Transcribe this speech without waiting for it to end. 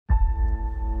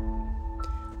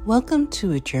Welcome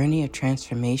to a journey of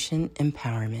transformation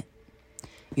empowerment.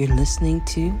 You're listening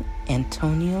to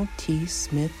Antonio T.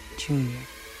 Smith Jr.,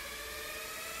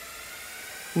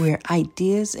 where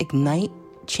ideas ignite,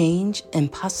 change,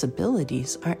 and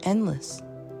possibilities are endless.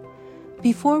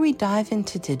 Before we dive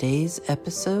into today's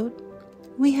episode,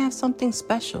 we have something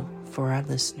special for our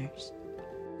listeners.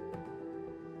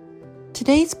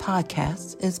 Today's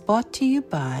podcast is brought to you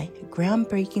by a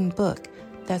groundbreaking book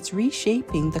that's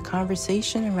reshaping the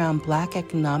conversation around Black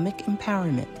economic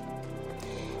empowerment.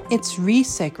 It's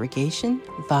Resegregation,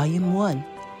 Volume 1,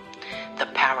 The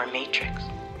Power Matrix,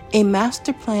 a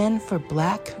master plan for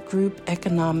Black group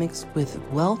economics with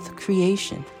wealth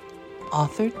creation,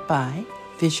 authored by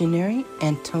visionary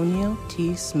Antonio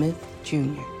T. Smith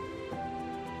Jr.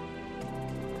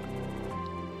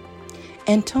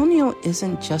 Antonio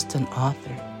isn't just an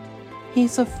author.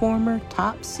 He's a former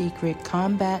top-secret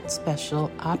combat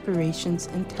special operations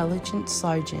intelligence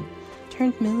sergeant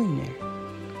turned millionaire.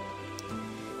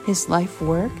 His life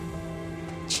work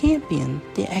championed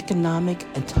the economic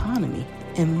autonomy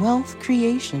and wealth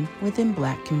creation within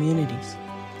Black communities.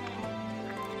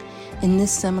 In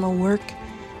this seminal work,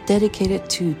 dedicated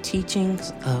to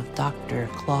teachings of Dr.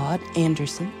 Claude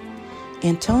Anderson,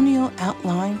 Antonio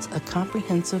outlines a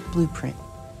comprehensive blueprint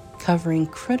covering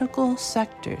critical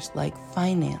sectors like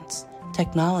finance,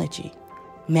 technology,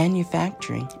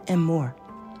 manufacturing, and more.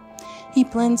 He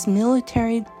blends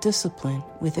military discipline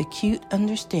with acute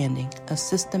understanding of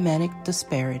systematic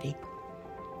disparity.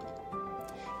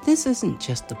 This isn't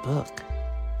just a book.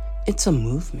 It's a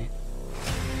movement,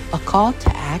 a call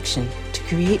to action to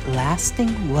create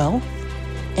lasting wealth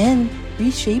and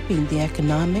reshaping the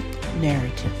economic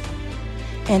narrative.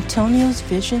 Antonio's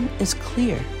vision is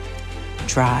clear.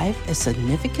 Drive a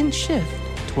significant shift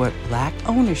toward Black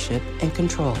ownership and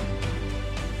control.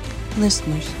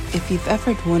 Listeners, if you've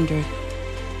ever wondered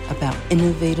about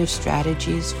innovative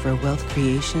strategies for wealth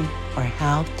creation or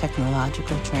how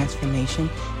technological transformation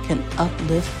can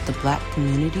uplift the Black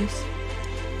communities,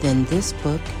 then this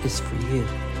book is for you.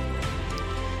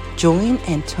 Join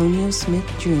Antonio Smith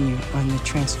Jr. on the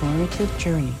transformative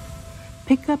journey.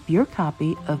 Pick up your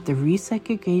copy of the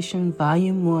Resegregation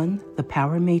Volume 1, The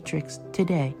Power Matrix,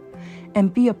 today,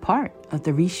 and be a part of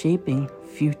the reshaping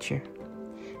future.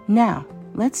 Now,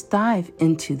 let's dive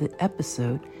into the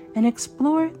episode and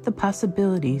explore the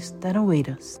possibilities that await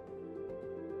us.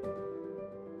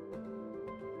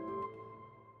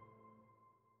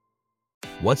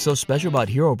 What's so special about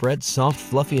Hero Bread's soft,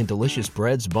 fluffy, and delicious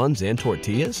breads, buns, and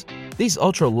tortillas? These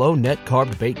ultra-low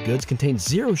net-carb baked goods contain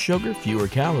zero sugar, fewer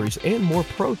calories, and more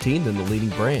protein than the leading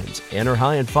brands, and are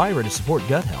high in fiber to support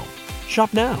gut health.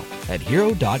 Shop now at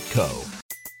Hero.co.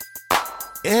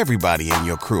 Everybody in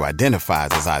your crew identifies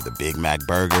as either Big Mac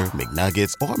Burger,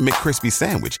 McNuggets, or McCrispy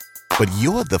Sandwich. But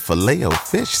you're the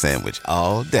Filet-O-Fish Sandwich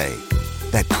all day.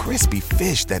 That crispy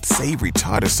fish, that savory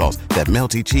tartar sauce, that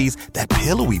melty cheese, that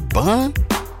pillowy bun.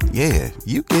 Yeah,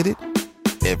 you get it.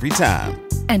 Every time.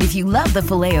 And if you love the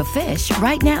Filet-O-Fish,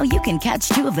 right now you can catch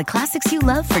two of the classics you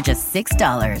love for just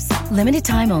 $6. Limited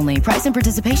time only. Price and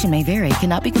participation may vary.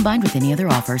 Cannot be combined with any other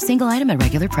offer. Single item at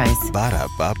regular price.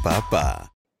 Ba-da-ba-ba-ba.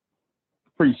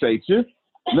 Appreciate you.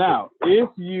 Now, if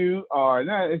you are,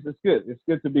 it's good. It's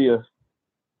good to be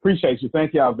appreciate you.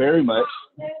 Thank y'all very much.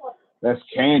 That's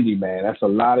candy, man. That's a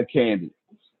lot of candy.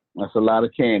 That's a lot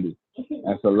of candy.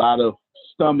 That's a lot of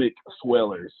stomach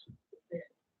swellers.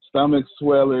 Stomach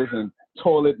swellers and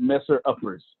toilet messer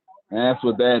uppers. That's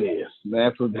what that is.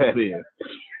 That's what that is.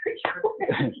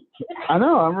 I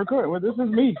know, I'm recording. Well, this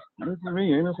is me. This is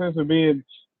me. In the sense of being,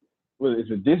 well, is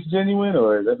it disgenuine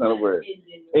or that's not a word?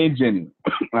 Ingenuine.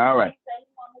 All right.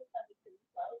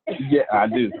 Yeah, I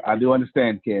do. I do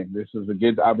understand, Ken. This is a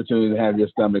good opportunity to have your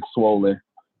stomach swollen.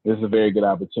 This is a very good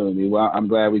opportunity. Well, I'm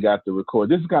glad we got to record.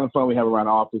 This is kind of fun we have around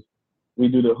the office. We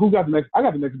do who got the next? I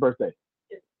got the next birthday.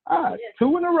 Ah,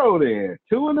 2 in a row then.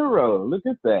 2 in a row. Look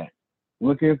at that.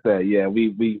 Look at that. Yeah,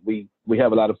 we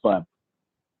have a lot of fun.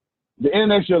 The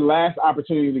internet's your last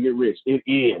opportunity to get rich. It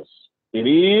is. It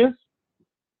is.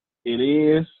 It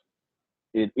is.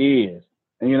 It is.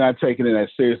 And you're not taking it as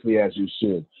seriously as you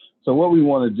should. So what we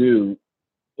want to do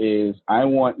is I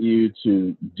want you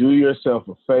to do yourself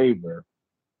a favor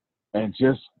and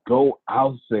just go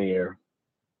out there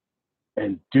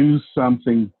and do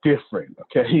something different,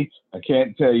 okay? I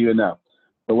can't tell you enough.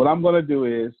 But what I'm going to do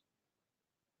is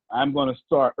I'm going to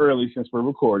start early since we're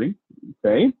recording,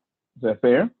 okay? Is that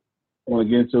fair? I want to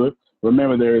get into it.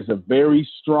 Remember, there is a very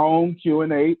strong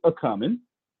Q&A coming,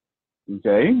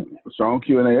 okay? Strong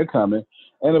Q&A coming.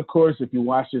 And, of course, if you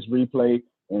watch this replay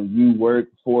and you work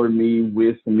for me,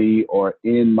 with me, or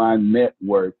in my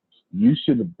network, You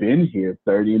should have been here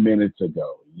 30 minutes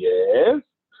ago. Yes?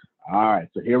 All right,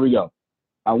 so here we go.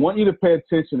 I want you to pay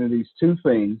attention to these two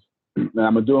things, and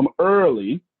I'm going to do them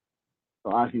early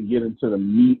so I can get into the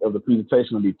meat of the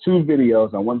presentation. It'll be two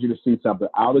videos. I want you to see something.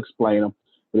 I'll explain them.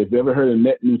 But if you ever heard of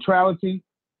net neutrality,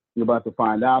 you're about to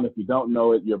find out. If you don't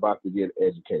know it, you're about to get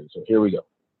educated. So here we go.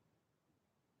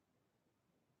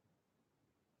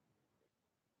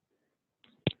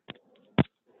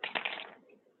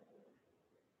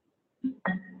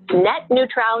 Net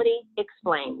neutrality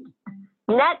explained.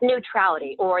 Net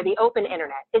neutrality, or the open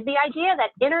internet, is the idea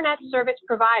that internet service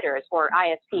providers, or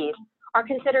ISPs, are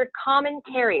considered common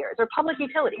carriers or public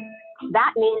utilities.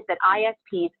 That means that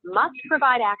ISPs must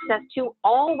provide access to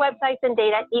all websites and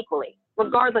data equally,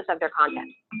 regardless of their content.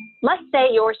 Let's say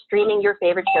you're streaming your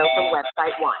favorite show from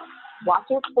website 1,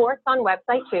 watching sports on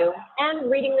website 2,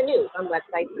 and reading the news on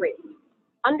website 3.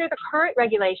 Under the current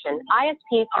regulation,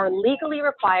 ISPs are legally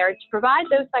required to provide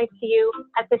those sites to you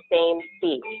at the same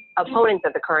speed. Opponents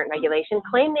of the current regulation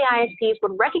claim the ISPs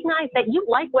would recognize that you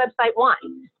like website 1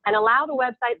 and allow the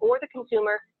website or the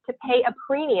consumer to pay a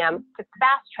premium to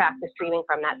fast-track the streaming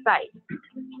from that site.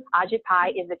 Ajit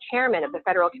Pai is the chairman of the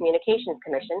Federal Communications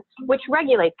Commission, which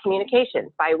regulates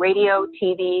communications by radio,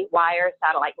 TV, wire,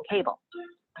 satellite, and cable.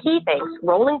 He thinks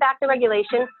rolling back the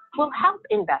regulation will help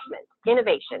investment,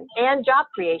 innovation, and job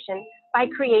creation by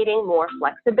creating more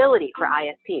flexibility for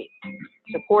ISPs.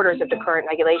 Supporters of the current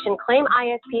regulation claim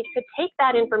ISPs could take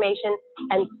that information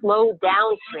and slow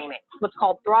down streaming, what's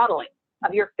called throttling,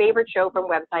 of your favorite show from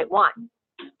website 1.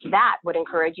 That would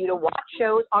encourage you to watch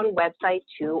shows on website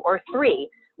 2 or 3,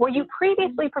 where you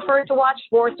previously preferred to watch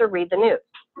sports or read the news.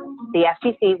 The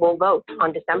FCC will vote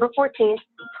on December 14th,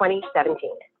 2017.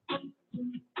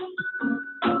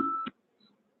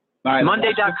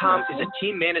 Monday.com is a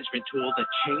team management tool that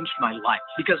changed my life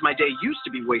because my day used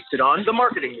to be wasted on the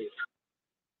marketing news.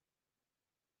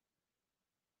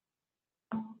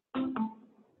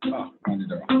 Oh, I did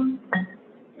that wrong.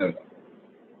 There we go.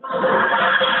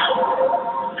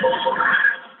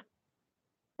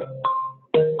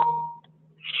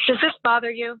 Does this bother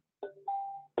you?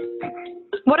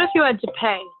 What if you had to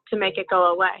pay to make it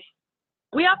go away?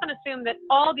 We often assume that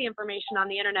all the information on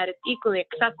the internet is equally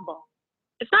accessible.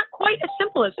 It's not quite as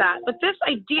simple as that, but this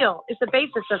ideal is the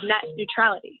basis of net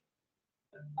neutrality.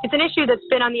 It's an issue that's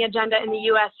been on the agenda in the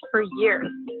US for years,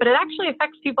 but it actually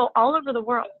affects people all over the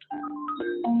world.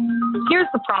 Here's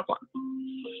the problem.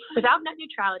 Without net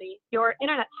neutrality, your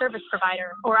internet service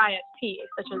provider, or ISP,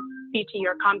 such as BT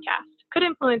or Comcast, could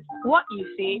influence what you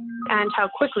see and how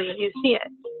quickly you see it.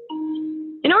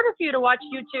 In order for you to watch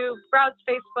YouTube, browse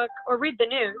Facebook, or read the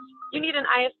news, you need an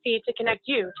ISP to connect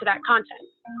you to that content.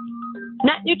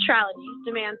 Net neutrality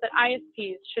demands that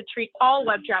ISPs should treat all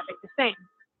web traffic the same.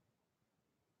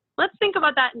 Let's think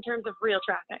about that in terms of real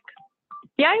traffic.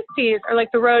 The ISPs are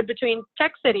like the road between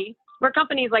Tech City, where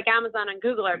companies like Amazon and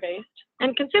Google are based,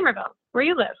 and Consumerville, where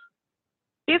you live.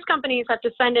 These companies have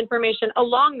to send information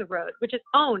along the road, which is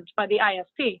owned by the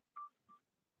ISP.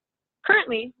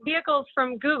 Currently, vehicles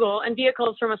from Google and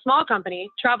vehicles from a small company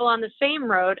travel on the same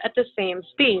road at the same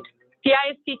speed. The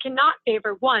ISP cannot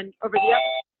favor one over the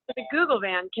other, so the Google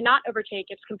van cannot overtake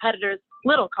its competitor's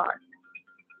little car.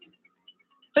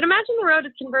 But imagine the road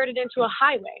is converted into a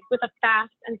highway with a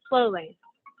fast and slow lane.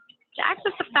 To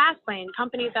access the fast lane,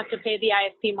 companies have to pay the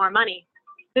ISP more money.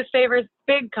 This favors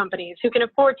big companies who can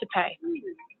afford to pay.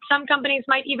 Some companies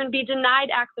might even be denied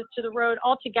access to the road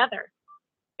altogether.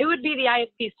 It would be the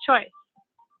ISP's choice.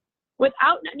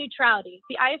 Without net neutrality,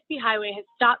 the ISP highway has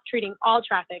stopped treating all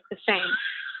traffic the same.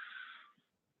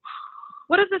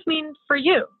 What does this mean for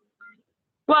you?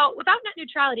 Well, without net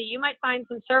neutrality, you might find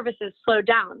some services slow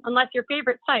down unless your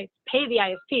favorite sites pay the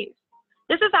ISPs.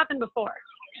 This has happened before.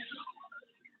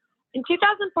 In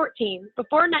 2014,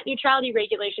 before net neutrality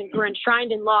regulations were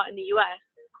enshrined in law in the US,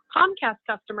 Comcast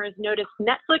customers noticed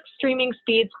Netflix streaming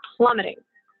speeds plummeting.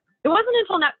 It wasn't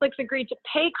until Netflix agreed to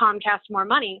pay Comcast more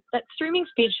money that streaming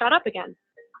speeds shot up again.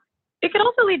 It could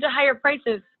also lead to higher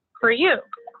prices for you.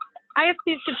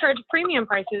 ISPs could charge premium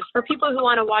prices for people who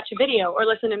want to watch a video or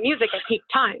listen to music at peak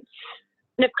times.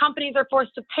 And if companies are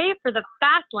forced to pay for the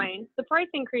fast lane, the price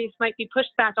increase might be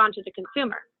pushed back onto the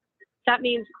consumer. That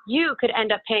means you could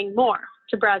end up paying more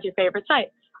to browse your favorite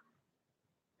sites.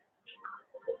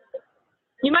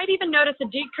 You might even notice a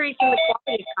decrease in the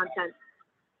quality of content.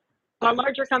 While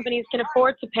larger companies can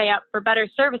afford to pay up for better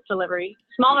service delivery,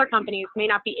 smaller companies may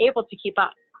not be able to keep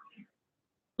up.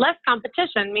 Less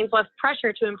competition means less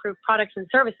pressure to improve products and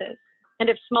services. And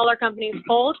if smaller companies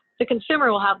fold, the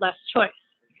consumer will have less choice.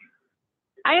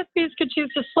 ISPs could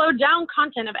choose to slow down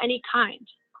content of any kind.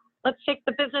 Let's take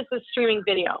the business of streaming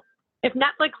video. If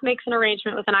Netflix makes an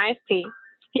arrangement with an ISP,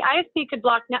 the ISP could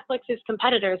block Netflix's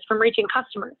competitors from reaching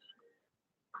customers.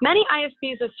 Many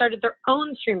ISPs have started their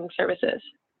own streaming services,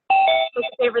 which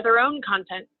favor their own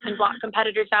content and block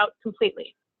competitors out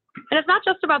completely. And it's not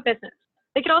just about business.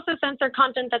 They could also censor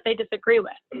content that they disagree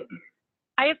with.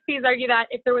 ISPs argue that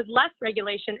if there was less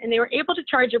regulation and they were able to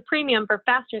charge a premium for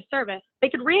faster service, they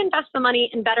could reinvest the money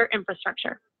in better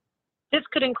infrastructure. This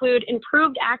could include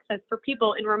improved access for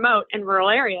people in remote and rural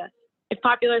areas. If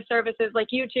popular services like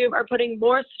YouTube are putting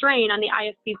more strain on the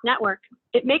ISP's network,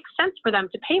 it makes sense for them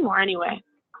to pay more anyway,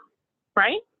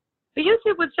 right? But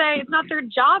YouTube would say it's not their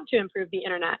job to improve the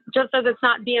internet, just as it's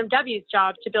not BMW's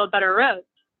job to build better roads.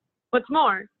 What's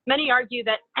more, many argue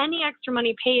that any extra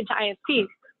money paid to ISPs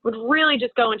would really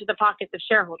just go into the pockets of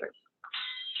shareholders.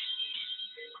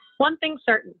 One thing's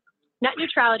certain, net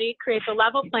neutrality creates a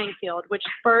level playing field which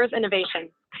spurs innovation.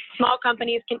 Small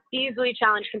companies can easily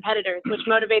challenge competitors, which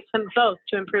motivates them both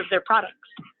to improve their products.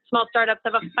 Small startups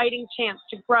have a fighting chance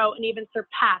to grow and even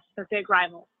surpass their big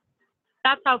rivals.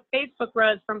 That's how Facebook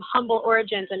rose from humble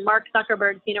origins in Mark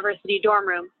Zuckerberg's university dorm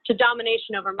room to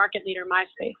domination over market leader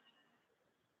MySpace.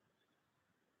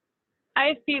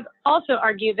 ISPs also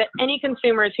argue that any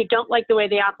consumers who don't like the way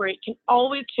they operate can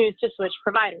always choose to switch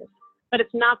providers, but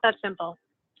it's not that simple.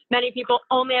 Many people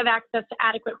only have access to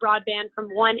adequate broadband from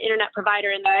one internet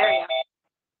provider in their area.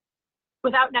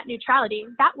 Without net neutrality,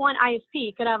 that one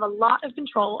ISP could have a lot of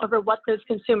control over what those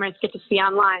consumers get to see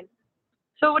online.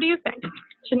 So what do you think?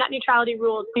 Should net neutrality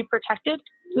rules be protected,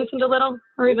 loosened a little,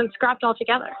 or even scrapped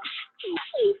altogether?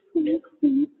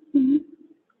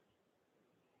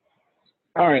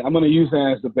 All right, I'm going to use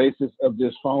that as the basis of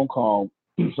this phone call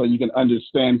so you can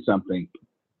understand something.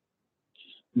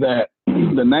 That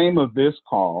the name of this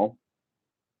call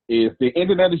is the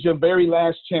internet is your very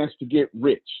last chance to get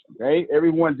rich, okay?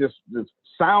 Everyone just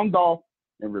sound off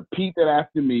and repeat that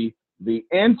after me. The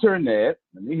internet,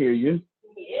 let me hear you,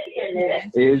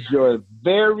 is your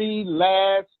very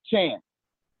last chance.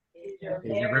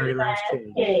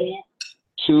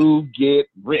 To get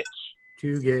rich.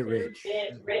 To get rich.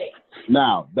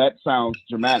 Now, that sounds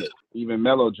dramatic, even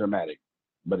melodramatic,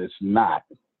 but it's not.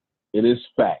 It is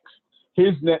facts.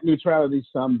 Here's net neutrality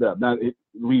summed up. Now,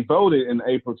 we voted in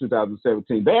April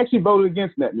 2017. They actually voted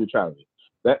against net neutrality.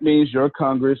 That means your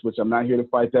Congress, which I'm not here to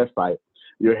fight that fight,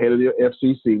 your head of the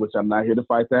FCC, which I'm not here to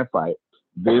fight that fight,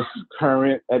 this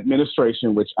current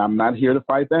administration, which I'm not here to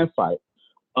fight that fight,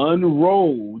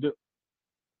 unrolled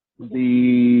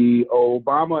the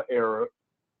Obama era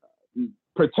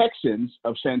protections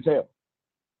of Chantel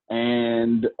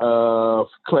and of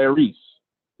Clarice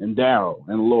and Daryl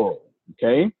and Laurel,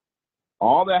 okay?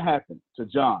 All that happened to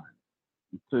John,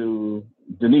 to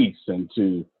Denise, and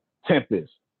to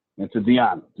Tempest, and to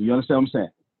Deanna. Do you understand what I'm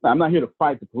saying? Now, I'm not here to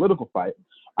fight the political fight.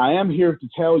 I am here to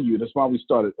tell you, that's why we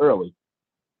started early,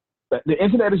 that the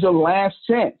internet is your last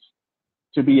chance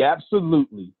to be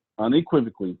absolutely,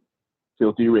 unequivocally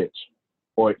filthy rich,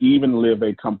 or even live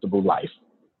a comfortable life.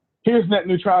 Here's net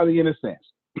neutrality in a sense.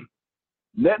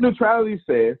 Net neutrality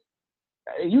says,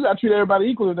 hey, you got to treat everybody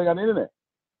equally if they got the internet.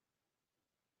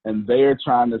 And they're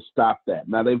trying to stop that.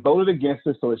 Now, they voted against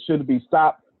it, so it should be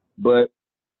stopped, but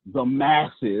the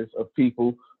masses of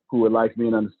people who are like me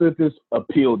and understood this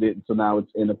appealed it, and so now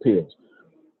it's in appeals.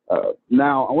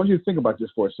 Now, I want you to think about this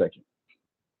for a second.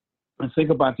 And think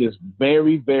about this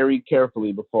very, very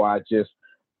carefully before I just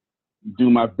do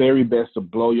my very best to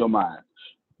blow your mind.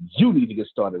 You need to get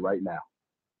started right now.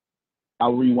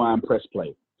 I'll rewind, press play.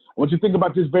 I want you to think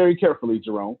about this very carefully,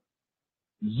 Jerome.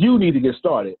 You need to get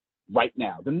started right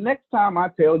now. The next time I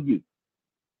tell you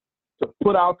to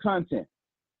put out content,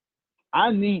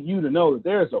 I need you to know that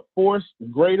there is a force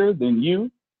greater than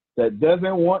you that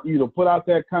doesn't want you to put out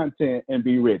that content and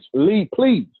be rich. Lee,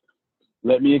 please,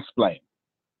 let me explain.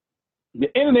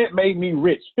 The internet made me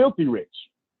rich, filthy rich.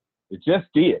 It just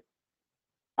did.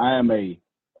 I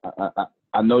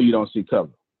know you don't see color,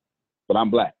 but I'm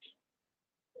black.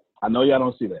 I know y'all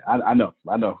don't see that. I know.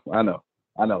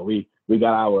 We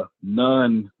got our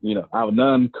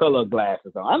non-color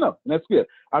glasses on. I know, and that's good.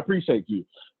 I appreciate you.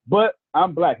 But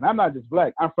I'm black, and I'm not just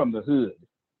black. I'm from the hood.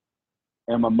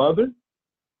 And my mother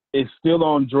is still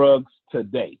on drugs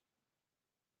today.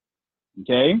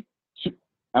 Okay?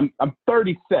 I'm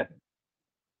 37.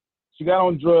 She got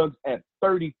on drugs at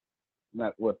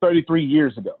 33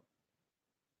 years ago.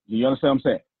 Do you understand what I'm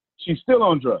saying? She's still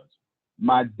on drugs.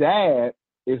 My dad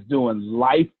is doing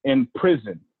life in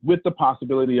prison with the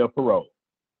possibility of parole.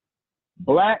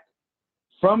 Black,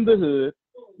 from the hood,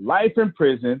 life in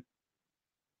prison,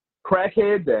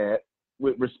 crackhead dad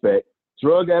with respect,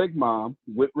 drug addict mom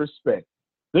with respect.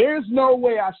 There's no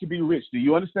way I should be rich. Do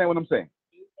you understand what I'm saying?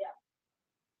 Yeah.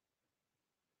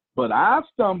 But I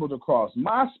stumbled across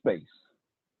MySpace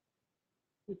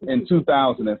in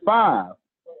 2005,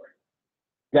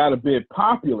 got a bit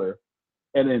popular,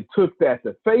 and then took that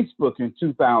to Facebook in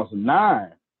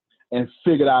 2009 and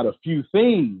figured out a few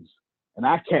things, and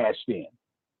I cashed in.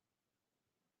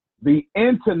 The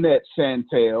internet,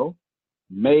 Chantel,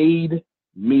 made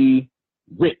me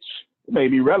rich. It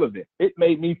made me relevant. It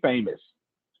made me famous.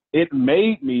 It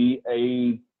made me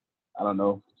a, I don't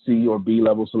know, C or B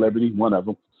level celebrity, one of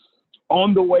them,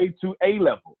 on the way to A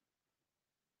level.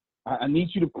 I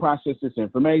need you to process this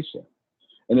information.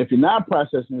 And if you're not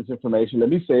processing this information, let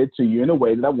me say it to you in a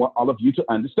way that I want all of you to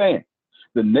understand.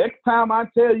 The next time I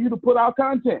tell you to put out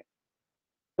content,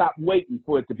 stop waiting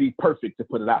for it to be perfect to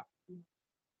put it out.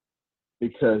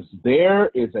 Because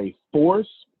there is a force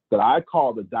that I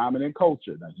call the dominant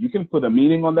culture. Now, you can put a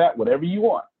meaning on that, whatever you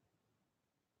want.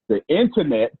 The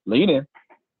internet, lean in,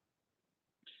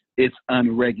 it's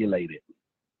unregulated.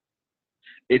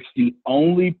 It's the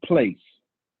only place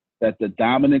that the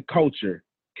dominant culture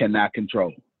cannot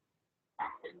control.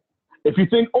 If you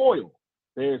think oil,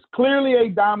 there's clearly a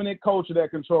dominant culture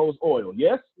that controls oil,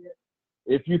 yes?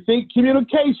 If you think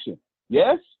communication,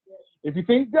 yes? If you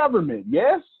think government,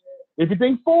 yes? If you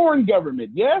think foreign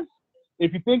government, yes?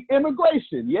 If you think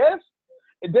immigration, yes?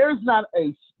 There's not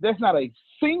a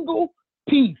single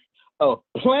piece of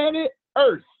planet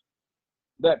Earth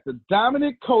that the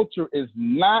dominant culture is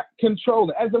not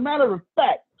controlling. As a matter of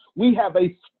fact, we have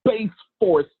a space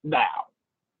force now.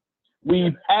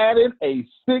 We've added a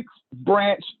sixth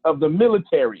branch of the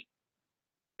military,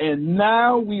 and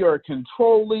now we are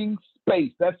controlling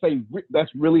space. That's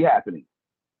really happening.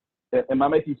 Am I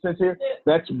making sense here?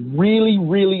 That's really,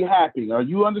 really happening. Are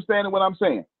you understanding what I'm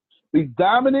saying? The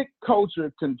dominant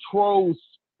culture controls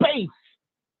space,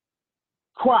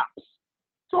 crops,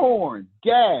 corn,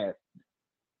 gas,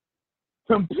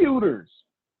 computers,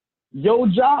 your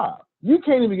job. You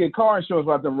can't even get car insurance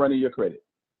without them running your credit.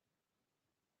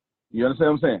 You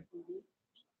understand what I'm saying?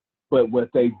 But what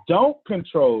they don't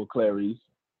control, Clarice,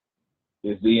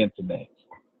 is the internet.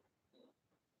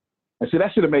 And see,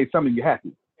 that should have made some of you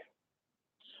happy.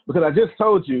 Because I just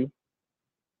told you,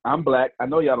 I'm black. I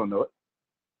know y'all don't know it.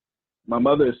 My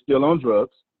mother is still on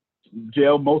drugs,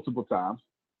 jailed multiple times.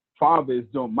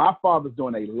 My father's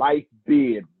doing a life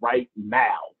bid right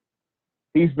now.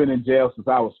 He's been in jail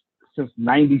since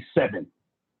 97.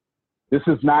 This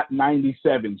is not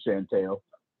 97, Chantel.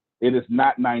 It is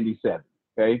not 97,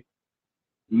 okay?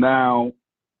 Now,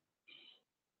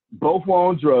 both were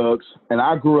on drugs, and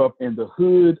I grew up in the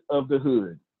hood of the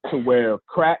hood to where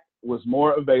crack was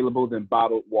more available than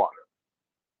bottled water.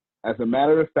 As a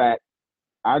matter of fact,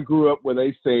 I grew up where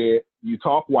they said, you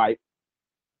talk white,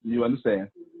 you understand,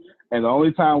 and the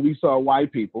only time we saw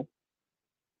white people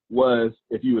was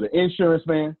if you were the insurance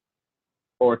man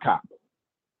or a cop.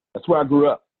 That's where I grew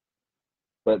up.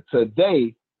 But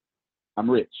today,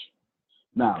 I'm rich.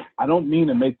 Now, I don't mean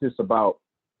to make this about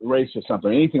race or something,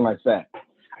 or anything like that.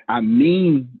 I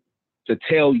mean to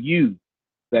tell you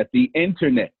that the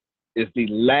internet is the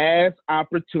last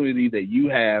opportunity that you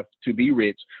have to be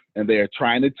rich, and they are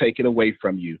trying to take it away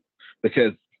from you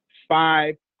because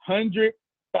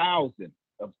 500,000,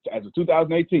 as of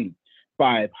 2018,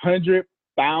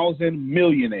 500,000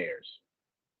 millionaires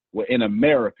were in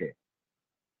America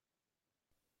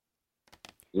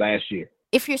last year.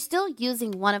 If you're still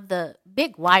using one of the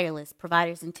big wireless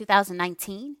providers in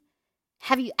 2019,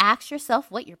 have you asked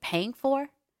yourself what you're paying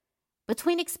for?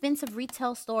 Between expensive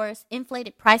retail stores,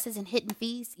 inflated prices, and hidden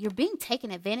fees, you're being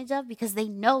taken advantage of because they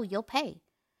know you'll pay.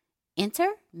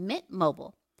 Enter Mint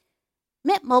Mobile.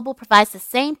 Mint Mobile provides the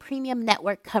same premium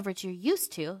network coverage you're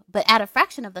used to, but at a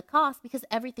fraction of the cost because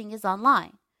everything is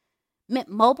online. Mint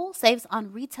Mobile saves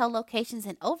on retail locations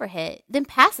and overhead, then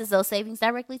passes those savings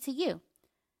directly to you.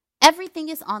 Everything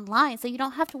is online, so you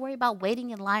don't have to worry about waiting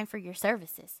in line for your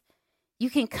services. You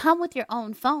can come with your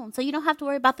own phone, so you don't have to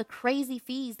worry about the crazy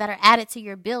fees that are added to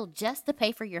your bill just to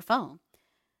pay for your phone.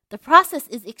 The process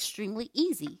is extremely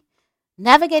easy.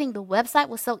 Navigating the website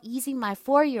was so easy, my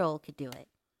 4-year-old could do it.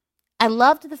 I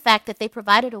loved the fact that they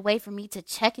provided a way for me to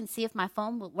check and see if my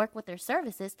phone would work with their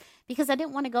services because I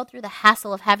didn't want to go through the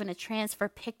hassle of having to transfer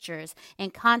pictures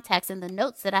and contacts and the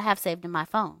notes that I have saved in my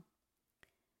phone.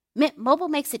 Mint Mobile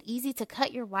makes it easy to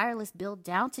cut your wireless bill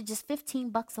down to just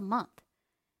 $15 a month.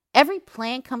 Every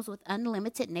plan comes with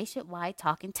unlimited nationwide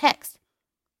talk and text.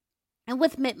 And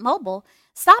with Mint Mobile,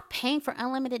 stop paying for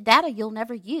unlimited data you'll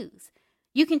never use.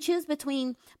 You can choose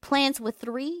between plans with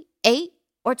 3, 8,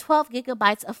 or 12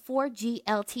 gigabytes of 4G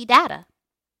LTE data.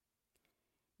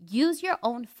 Use your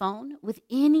own phone with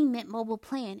any Mint Mobile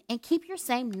plan and keep your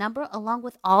same number along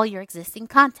with all your existing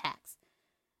contacts.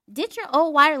 Ditch your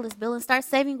old wireless bill and start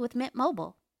saving with Mint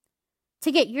Mobile.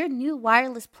 To get your new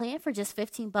wireless plan for just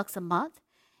 $15 a month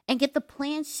and get the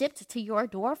plan shipped to your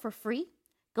door for free,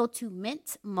 go to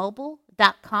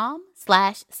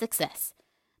mintmobile.com/success.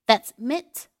 That's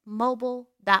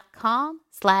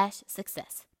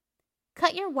mintmobile.com/success.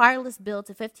 Cut your wireless bill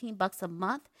to $15 a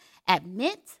month at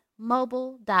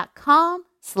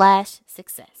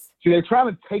mintmobile.com/success. See, they're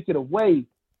trying to take it away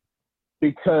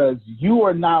because you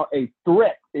are now a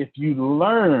threat if you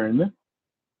learn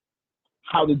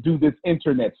how to do this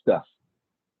internet stuff.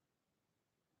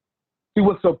 See,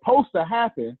 what's supposed to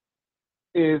happen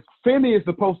is Femi is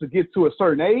supposed to get to a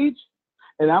certain age,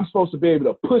 and I'm supposed to be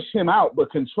able to push him out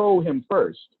but control him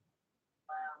first.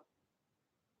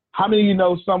 How many of you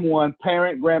know someone,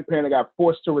 parent, grandparent, that got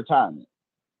forced to retirement?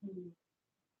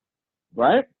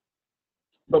 Right?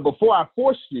 But before I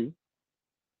force you,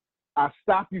 I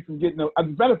stop you from getting. As a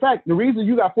matter of fact, the reason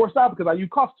you got forced out because you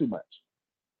cost too much.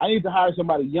 I need to hire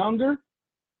somebody younger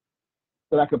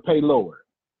that I could pay lower.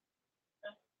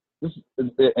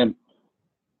 And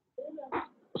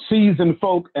seasoned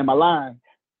folk in my line,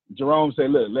 Jerome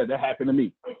said, look, let that happen to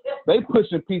me. They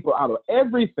pushing people out of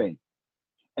everything.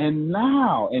 And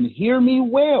now, and hear me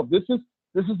well, this is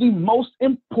the most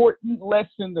important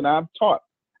lesson that I've taught.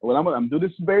 Well, I'm going to do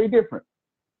this very different.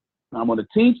 I'm going to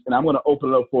teach, and I'm going to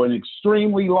open it up for an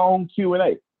extremely long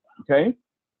Q&A, okay?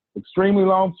 Extremely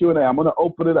long Q&A. I'm going to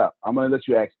open it up. I'm going to let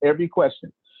you ask every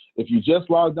question. If you just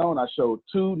logged on, I showed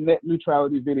 2 net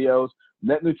neutrality videos.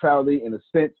 Net neutrality, in a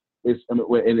sense, is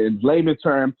in layman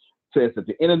terms, says that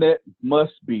the internet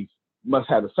must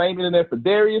have the same internet for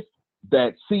Darius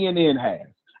that CNN has,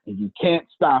 and you can't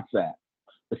stop that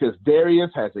because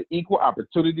Darius has an equal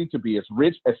opportunity to be as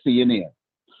rich as CNN.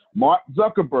 Mark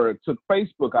Zuckerberg took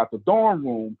Facebook out the dorm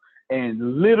room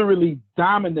and literally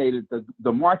dominated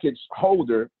the market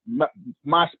holder,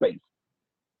 MySpace.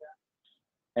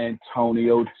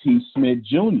 Antonio T. Smith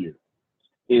Jr.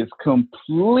 is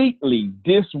completely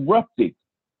disrupting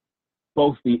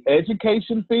both the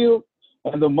education field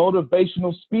and the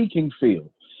motivational speaking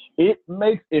field. It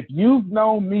makes, if you've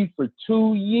known me for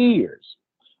 2 years,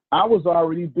 I was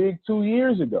already big 2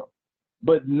 years ago,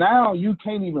 but now you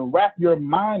can't even wrap your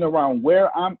mind around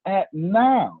where I'm at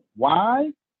now.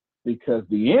 Why? Because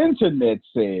the internet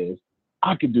says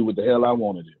I can do what the hell I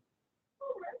want to do.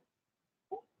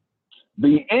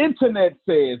 The internet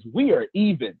says we are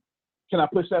even. Can I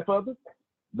push that further?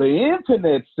 The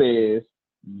internet says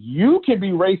you can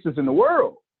be racist in the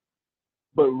world,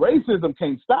 but racism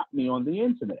can't stop me on the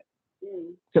internet.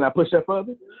 Can I push that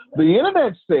further? The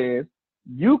internet says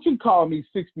you can call me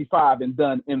 65 and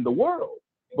done in the world,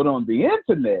 but on the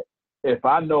internet, if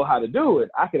I know how to do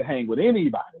it, I can hang with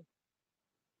anybody.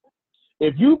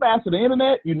 If you master the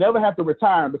internet, you never have to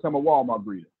retire and become a Walmart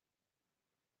greeter.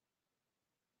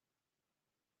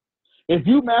 If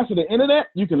you master the internet,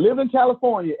 you can live in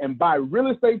California and buy real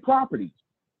estate properties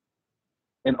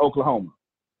in Oklahoma.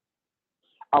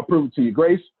 I'll prove it to you.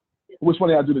 Grace, which one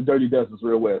of y'all do the dirty dozens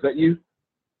real well? Is that you?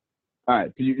 All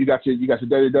right, you got your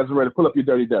dirty dozen ready. Pull up your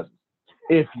dirty dozen.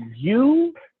 If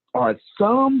you are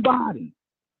somebody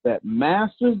that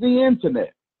masters the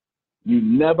internet, you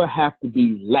never have to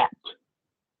be lapped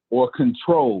or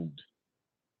controlled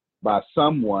by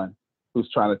someone who's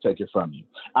trying to take it from you.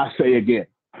 I say again,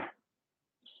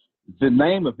 the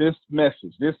name of this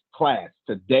message, this class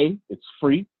today, it's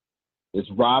free. It's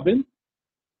Robin.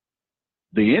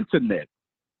 The internet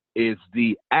is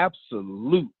the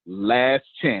absolute last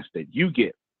chance that you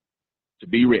get to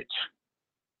be rich.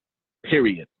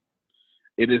 Period.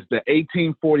 It is the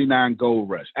 1849 gold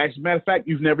rush. As a matter of fact,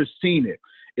 you've never seen it.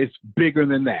 It's bigger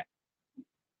than that.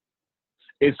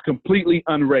 It's completely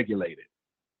unregulated.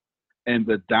 And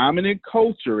the dominant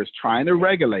culture is trying to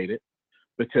regulate it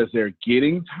because they're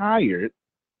getting tired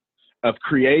of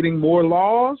creating more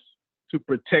laws to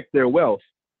protect their wealth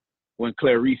when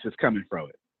Clarice is coming for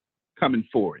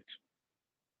it.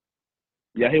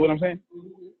 Y'all hear what I'm saying?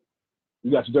 Mm-hmm.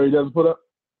 You got your dirty dozen put up?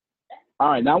 All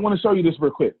right, now I want to show you this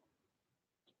real quick.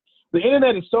 The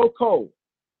internet is so cold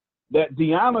that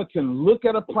Deanna can look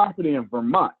at a property in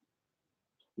Vermont,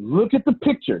 look at the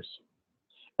pictures,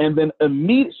 and then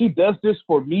immediately, she does this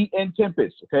for me and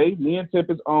Tempest, okay? Me and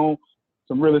Tempest own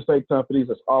some real estate companies.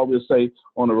 That's all we'll say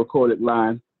on a recorded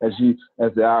line, as the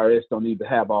IRS don't need to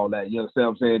have all that. You understand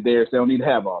what I'm saying? They don't need to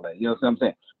have all that. You know what I'm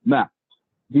saying? Now,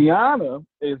 Deanna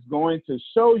is going to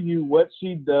show you what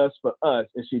she does for us,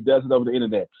 and she does it over the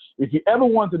internet. If you ever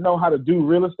want to know how to do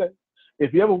real estate,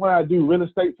 if you ever want to do real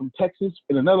estate from Texas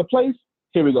in another place,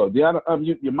 Here we go. Deanna,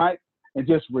 unmute your mic and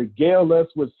just regale us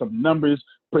with some numbers.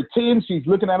 Pretend she's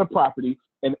looking at a property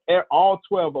and all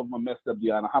 12 of them are messed up,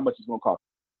 Deanna. How much is it going to cost?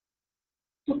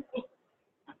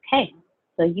 Okay,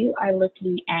 so you are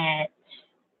looking at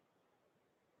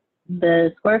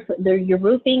the square foot. Your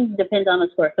roofing depends on the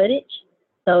square footage.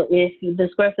 So if the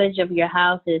square footage of your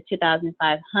house is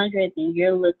 2,500, then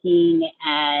you're looking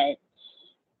at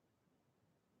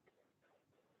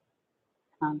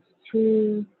times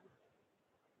 2.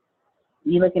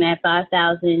 You're looking at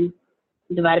 5,000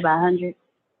 divided by 100.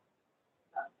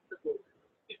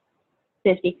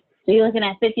 50. So you're looking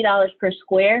at $50 per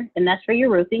square, and that's for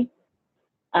your roofing.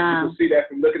 You can see that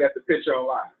from looking at the picture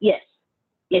online. Yes.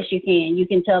 Yes, you can. You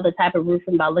can tell the type of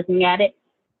roofing by looking at it.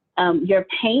 Your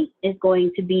paint is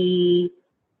going to be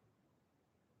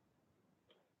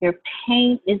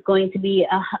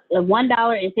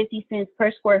 $1.50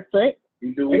 per square foot.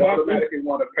 Do we automatically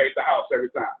want to paint the house every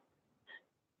time?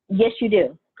 Yes, you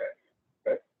do.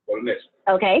 Okay. Go to the next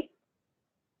one. Okay.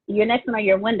 Your next one are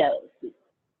your windows.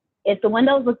 If the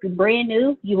windows look brand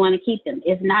new, you want to keep them.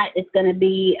 If not, it's going to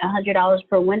be $100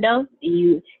 per window.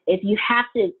 If you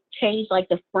have to change like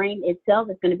the frame itself,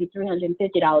 it's going to be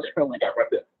 $350 per window. Right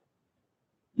there.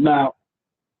 Now,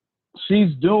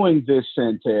 she's doing this,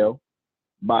 Chantel,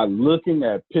 by looking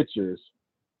at pictures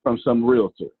from some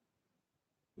realtor.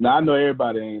 Now, I know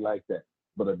everybody ain't like that,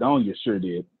 but Adonia sure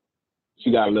did.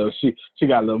 She got a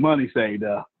little money saved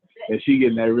up, and she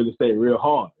getting that real estate real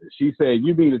hard. She said,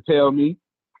 "You mean to tell me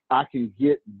I can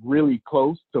get really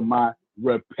close to my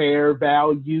repair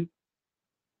value,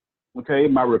 okay,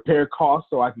 my repair cost,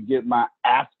 so I can get my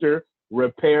after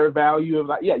repair value of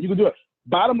like, yeah, you can do it.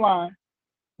 Bottom line,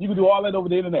 you can do all that over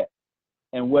the internet.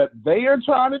 And what they are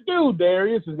trying to do,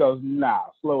 Darius, is goes, nah,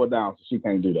 slow it down so she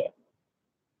can't do that.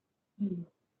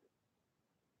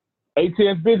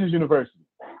 ATS Business University.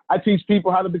 I teach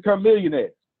people how to become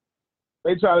millionaires.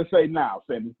 They try to say, nah,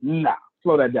 Femi, nah,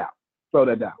 slow that down. Slow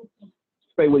that down.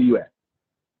 Stay where you at.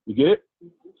 You get it?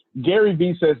 Gary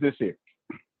Vee says this here.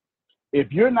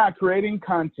 If you're not creating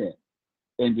content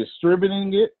and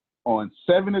distributing it on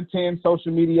 7 to 10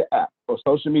 social media apps or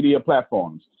social media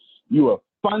platforms, you are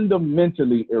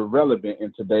fundamentally irrelevant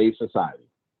in today's society.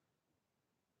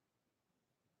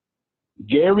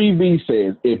 Gary Vee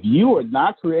says, if you are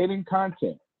not creating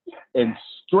content and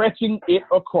stretching it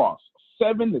across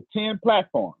 7 to 10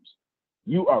 platforms,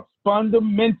 you are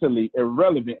fundamentally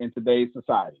irrelevant in today's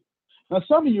society. Now,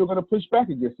 some of you are going to push back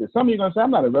against this. Some of you are going to say, I'm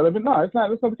not irrelevant. No, that's not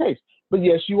the case. But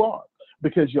yes, you are,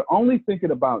 because you're only thinking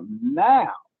about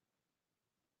now.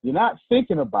 You're not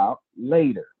thinking about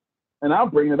later. And I'll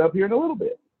bring it up here in a little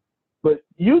bit. But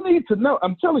you need to know,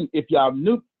 I'm telling you, if y'all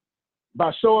knew,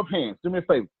 by show of hands, do me a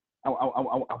favor. I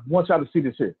want y'all to see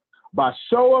this here. By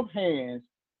show of hands,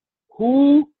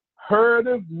 who heard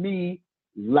of me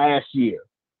last year?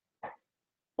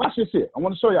 Watch this here. I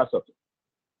want to show y'all something.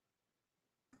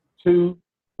 2,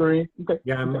 3. Okay.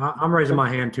 Yeah, I'm raising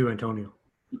my hand too, Antonio.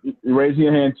 You're raising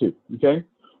your hand too. Okay.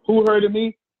 Who heard of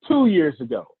me 2 years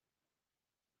ago?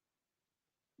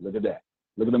 Look at that.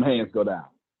 Look at them hands go down.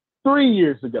 3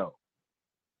 years ago.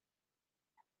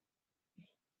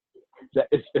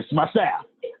 It's my staff.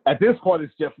 At this point,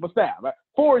 it's just my staff. Right?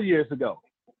 4 years ago.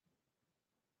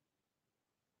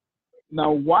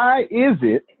 Now, why is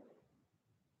it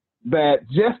that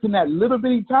just in that little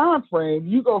bitty time frame,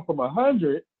 you go from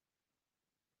 100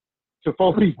 to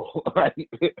 4 people, right?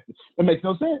 It makes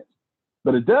no sense.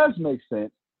 But it does make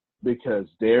sense because,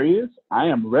 Darius, I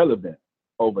am relevant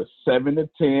over 7 to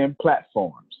 10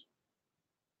 platforms.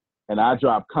 And I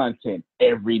drop content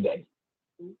every day.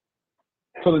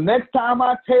 So the next time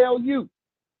I tell you,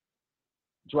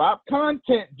 drop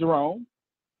content, Jerome,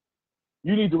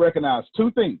 you need to recognize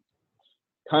 2 things.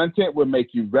 Content will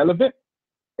make you relevant.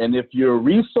 And if you're a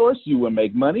resource, you will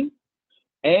make money.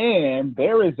 And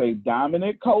there is a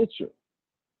dominant culture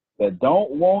that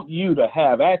don't want you to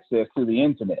have access to the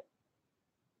internet.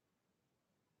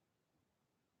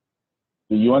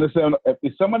 Do you understand?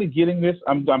 Is somebody getting this?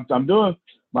 I'm doing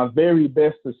my very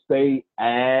best to stay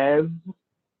as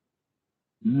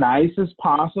nice as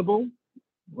possible,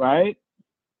 right?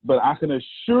 But I can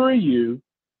assure you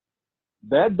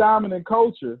that dominant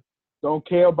culture don't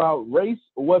care about race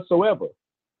whatsoever.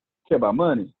 Care about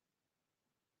money.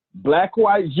 Black,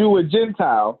 white, Jew, or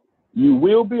Gentile, you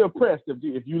will be oppressed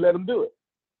if you let them do it.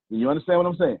 Do you understand what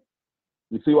I'm saying?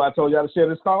 You see why I told y'all to share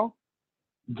this call?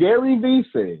 Gary Vee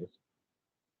says,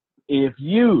 if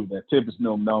you, that Tip has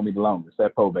known me the longest,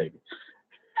 that po baby,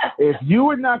 if you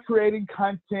are not creating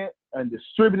content and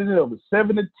distributing it over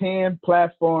 7 to 10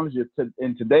 platforms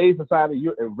in today's society,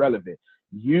 you're irrelevant.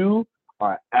 You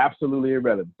are absolutely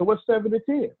irrelevant. So what's 7 to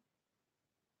 10?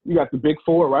 You got the big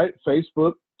 4, right?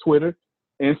 Facebook, Twitter,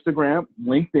 Instagram,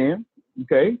 LinkedIn.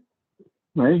 Okay,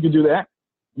 right, you can do that.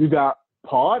 You got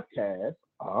podcast.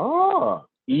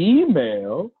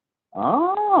 Email.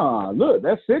 Look,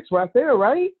 that's 6 right there,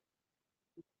 right?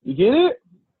 You get it?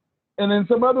 And then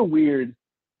some other weird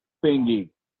thingy.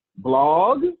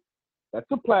 Blog. That's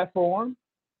a platform.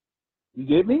 You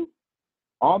get me?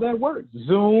 All that works.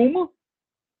 Zoom.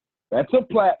 That's a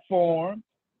platform.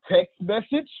 Text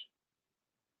message.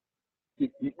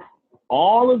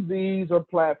 All of these are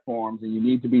platforms, and you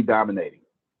need to be dominating.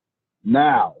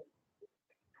 Now,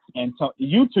 and so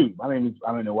YouTube.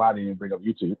 I don't know why I didn't even bring up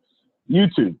YouTube.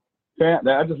 YouTube.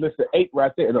 I just listed 8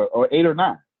 right there, or 8 or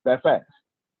 9. That fast.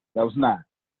 That was 9.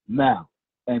 Now,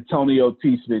 Antonio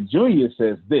T. Smith Jr.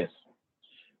 says this: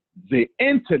 the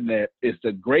internet is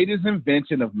the greatest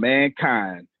invention of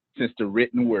mankind since the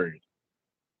written word.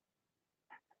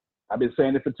 I've been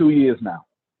saying it for 2 years now.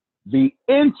 The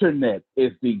internet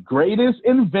is the greatest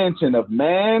invention of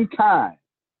mankind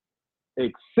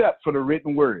except for the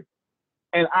written word.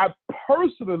 And I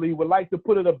personally would like to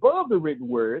put it above the written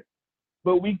word,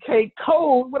 but we can't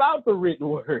code without the written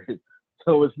word,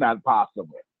 so it's not possible.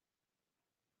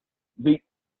 The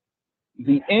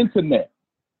internet,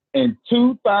 in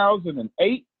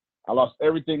 2008, I lost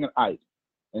everything in ice.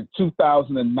 In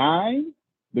 2009,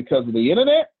 because of the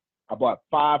internet, I bought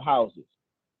 5 houses.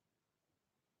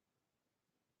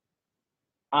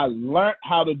 I learned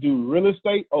how to do real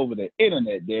estate over the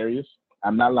internet, Darius.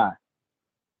 I'm not lying.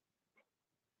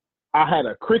 I had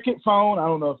a Cricket phone. I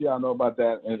don't know if y'all know about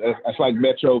that. It's like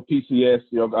Metro, PCS.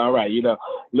 All right,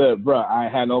 look, bro, I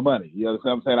ain't had no money. You know what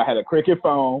I'm saying? I had a Cricket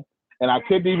phone, and I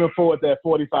couldn't even afford that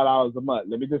 $45 a month.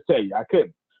 Let me just tell you, I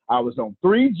couldn't. I was on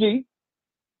 3G,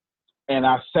 and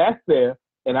I sat there,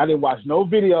 and I didn't watch no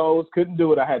videos, couldn't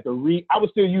do it. I had to read. I was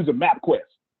still using MapQuest.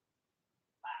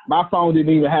 My phone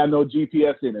didn't even have no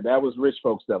GPS in it. That was rich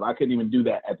folk stuff. I couldn't even do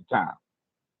that at the time.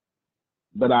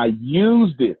 But I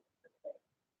used it.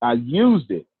 I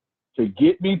used it to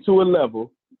get me to a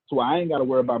level so I ain't got to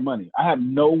worry about money. I have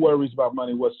no worries about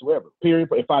money whatsoever, period.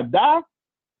 If I die,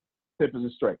 tip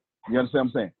is straight. You understand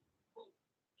what I'm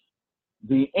saying?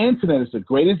 The internet is the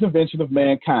greatest invention of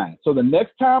mankind. So the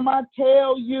next time I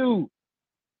tell you,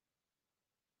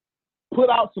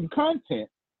 put out some content,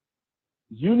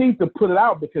 you need to put it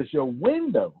out because your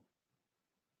window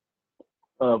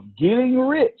of getting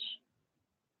rich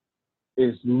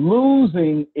is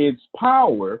losing its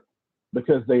power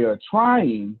because they are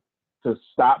trying to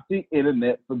stop the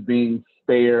internet from being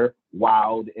fair,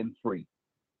 wild, and free.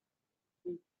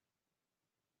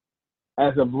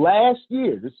 As of last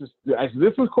year, this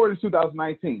was recorded in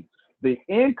 2019, the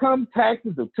income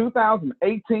taxes of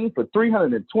 2018 for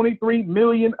 323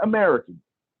 million Americans,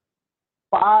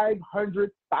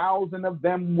 500,000 of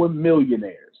them were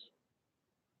millionaires.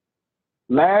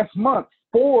 Last month,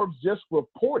 Forbes just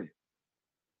reported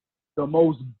the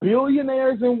most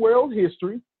billionaires in world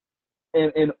history,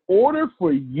 and in order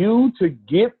for you to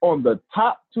get on the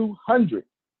top 200,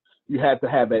 you had to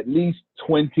have at least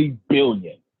 20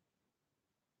 billion.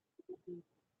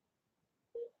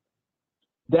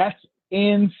 That's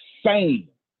insane.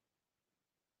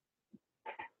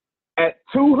 At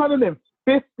 $250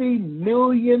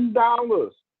 million,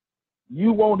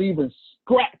 you won't even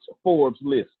scratch Forbes'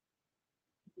 list.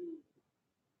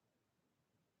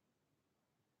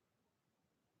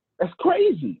 That's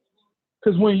crazy.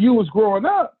 Because when you was growing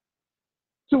up,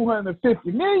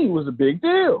 250 million was a big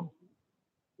deal.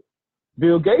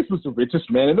 Bill Gates was the richest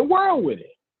man in the world with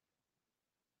it.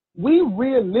 We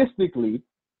realistically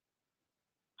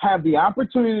have the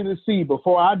opportunity to see,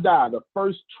 before I die, the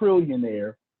first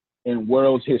trillionaire in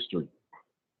world history.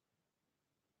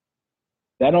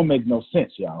 That don't make no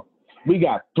sense, y'all. We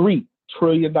got $3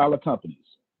 trillion companies.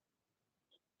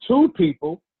 2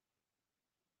 people,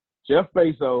 Jeff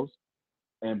Bezos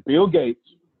and Bill Gates,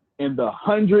 in the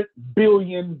 $100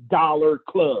 billion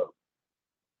club.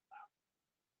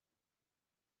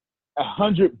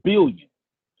 100 billion.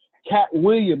 Cat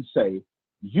Williams say,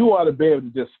 you ought to be able to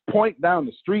just point down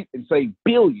the street and say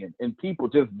billion, and people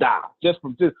just die just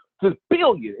from just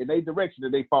billion in their direction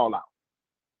and they fall out.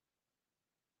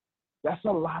 That's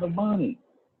a lot of money.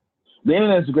 The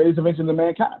internet is the greatest invention of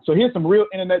mankind. So here's some real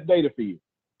internet data for you.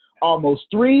 Almost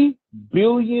 3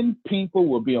 billion people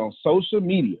will be on social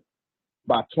media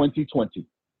by 2020.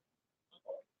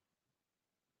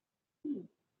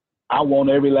 I want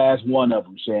every last one of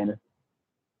them, Shannon.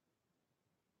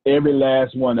 Every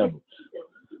last one of them.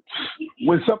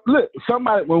 When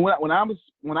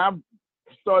I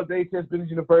started ATS Business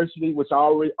University, which I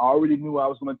already knew I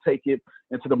was going to take it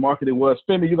into the market it was.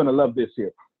 Femi, you're going to love this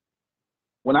here.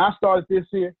 When I started this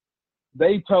here,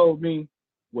 they told me,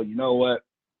 well, you know what?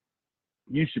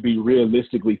 You should be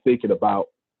realistically thinking about,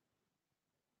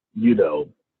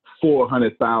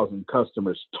 400,000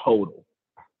 customers total.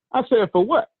 I said, for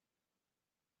what?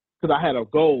 Because I had a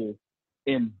goal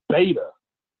in beta.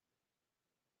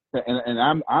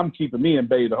 And I'm keeping me in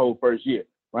beta the whole first year,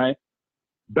 right?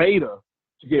 Beta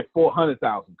to get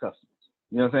 400,000 customers.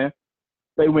 You know what I'm saying?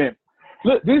 They went,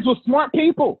 look, these were smart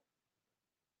people.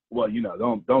 Well,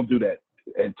 don't do that,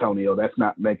 Antonio. That's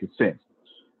not making sense.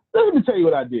 Let me tell you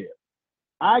what I did.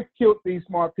 I killed these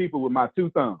smart people with my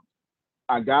 2 thumbs.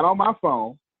 I got on my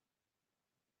phone,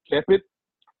 kept it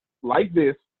like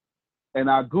this, and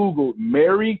I Googled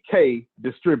Mary Kay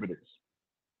distributors.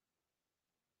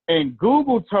 And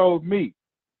Google told me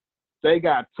they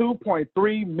got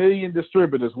 2.3 million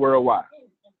distributors worldwide.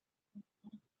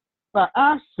 Now,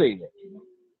 I said,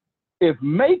 if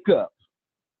makeup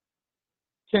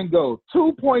can go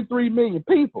 2.3 million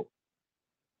people,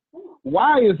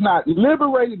 why is not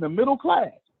liberating the middle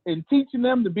class and teaching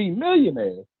them to be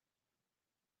millionaires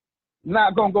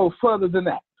not going to go further than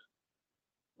that?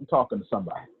 I'm talking to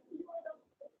somebody.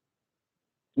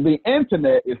 The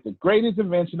internet is the greatest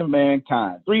invention of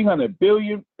mankind. 3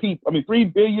 billion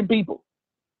people.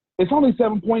 It's only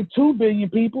 7.2 billion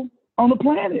people on the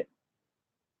planet.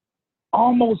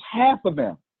 Almost half of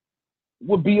them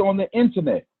would be on the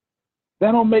internet.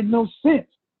 That don't make no sense.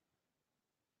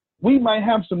 We might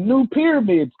have some new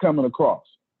pyramids coming across.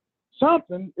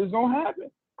 Something is going to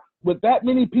happen. With that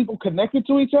many people connected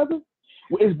to each other,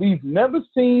 we've never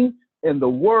seen in the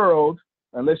world,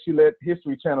 unless you let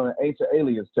History Channel and Ancient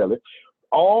Aliens tell it,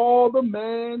 all the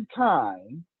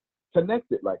mankind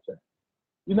connected like that.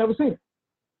 You never seen it.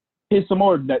 Here's some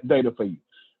more data for you.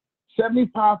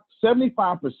 75%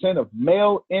 of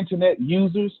male internet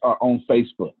users are on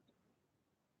Facebook.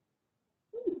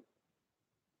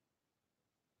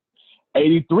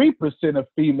 83% of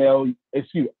 83%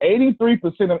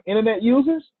 of internet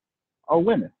users are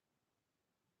women.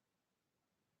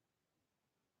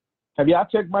 Have y'all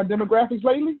checked my demographics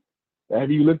lately?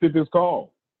 Have you looked at this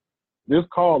call? This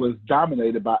call is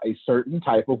dominated by a certain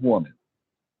type of woman.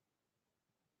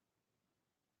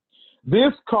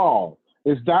 This call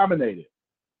is dominated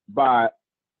by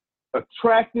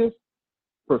attractive,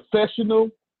 professional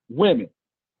women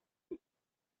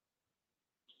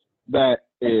that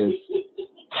is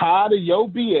tired of your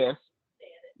BS,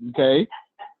 okay,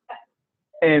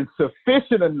 and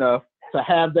sufficient enough to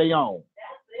have their own.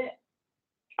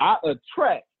 I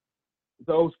attract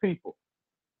those people.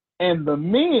 And the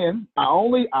men, I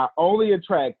only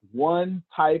attract one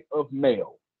type of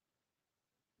male.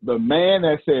 The man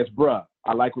that says, bruh,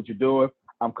 I like what you're doing.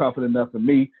 I'm confident enough in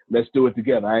me. Let's do it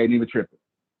together. I ain't even tripping.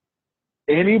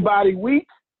 Anybody weak,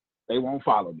 they won't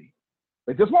follow me.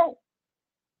 They just won't.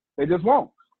 They just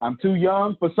won't. I'm too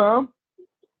young for some.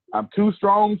 I'm too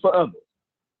strong for others.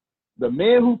 The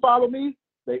men who follow me,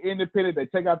 they independent. They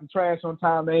take out the trash on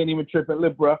time. They ain't even tripping.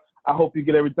 Look, bro, I hope you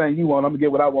get everything you want. I'm going to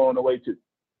get what I want on the way, too.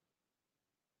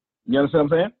 You understand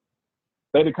what I'm saying?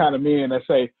 They the kind of men that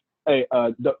say, hey,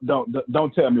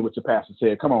 don't tell me what your pastor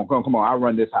said. Come on. I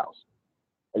run this house.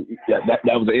 Yeah, that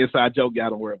was an inside joke.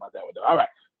 Y'all don't worry about that one, though.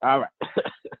 All right.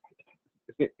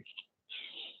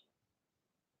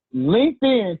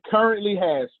 LinkedIn currently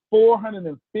has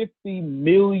 450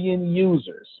 million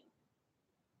users.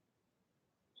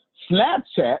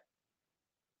 Snapchat,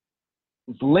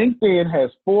 LinkedIn has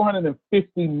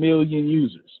 450 million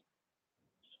users.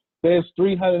 There's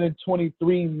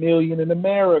 323 million in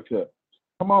America.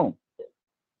 Come on.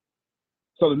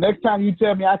 So the next time you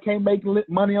tell me I can't make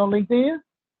money on LinkedIn,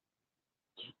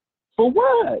 for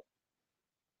what?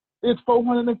 There's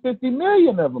 450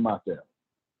 million of them out there.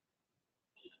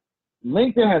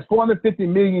 LinkedIn has 450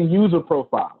 million user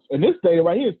profiles. And this data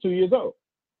right here is 2 years old.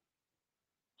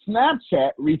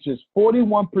 Snapchat reaches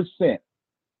 41%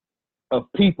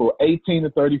 of people 18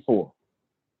 to 34.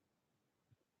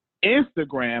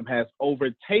 Instagram has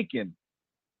overtaken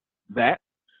that,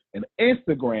 and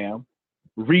Instagram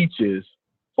reaches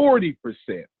 40%.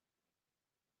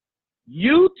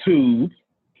 YouTube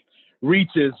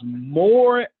reaches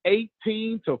more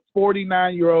 18 to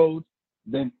 49-year-olds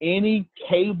than any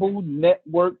cable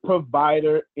network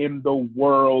provider in the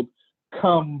world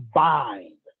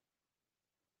combined.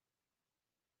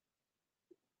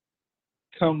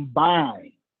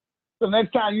 So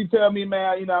next time you tell me,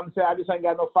 man, you know what I'm saying, I just ain't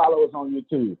got no followers on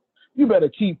YouTube, you better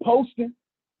keep posting.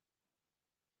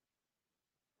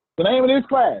 The name of this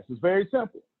class is very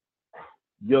simple.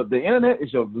 The internet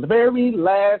is your very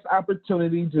last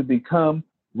opportunity to become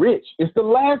rich. It's the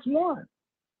last one.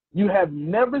 You have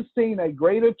never seen a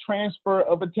greater transfer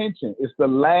of attention. It's the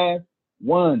last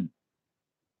one.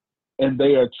 And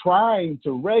they are trying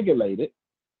to regulate it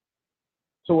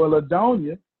so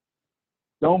Ladonia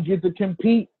don't get to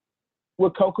compete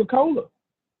with Coca-Cola.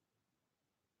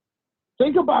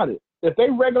 Think about it. If they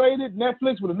regulated,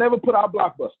 Netflix would have never put out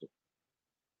Blockbuster.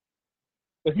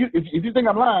 If you think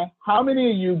I'm lying, how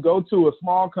many of you go to a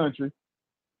small country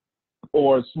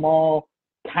or a small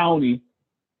county,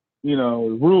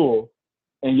 rural,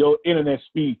 and your internet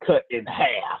speed cut in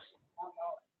half?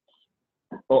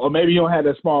 Or maybe you don't have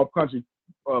that small country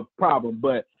problem,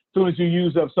 but as soon as you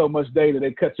use up so much data,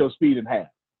 they cut your speed in half.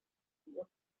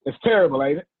 It's terrible,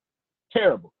 ain't it?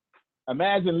 Terrible.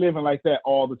 Imagine living like that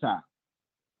all the time.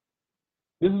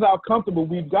 This is how comfortable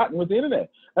we've gotten with the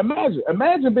internet.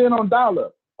 Imagine being on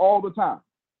dial-up all the time.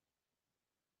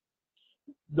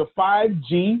 The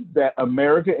 5G that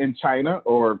America and China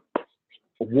are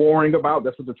warring about,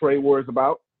 that's what the trade war is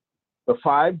about. The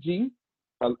 5G,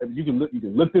 you can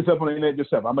look this up on the internet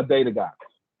yourself. I'm a data guy.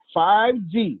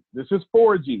 5G, this is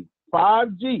 4G.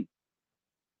 5G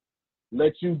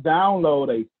lets you download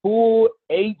a full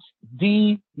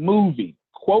HD movie,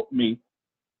 quote me,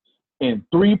 in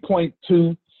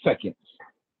 3.2 seconds.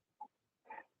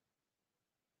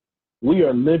 We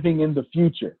are living in the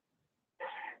future.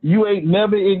 You ain't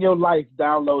never in your life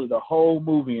downloaded a whole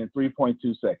movie in 3.2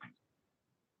 seconds.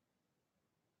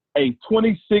 A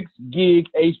 26 gig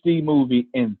HD movie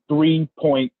in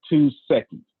 3.2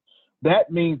 seconds.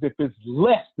 That means if it's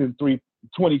less than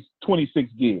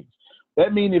 26 gigs,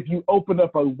 that means if you open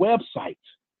up a website,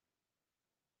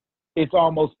 it's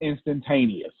almost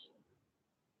instantaneous.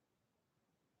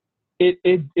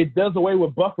 It does away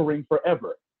with buffering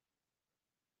forever.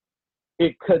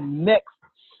 It connects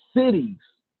cities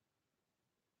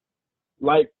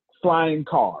like flying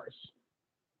cars.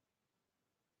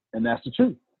 And that's the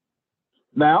truth.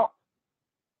 Now,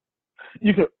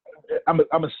 I'm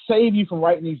gonna save you from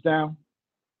writing these down.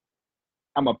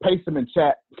 I'm gonna paste them in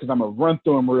chat because I'm gonna run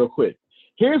through them real quick.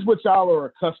 Here's what y'all are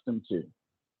accustomed to.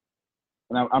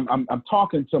 And I'm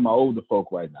talking to my older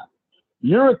folk right now.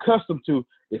 You're accustomed to,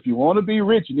 if you want to be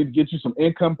rich, you need to get you some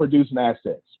income producing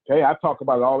assets. Okay, I talk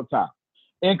about it all the time.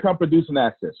 Income producing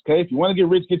assets. Okay, if you want to get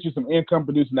rich, get you some income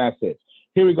producing assets.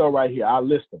 Here we go right here. I'll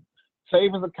list them.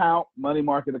 Savings account, money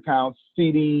market accounts,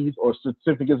 CDs or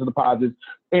certificates of deposits,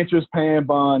 interest paying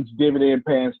bonds, dividend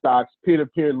paying stocks,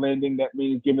 peer-to-peer lending. That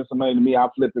means giving some money to me,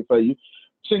 I'll flip it for you.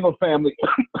 Single family,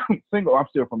 I'm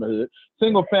still from the hood.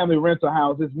 Single family rental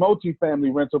houses, multi-family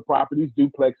rental properties,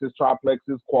 duplexes,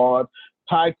 triplexes, quads,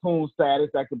 tycoon status.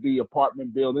 That could be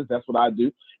apartment buildings. That's what I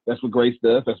do. That's what Grace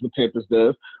does. That's what Tempest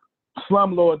does.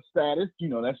 Slumlord status,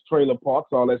 that's trailer parks,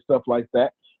 all that stuff like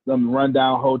that. Them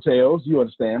rundown hotels, you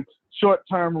understand.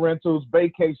 Short-term rentals,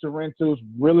 vacation rentals,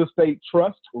 real estate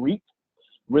trust, REIT,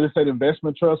 real estate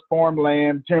investment trust,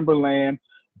 farmland, timberland,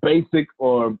 basic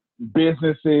or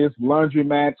businesses,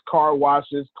 laundromats, car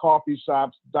washes, coffee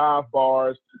shops, dive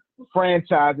bars,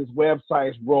 franchises,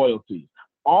 websites, royalties.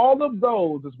 All of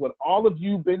those is what all of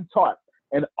you been taught.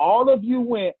 And all of you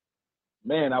went,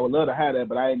 man, I would love to have that,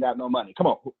 but I ain't got no money. Come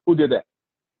on, who did that?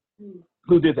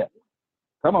 Who did that?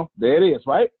 Come on, there it is,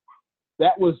 right?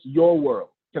 That was your world.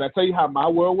 Can I tell you how my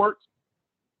world works?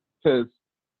 Because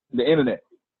the internet.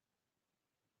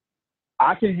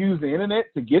 I can use the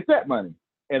internet to get that money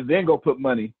and then go put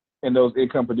money in those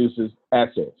income producers'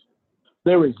 assets.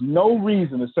 There is no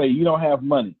reason to say you don't have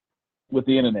money with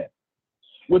the internet.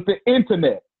 With the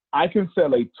internet, I can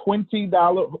sell a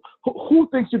 $20. Who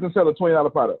thinks you can sell a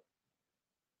 $20 product?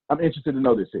 I'm interested to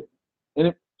know this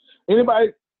here.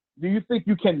 Anybody? Do you think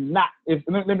you cannot?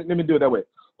 Let me do it that way.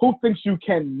 Who thinks you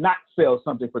cannot sell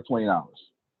something for $20?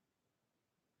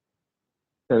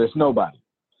 There's nobody.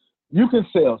 You can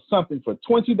sell something for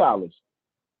 $20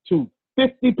 to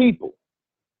 50 people,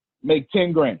 make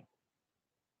 10 grand.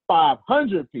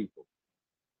 500 people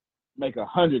make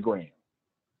 100 grand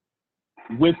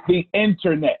with the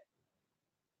internet.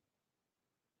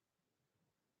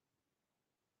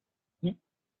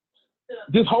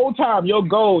 This whole time, your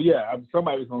goal,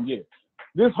 somebody's gonna get it.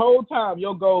 This whole time,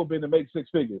 your goal been to make 6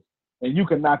 figures, and you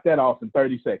can knock that off in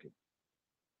 30 seconds.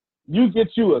 You get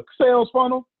you a sales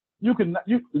funnel, you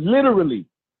literally,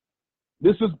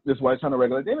 this is why it's trying to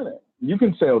regulate the internet. You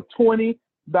can sell $20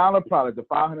 product to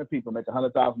 500 people, make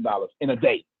 $100,000 in a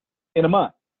day, in a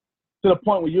month, to the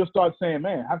point where you'll start saying,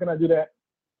 man, how can I do that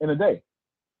in a day?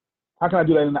 How can I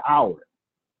do that in an hour?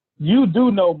 You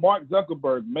do know Mark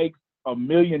Zuckerberg makes $1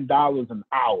 million an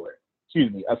hour,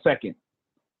 a second.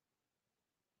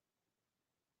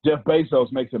 Jeff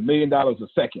Bezos makes $1 million a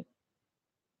second.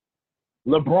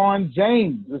 LeBron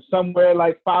James is somewhere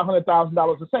like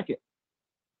 $500,000 a second.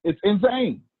 It's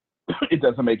insane. It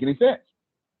doesn't make any sense.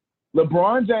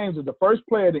 LeBron James is the first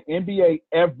player in the NBA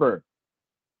ever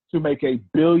to make $1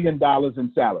 billion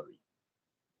in salary.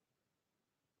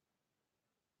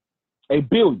 $1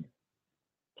 billion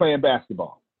playing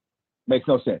basketball. Makes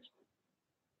no sense.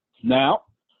 Now,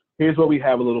 here's where we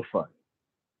have a little fun.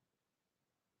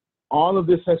 All of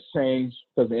this has changed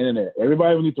because of the internet.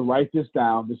 Everybody will need to write this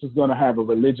down. This is going to have a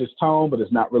religious tone, but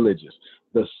it's not religious.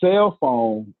 The cell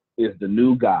phone is the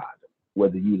new God,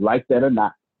 whether you like that or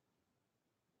not.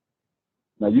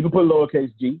 Now, you can put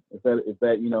lowercase g if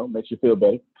that makes you feel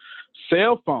better.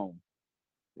 Cell phone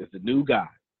is the new God.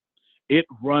 It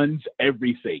runs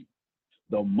everything.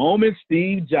 The moment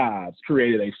Steve Jobs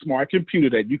created a smart computer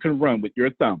that you can run with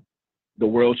your thumb, the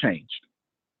world changed.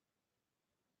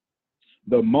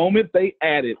 The moment they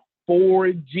added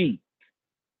 4G,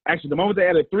 actually, the moment they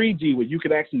added 3G, where you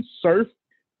could actually surf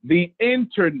the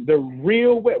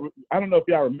real web. I don't know if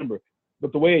y'all remember,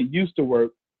 but the way it used to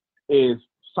work is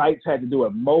sites had to do a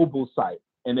mobile site,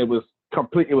 and it was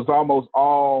complete. It was almost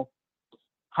all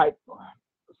hype.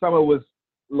 Some of it was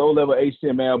low-level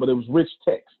HTML, but it was rich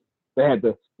text. They had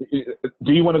do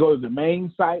you want to go to the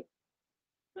main site?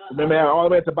 Remember, all the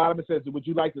way at the bottom it says, would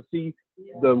you like to see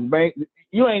the main?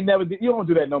 You don't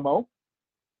do that no more.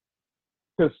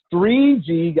 Because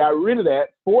 3G got rid of that.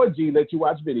 4G let you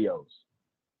watch videos.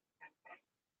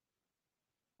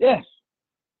 Yes.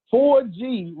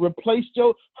 4G replaced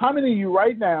how many of you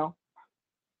right now,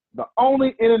 the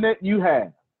only internet you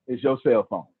have is your cell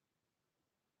phone?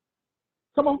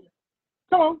 Come on.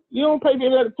 You don't pay the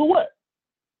internet for what?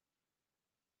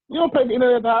 You don't pay the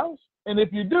internet at the house. And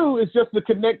if you do, it's just to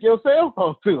connect your cell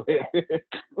phone to it.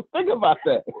 Think about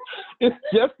that. It's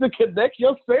just to connect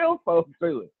your cell phone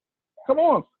to it. Come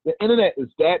on. The internet is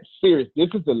that serious. This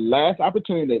is the last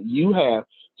opportunity that you have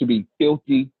to be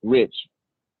filthy rich.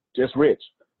 Just rich,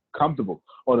 comfortable,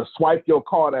 or to swipe your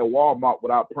card at Walmart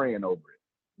without praying over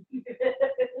it.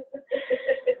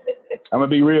 I'm going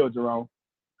to be real, Jerome.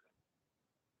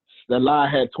 That line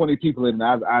had 20 people in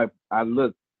it. I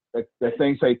looked. That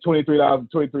thing say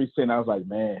 $23.23. I was like,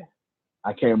 man,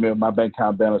 I can't remember. My bank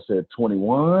account balance said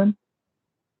 21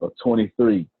 or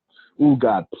 23. Ooh,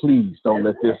 God, please don't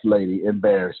let this lady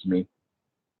embarrass me,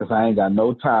 because I ain't got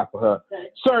no time for her.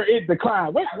 Sir, it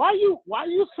declined. Wait, why you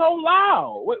so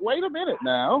loud? Wait a minute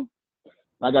now.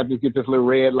 I got to get this little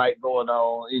red light going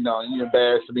on. You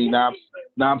embarrassing me. Now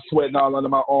I'm sweating all under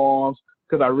my arms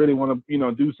because I really want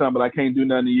to, do something, but I can't do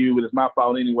nothing to you, but it's my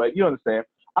fault anyway. You understand?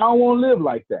 I don't want to live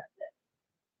like that.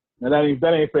 And that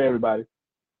ain't for everybody.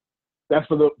 That's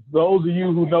for those of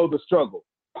you who know the struggle.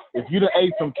 If you done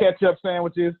ate some ketchup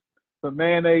sandwiches, some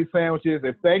mayonnaise sandwiches,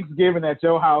 if Thanksgiving at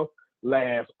your house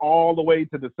lasts all the way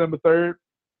to December 3rd,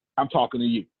 I'm talking to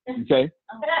you, okay?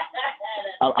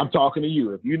 I'm talking to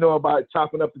you. If you know about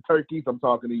chopping up the turkeys, I'm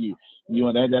talking to you.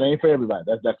 That ain't for everybody.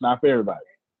 That's not for everybody.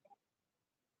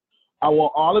 I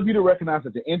want all of you to recognize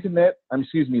that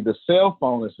the cell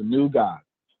phone is the new God.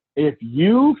 If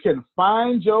you can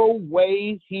find your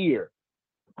way here,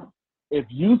 if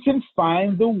you can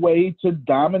find the way to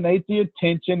dominate the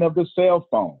attention of the cell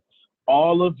phone,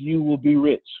 all of you will be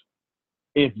rich.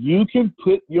 If you can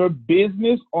put your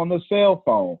business on the cell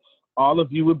phone, all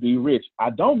of you will be rich.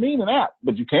 I don't mean an app,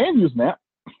 but you can use an app.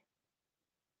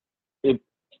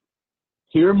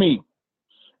 Hear me.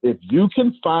 If you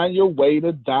can find your way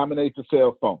to dominate the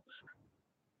cell phone.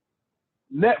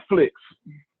 Netflix.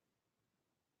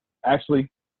 Actually,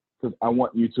 because I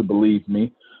want you to believe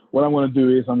me, what I'm going to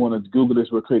do is I'm going to Google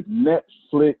this real quick.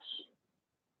 Netflix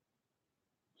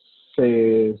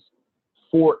says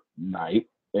Fortnite.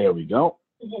 There we go.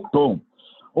 Boom.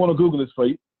 I want to Google this for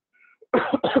you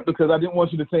because I didn't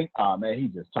want you to think, oh, man, he's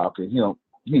just talking.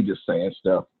 He just saying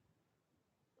stuff.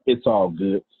 It's all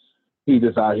good. He's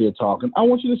just out here talking. I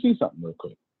want you to see something real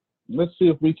quick. Let's see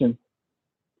if we can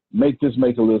make this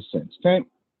make a little sense, okay?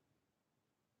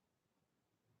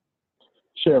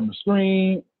 Share my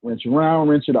screen, rinse around,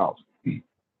 rinse it off.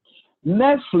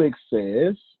 Netflix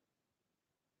says,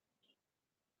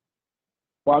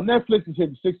 while Netflix is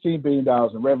hitting $16 billion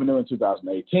in revenue in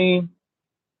 2018,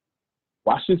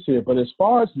 watch this here, but as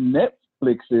far as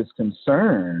Netflix is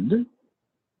concerned,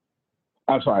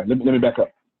 I'm sorry, let me back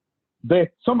up.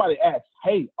 Somebody asked,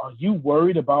 hey, are you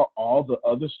worried about all the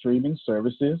other streaming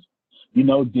services?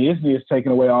 Disney is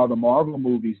taking away all the Marvel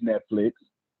movies, Netflix.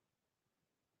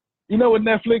 You know what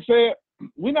Netflix said?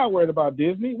 We're not worried about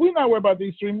Disney. We're not worried about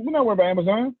these streaming. We're not worried about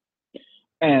Amazon.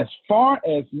 As far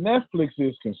as Netflix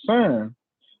is concerned,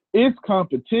 its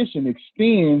competition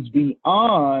extends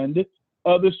beyond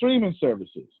other streaming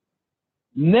services.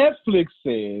 Netflix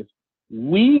says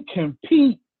we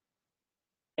compete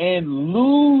and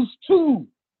lose to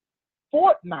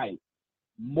Fortnite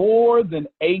more than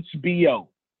HBO.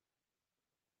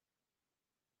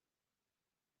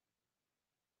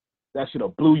 That should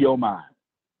have blew your mind.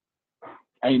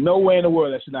 Ain't no way in the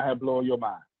world that should not have blown your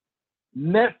mind.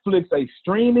 Netflix, a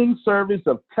streaming service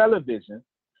of television,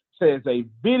 says a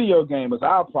video game is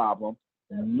our problem,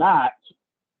 not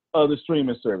other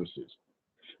streaming services.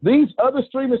 These other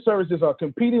streaming services are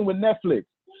competing with Netflix.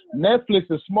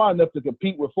 Netflix is smart enough to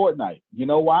compete with Fortnite. You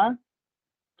know why?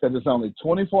 Because it's only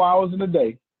 24 hours in a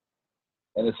day,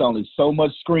 and it's only so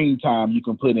much screen time you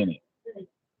can put in it.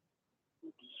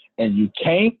 And you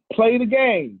can't play the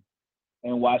game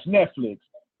and watch Netflix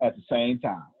at the same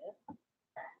time.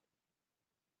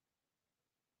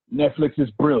 Netflix is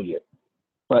brilliant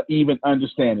for even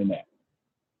understanding that.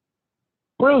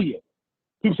 Brilliant.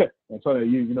 People say, Antonio,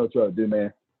 you know what you ought to do,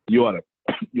 man? You ought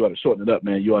to shorten it up,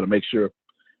 man. You ought to make sure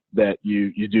that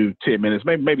you do 10 minutes,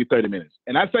 maybe 30 minutes.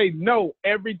 And I say no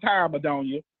every time,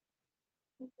 Adonia.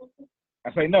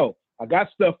 I say no. I got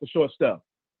stuff for short stuff.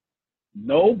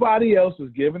 Nobody else is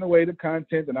giving away the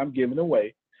content that I'm giving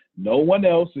away. No one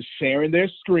else is sharing their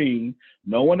screen.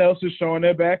 No one else is showing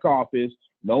their back office.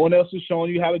 No one else is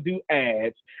showing you how to do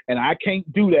ads. And I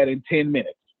can't do that in 10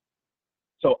 minutes.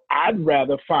 So I'd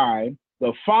rather find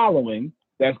the following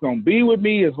that's going to be with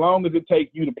me as long as it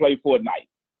takes you to play Fortnite.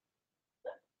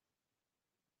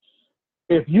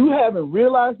 If you haven't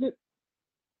realized it,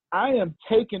 I am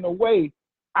taking away,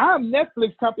 I'm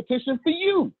Netflix competition for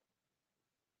you.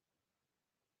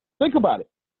 Think about it.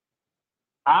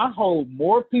 I hold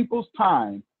more people's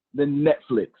time than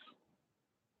Netflix.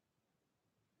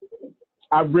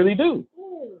 I really do.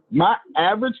 My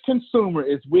average consumer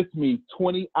is with me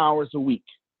 20 hours a week.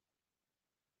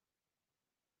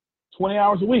 20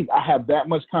 hours a week. I have that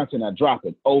much content. I drop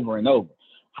it over and over.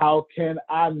 How can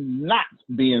I not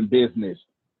be in business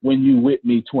when you with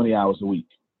me 20 hours a week?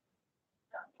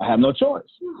 I have no choice.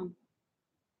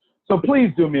 So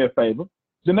please do me a favor.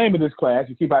 The name of this class,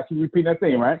 I keep repeating that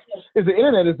thing, right? Is the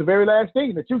internet is the very last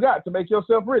thing that you got to make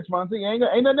yourself rich, Monty. Ain't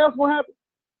nothing else gonna happen.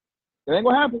 It ain't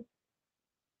gonna happen.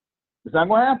 It's not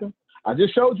gonna happen. I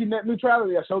just showed you net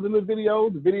neutrality. I showed the little video,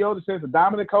 the video that says the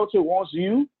dominant culture wants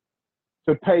you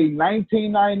to pay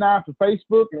 $19.99 for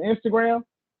Facebook and Instagram,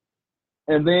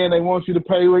 and then they want you to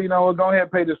pay, well, go ahead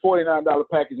and pay this $49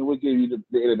 package, and we'll give you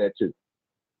the internet too.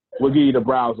 We'll give you the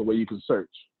browser where you can search.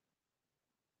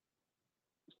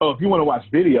 Oh, if you want to watch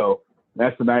video,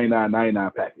 that's the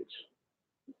 $99.99 package.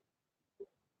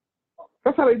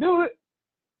 That's how they do it.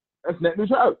 That's net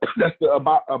neutrality. That's the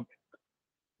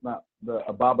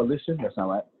abolition. That's not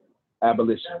right.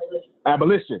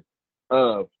 Abolition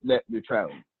of net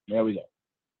neutrality. There we go.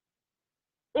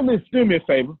 Do me a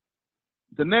favor.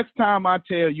 The next time I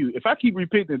tell you, if I keep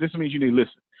repeating it, this means you need to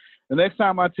listen. The next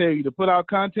time I tell you to put out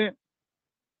content,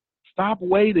 stop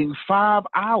waiting 5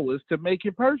 hours to make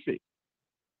it perfect.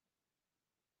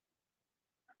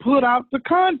 Put out the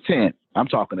content. I'm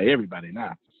talking to everybody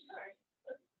now.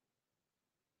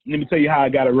 Let me tell you how I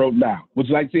got it written down. Would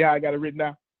you like to see how I got it written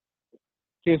down?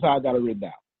 Here's how I got it written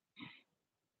down.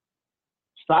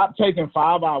 Stop taking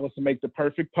 5 hours to make the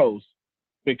perfect post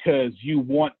because you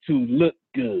want to look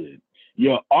good.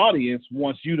 Your audience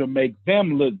wants you to make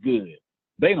them look good.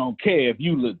 They don't care if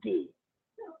you look good.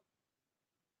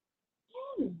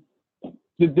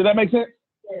 Did that make sense?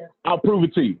 Yeah. I'll prove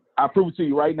it to you. I'll prove it to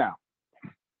you right now.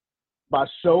 By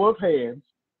show of hands,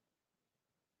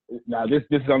 now this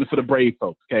is only for the brave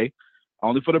folks, okay?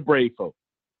 Only for the brave folks.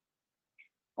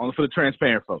 Only for the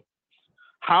transparent folks.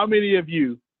 How many of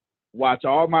you watch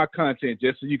all my content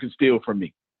just so you can steal from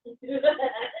me?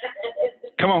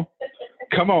 Come on.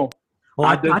 Well,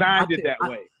 I designed it that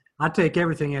way. I take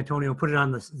everything, Antonio, put it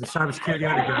on the cybersecurity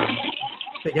underground.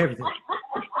 Take everything.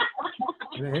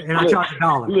 And I charge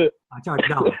 $1. I charge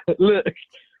 $1.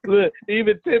 Look,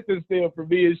 even Tiff is still for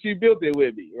me, and she built it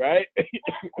with me, right?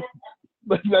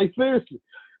 But like, seriously,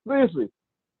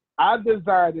 I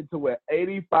designed it to where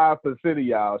 85% of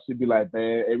y'all should be like,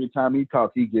 man, every time he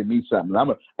talks, he give me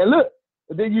something. And look,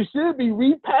 then you should be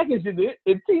repackaging it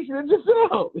and teaching it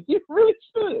yourself. You really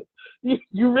should.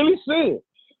 You really should.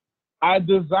 I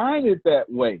designed it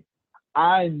that way.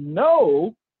 I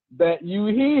know that you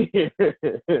hear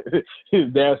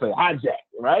there's a hijack,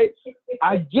 right?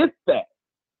 I get that.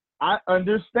 I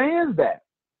understand that.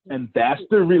 And that's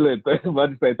the real thing.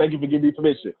 Let me say, thank you for giving me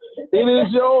permission. It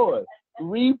is yours.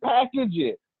 Repackage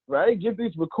it, right? Get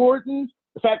these recordings.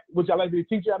 In fact, would y'all like me to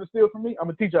teach you how to steal from me? I'm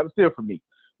going to teach you how to steal from me.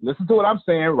 Listen to what I'm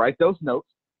saying. Write those notes.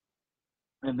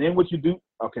 And then what you do,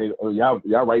 okay,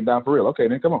 y'all write down for real. Okay,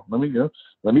 then come on. Let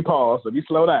me pause. Let me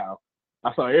slow down.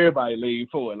 I saw everybody lean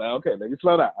forward. Like, okay, let me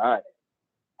slow down. All right.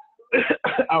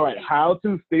 All right. How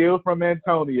to steal from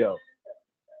Antonio.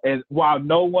 And while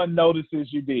no one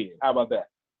notices you did. How about that?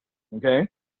 Okay?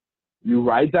 You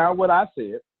write down what I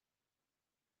said.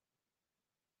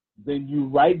 Then you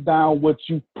write down what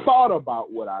you thought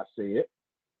about what I said.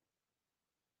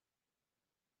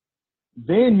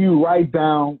 Then you write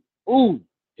down, ooh,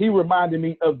 he reminded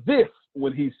me of this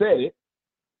when he said it,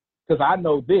 because I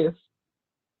know this.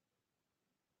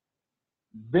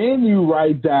 Then you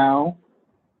write down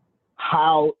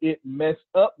how it messed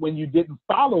up when you didn't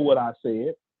follow what I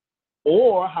said,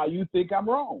 or how you think I'm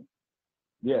wrong.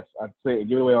 Yes, I say it,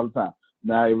 give it away all the time.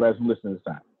 Now everybody's listening this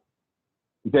time.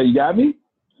 Okay, you got me?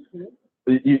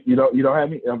 You don't have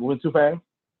me? I went too fast?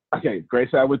 Okay, Grace,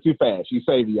 I went too fast. She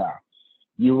saved y'all.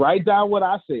 You write down what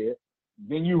I said,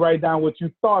 then you write down what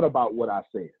you thought about what I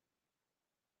said.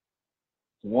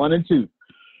 1 and 2.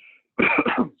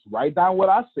 Write down what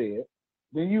I said,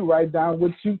 then you write down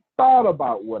what you thought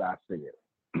about what I said.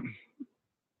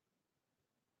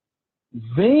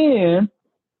 Then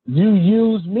you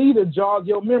use me to jog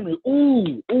your memory.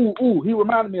 Ooh, he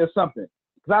reminded me of something.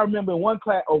 Because I remember in one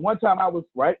class, or one time I was,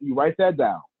 right, you write that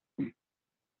down.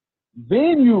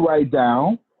 Then you write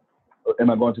down, am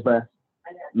I going too fast?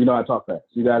 You know I talk fast.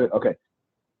 You got it? Okay.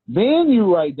 Then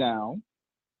you write down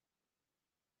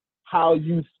how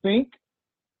you think,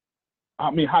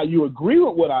 how you agree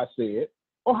with what I said,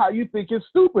 or how you think it's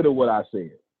stupid of what I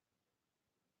said.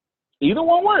 Either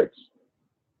one works.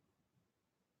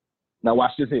 Now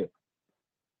watch this here.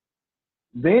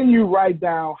 Then you write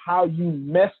down how you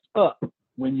messed up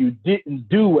when you didn't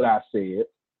do what I said,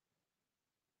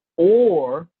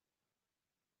 or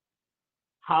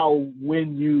how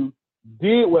when you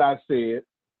did what I said,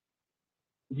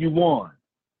 you won.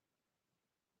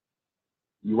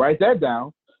 You write that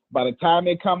down. By the time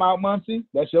it come out, Muncie,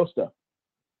 that's your stuff.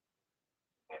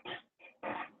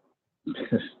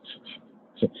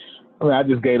 I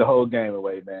just gave the whole game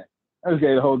away, man. I just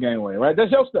gave the whole game away, right?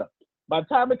 That's your stuff. By the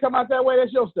time it come out that way,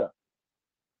 that's your stuff.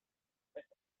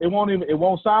 It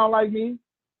won't sound like me,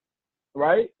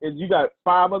 right? And you got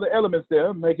 5 other elements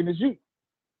there making it you.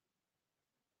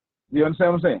 You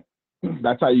understand what I'm saying?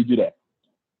 That's how you do that.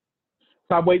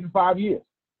 Stop waiting 5 years.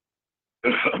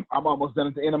 I'm almost done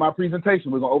at the end of my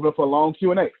presentation. We're going to open up for a long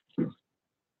Q&A.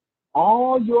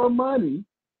 All your money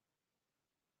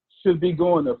should be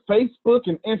going to Facebook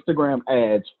and Instagram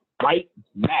ads right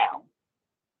now.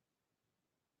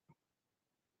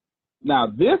 Now,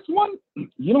 this one,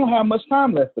 you don't have much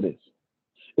time left for this.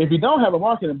 If you don't have a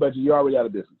marketing budget, you're already out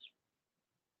of business.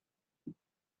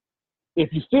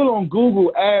 If you're still on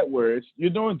Google AdWords,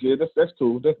 you're doing good. That's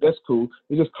cool. That's cool.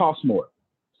 It just costs more.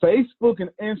 Facebook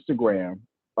and Instagram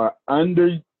are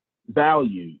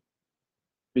undervalued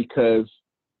because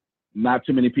not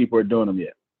too many people are doing them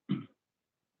yet.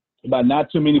 By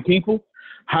not too many people,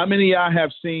 how many of y'all have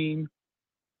seen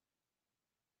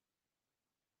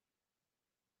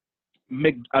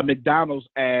a McDonald's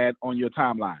ad on your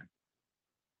timeline?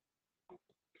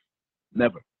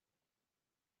 Never.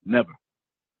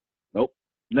 Nope,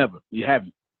 never. You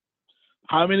haven't.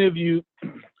 How many of you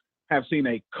have seen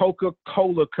a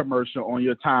Coca-Cola commercial on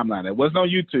your timeline? It wasn't on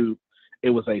YouTube. It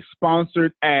was a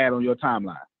sponsored ad on your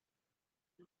timeline.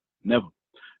 Never.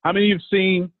 How many of you have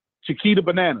seen Chiquita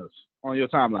Bananas on your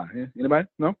timeline? Anybody?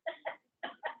 No?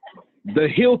 The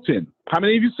Hilton. How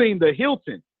many of you seen the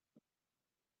Hilton?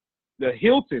 The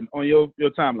Hilton on your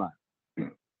timeline.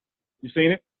 You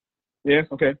seen it? Yes?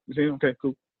 Okay. You seen it? Okay,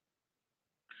 cool.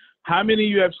 How many of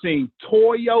you have seen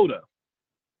Toyota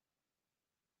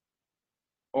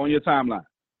on your timeline?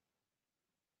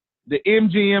 The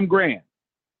MGM Grand.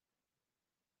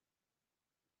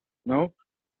 No?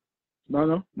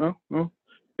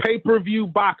 Pay-per-view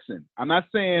boxing. I'm not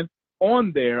saying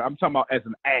on there. I'm talking about as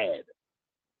an ad.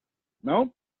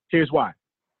 No? Here's why.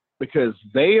 Because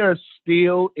they are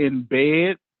still in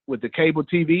bed with the cable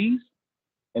TVs,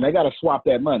 and they got to swap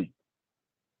that money.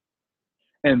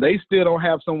 And they still don't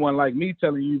have someone like me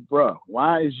telling you, bro,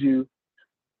 why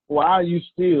are you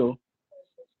still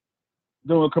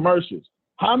doing commercials?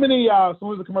 How many of y'all, as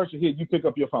soon as the commercial hit, you pick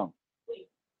up your phone?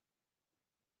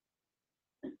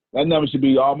 That number should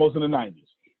be almost in the 90s.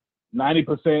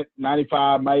 90%,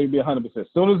 95, might even be 100%. As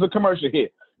soon as the commercial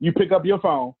hit, you pick up your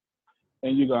phone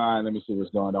and you go, all right, let me see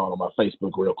what's going on my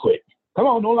Facebook real quick. Come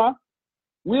on, no lie.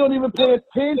 We don't even pay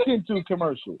attention to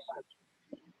commercials.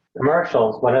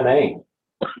 Commercials, what a name.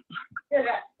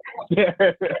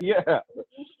 Yeah,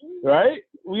 right?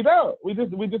 We don't. We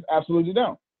just absolutely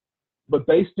don't. but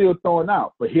they still throwing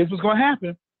out. But here's what's going to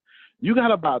happen. You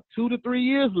got about 2 to 3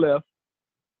 years left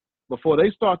before they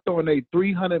start throwing a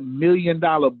 $300 million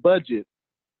budget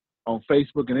on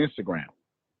Facebook and Instagram.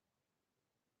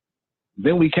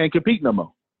 Then we can't compete no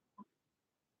more.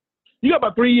 You got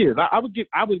about 3 years. I would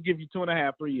give you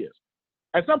 2.5, 3 years.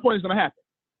 At some point, it's going to happen.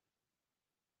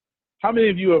 How many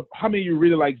of you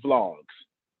really like vlogs?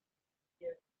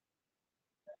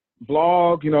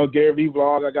 Vlog, Gary Vee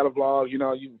vlog. I got a vlog.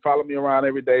 You follow me around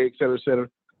every day, et cetera, et cetera.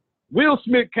 Will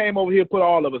Smith came over here, put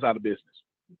all of us out of business.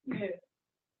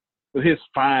 With his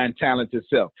fine, talented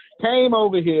self. Came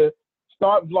over here,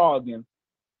 start vlogging,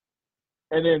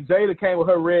 and then Jada came with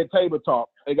her Red Table Talk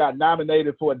and got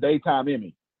nominated for a Daytime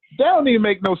Emmy. That don't even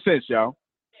make no sense, y'all.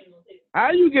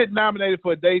 How you get nominated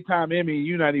for a Daytime Emmy and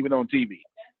you're not even on TV?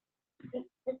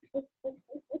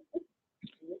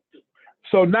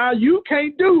 So now you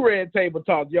can't do Red Table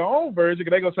Talk, your own version,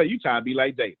 because they're going to say you trying to be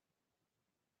like Jada.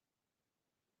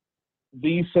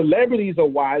 These celebrities are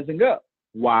wising up.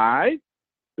 Why?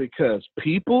 Because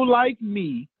people like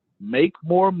me make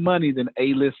more money than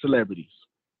A-list celebrities.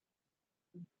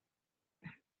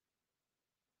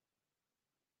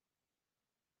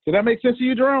 Did that make sense to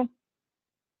you, Jerome?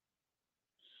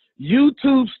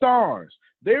 YouTube stars.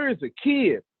 There is a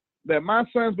kid that my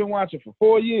son's been watching for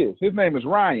 4 years. His name is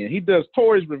Ryan. He does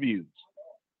toys reviews.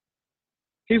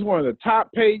 He's one of the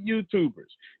top paid YouTubers.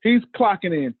 He's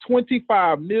clocking in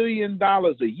 $25 million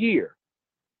a year.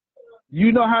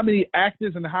 You know how many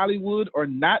actors in Hollywood are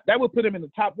not? That would put him in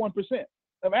the top 1%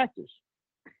 of actors.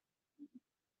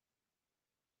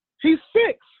 He's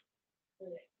 6.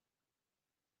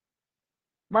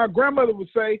 My grandmother would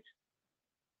say,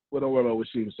 well, don't worry about what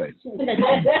she would say.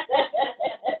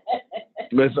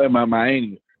 Let's say my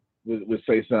auntie would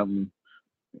say something.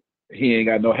 He ain't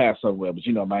got no hair somewhere, but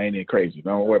my auntie ain't crazy.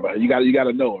 Don't worry about it. You got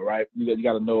to know it, right? You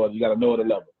got to know it. You got to know it to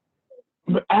love it.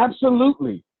 But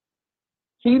absolutely,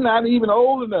 he's not even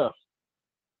old enough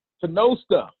to know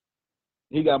stuff.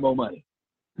 He got more money.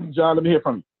 John, let me hear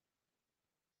from you.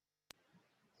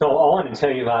 So I want to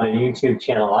tell you about a YouTube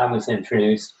channel I was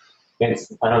introduced. I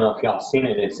don't know if y'all seen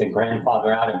it. It's a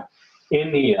grandfather out of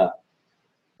India,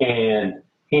 and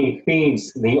he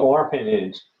feeds the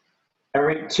orphanage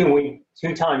every 2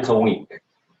 times a week.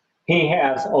 He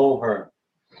has over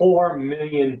 4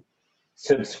 million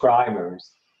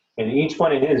subscribers, and each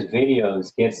one of his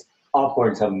videos gets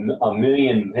upwards of 1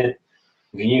 million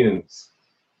views.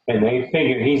 And they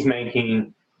figure he's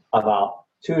making about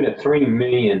 2 to 3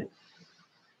 million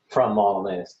from all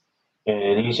this.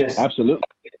 And he's just absolutely.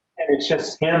 And it's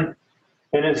just him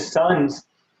and his sons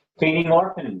feeding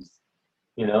orphans,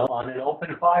 on an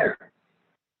open fire,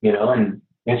 and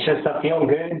it's just a feel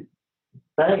good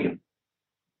thing.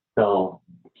 So,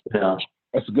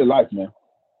 That's a good life, man.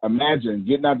 Imagine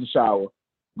getting out the shower,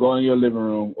 going in your living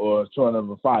room or throwing up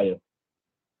a fire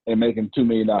and making $2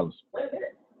 million.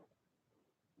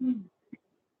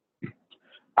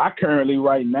 I currently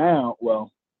right now,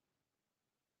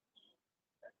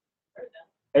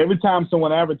 every time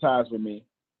someone advertises with me,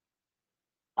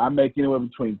 I make anywhere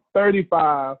between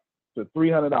 $35 to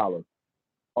 $300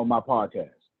 on my podcast.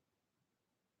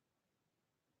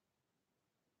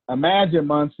 Imagine,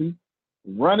 Muncie,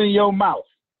 running your mouth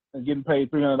and getting paid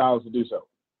 $300 to do so.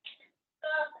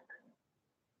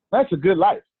 That's a good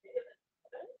life.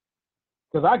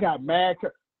 Because I got mad.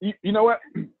 You know what?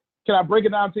 Can I break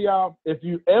it down to y'all? If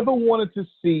you ever wanted to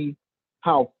see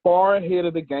how far ahead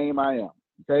of the game I am,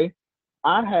 okay?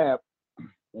 I have,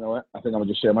 you know what? I think I'm going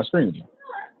to just share my screen again.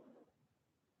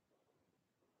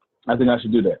 I think I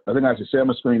should do that. I think I should share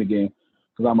my screen again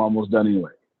because I'm almost done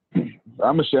anyway. I'm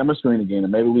going to share my screen again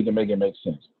and maybe we can make it make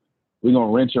sense. We're going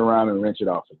to wrench around and wrench it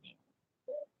off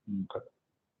again. Okay.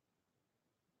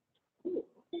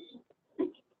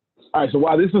 All right, so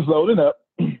while this is loading up,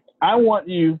 I want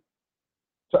you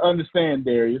to understand,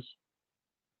 Darius,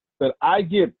 that I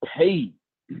get paid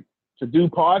to do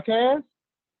podcasts.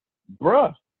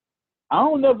 Bruh, I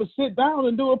don't ever sit down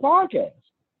and do a podcast.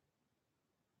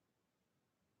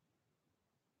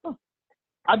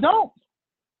 I don't.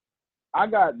 I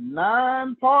got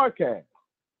 9 podcasts.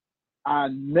 I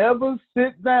never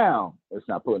sit down. It's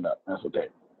not putting up. That's okay.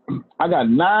 I got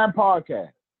 9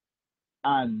 podcasts.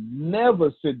 I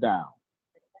never sit down.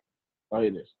 Oh,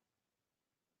 here it is.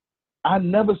 I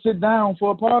never sit down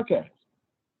for a podcast.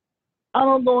 I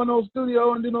don't go in no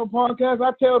studio and do no podcast.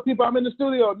 I tell people I'm in the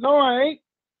studio. No, I ain't.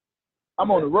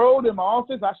 I'm on the road in my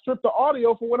office. I strip the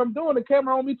audio for what I'm doing. The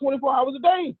camera on me 24 hours a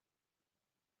day.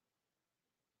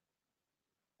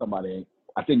 Somebody ain't.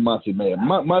 I think Muncie may have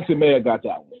got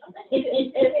that one.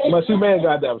 She may have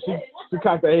got that one. She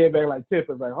cocked her head back like Tiff.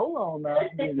 Like, hold on now.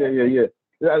 Yeah.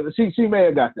 She may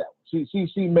have got that one.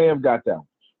 She may have got that one.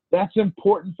 That's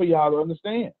important for y'all to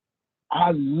understand.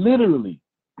 I literally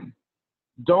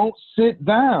don't sit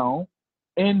down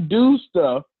and do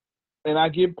stuff, and I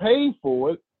get paid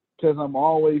for it because I'm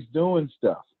always doing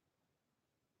stuff.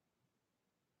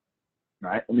 All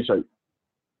right, let me show you.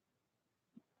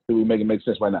 See if we make it make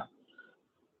sense right now.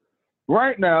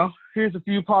 Right now, here's a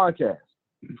few podcasts,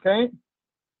 okay?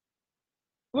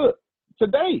 Look,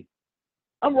 today,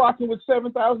 I'm rocking with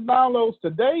 7,000 downloads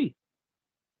today.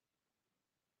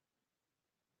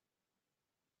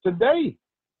 Today.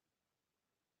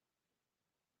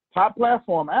 Top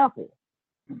platform, Apple.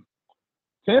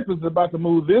 Temp is about to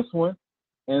move this one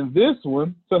and this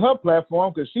one to her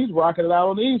platform because she's rocking it out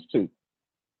on these two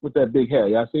with that big hair.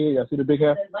 Y'all see it? Y'all see the big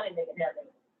hair?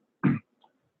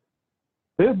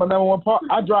 Here's my number one part.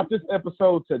 I dropped this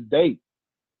episode today.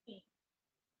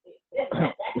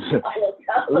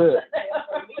 Look,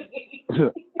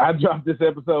 I dropped this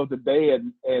episode today at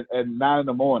 9 in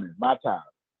the morning, my time.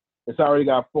 It's already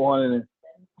got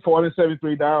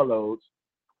 473 downloads.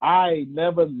 I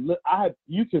never look.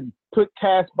 You can put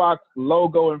Castbox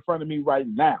logo in front of me right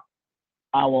now.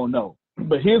 I won't know.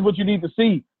 But here's what you need to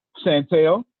see,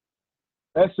 Chantel.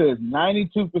 That says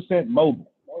 92%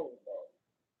 mobile.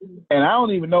 And I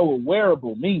don't even know what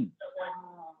wearable means.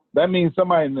 That means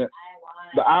somebody in the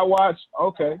iWatch,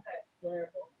 okay.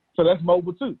 So that's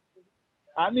mobile too.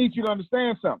 I need you to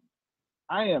understand something.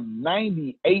 I am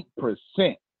 98%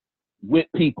 with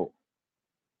people.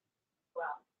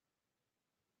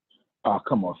 Oh,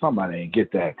 come on. Somebody ain't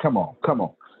get that. Come on. Do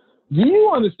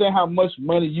you understand how much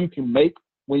money you can make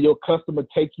when your customer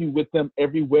take you with them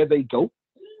everywhere they go?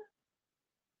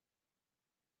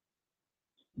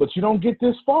 But you don't get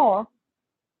this far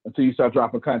until you start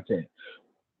dropping content.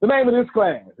 The name of this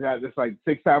class, it's like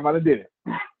 6 times I did it,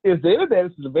 is the internet.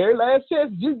 This is the very last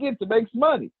chance you get to make some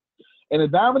money. And the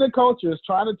dominant culture is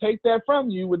trying to take that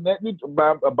from you with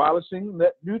by abolishing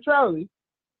net neutrality.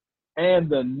 And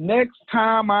the next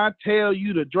time I tell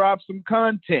you to drop some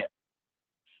content,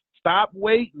 stop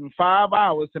waiting 5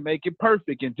 hours to make it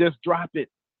perfect and just drop it.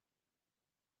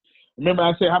 Remember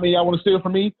I said how many y'all want to steal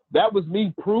from me? That was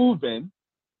me proving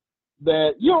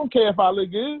that you don't care if I look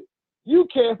good. You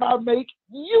care if I make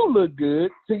you look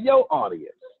good to your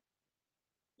audience.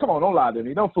 Come on, don't lie to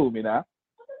me. Don't fool me now.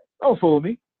 Don't fool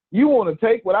me. You want to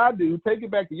take what I do, take it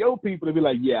back to your people and be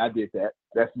like, yeah, I did that.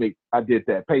 That's me. I did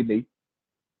that. Pay me.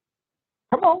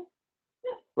 Come on.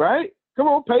 Right? Come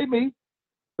on, pay me.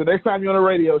 So next time you're on a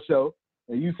radio show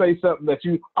and you say something that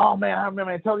oh, man, I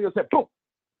remember Antonio said, boom.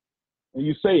 And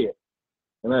you say it.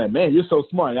 And I'm like, man, you're so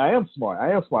smart. I am smart.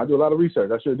 I do a lot of research.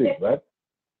 I sure do, right?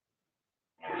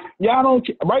 Y'all don't.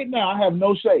 Right now, I have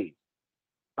no shave.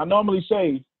 I normally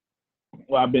shave.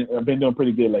 Well, I've been doing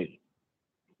pretty good lately.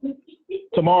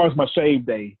 Tomorrow's my shave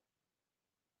day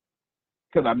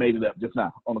because I made it up just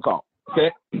now on the call.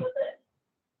 Okay.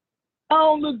 I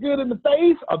don't look good in the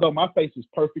face, although my face is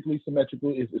perfectly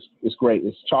symmetrical. It's great.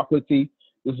 It's chocolatey.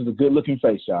 This is a good looking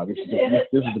face, y'all. This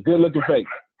is a good looking face.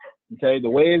 Okay, the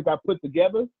way it got put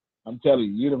together, I'm telling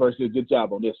you, the universe did a good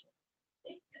job on this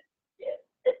one.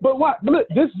 But look,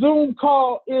 this Zoom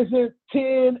call isn't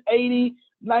 1080,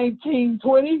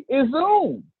 1920. It's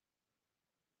Zoom.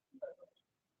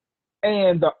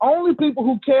 And the only people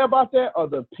who care about that are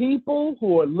the people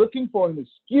who are looking for an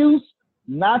excuse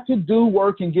not to do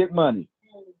work and get money.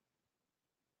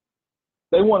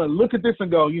 They want to look at this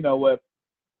and go, you know what?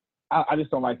 I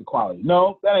just don't like the quality.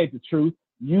 No, that ain't the truth.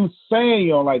 You saying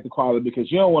you don't like the quality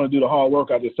because you don't want to do the hard work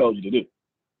I just told you to do.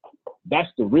 That's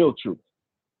the real truth.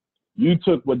 You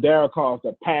took what Darryl calls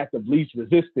the path of least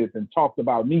resistance and talked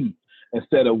about me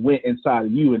instead of went inside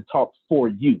of you and talked for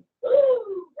you.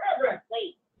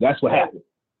 That's what happened.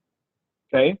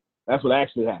 Okay? That's what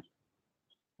actually happened.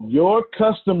 Your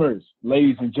customers,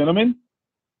 ladies and gentlemen,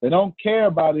 they don't care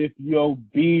about if your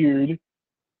beard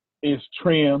is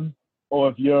trimmed or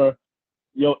if your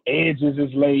edges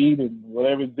is laid and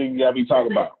whatever thing you gotta be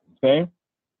talking about. Okay?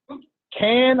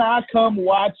 Can I come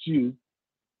watch you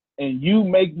and you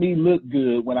make me look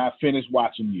good when I finish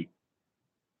watching you?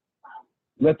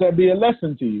 Let that be a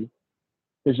lesson to you.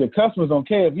 Because your customers don't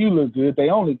care if you look good. They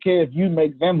only care if you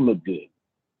make them look good.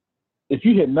 If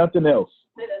you hit nothing else,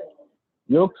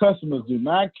 your customers do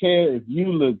not care if you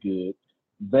look good.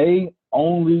 They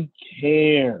only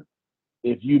care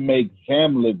if you make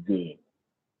them look good.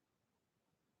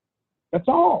 That's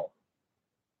all.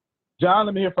 John,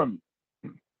 let me hear from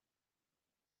you.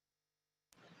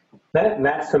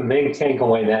 That's the big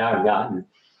takeaway that I've gotten.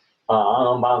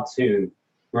 I'm about to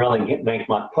really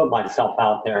put myself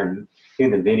out there and do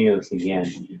the videos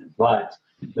again. But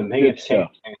the biggest change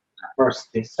when I first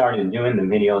started doing the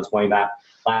videos way back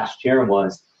last year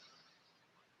was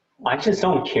I just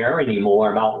don't care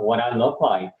anymore about what I look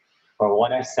like or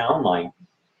what I sound like.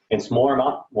 It's more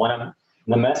about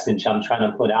the message I'm trying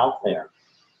to put out there.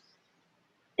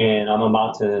 And I'm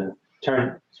about to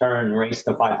turn Race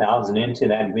to 5,000 into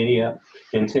that video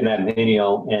in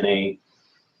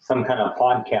some kind of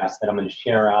podcast that I'm going to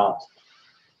share out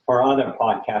for other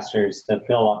podcasters to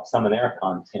fill up some of their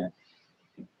content.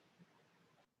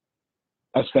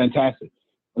 That's fantastic.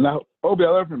 Now, Obi, I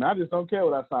love him. I just don't care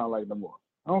what I sound like no more.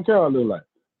 I don't care what I look like.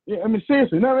 Yeah, I mean,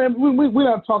 seriously, we're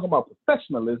not talking about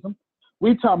professionalism.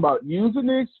 We're talking about using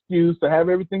the excuse to have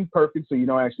everything perfect so you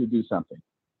don't actually do something.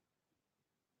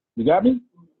 You got me?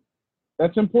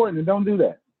 That's important, and don't do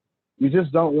that. You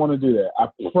just don't want to do that. I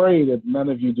pray that none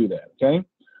of you do that, okay?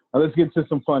 Now let's get to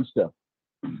some fun stuff.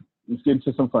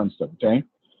 Okay?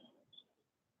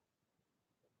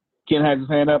 Ken has his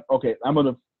hand up. Okay, let me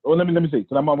see,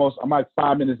 because I'm like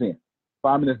 5 minutes in.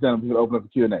 5 minutes done, we're going to open up the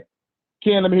Q&A.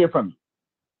 Ken, let me hear from you.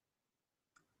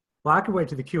 Well, I can wait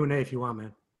to the Q&A if you want,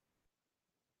 man.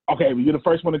 Okay, well, you're the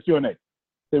first one to Q&A.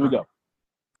 Here we go.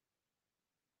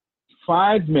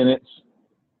 5 minutes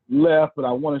left, but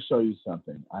I want to show you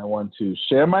something. I want to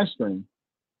share my screen,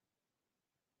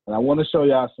 and I want to show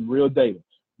y'all some real data.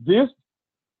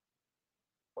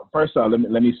 First off,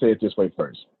 let me say it this way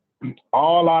first.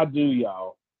 All I do,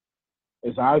 y'all,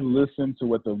 is I listen to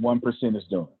what the 1% is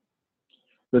doing.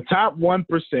 The top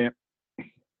 1%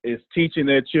 is teaching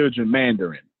their children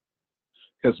Mandarin,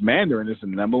 because Mandarin is the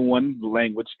 #1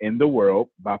 language in the world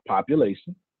by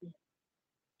population,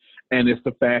 and it's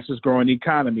the fastest growing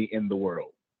economy in the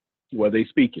world where they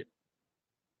speak it.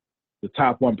 The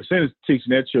top 1% is teaching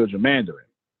their children Mandarin.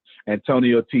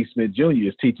 Antonio T. Smith Jr.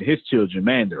 is teaching his children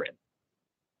Mandarin.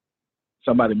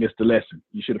 Somebody missed the lesson.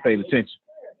 You should have paid attention.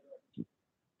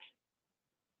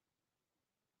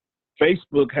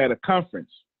 Facebook had a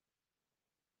conference.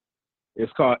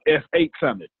 It's called S8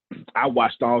 Summit. I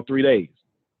watched all 3 days.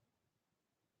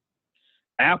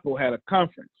 Apple had a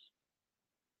conference.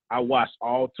 I watched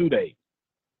all 2 days.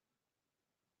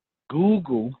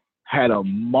 Google had a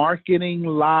marketing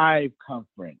live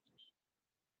conference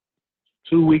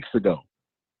 2 weeks ago.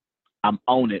 I'm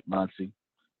on it, Muncie.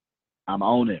 I'm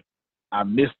on it. I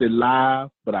missed it live,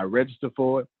 but I registered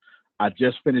for it. I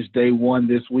just finished day 1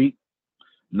 this week.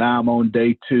 Now I'm on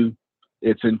day 2.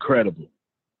 It's incredible.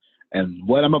 And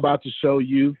what I'm about to show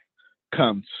you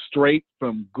comes straight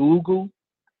from Google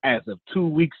as of 2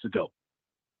 weeks ago.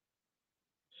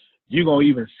 You're going to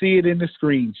even see it in the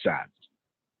screenshots.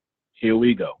 Here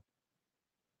we go.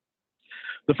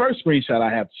 The first screenshot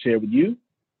I have to share with you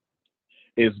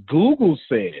is Google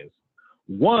says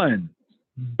 1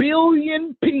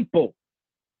 billion people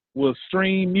will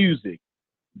stream music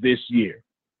this year.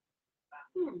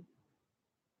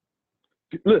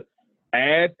 Look,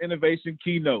 ads, innovation,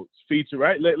 keynotes, feature,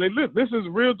 right? Look, this is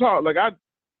real talk. Like I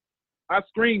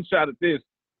screenshotted this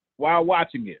while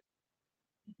watching it.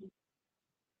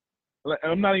 Like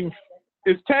I'm not even,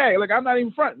 it's tagged. Like I'm not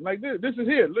even fronting. Like this is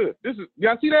here. Look, this is,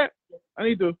 y'all see that?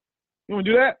 You want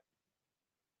to do that?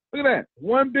 Look at that.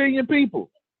 1 billion people.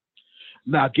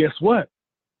 Now, guess what?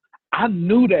 I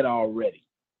knew that already.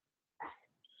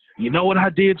 You know what I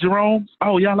did, Jerome?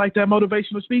 Oh, y'all like that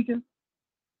motivational speaking?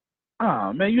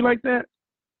 Oh, man, you like that?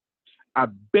 I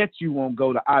bet you won't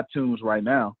go to iTunes right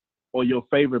now or your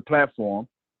favorite platform.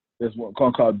 There's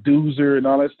one called Doozer and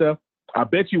all that stuff. I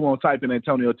bet you won't type in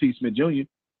Antonio T. Smith Jr.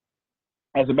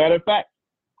 As a matter of fact,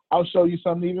 I'll show you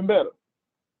something even better.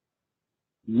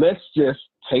 Let's just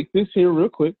take this here real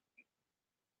quick.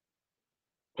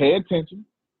 Pay attention.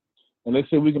 And let's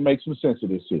see if we can make some sense of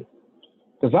this here.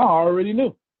 Because I already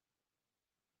knew.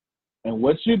 And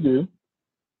what you do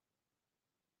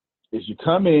is you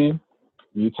come in,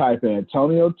 you type in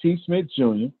Antonio T. Smith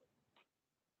Jr.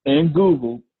 in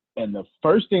Google, and the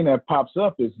first thing that pops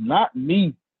up is not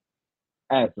me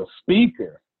as a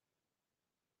speaker.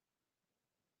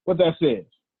 What that says?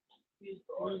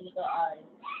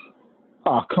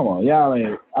 Oh, come on. Y'all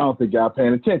ain't, I don't think y'all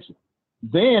paying attention.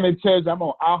 Then it says I'm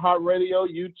on iHeartRadio,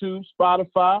 YouTube,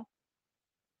 Spotify,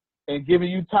 and giving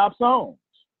you top songs,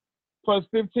 plus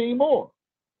 15 more.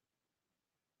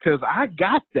 Because I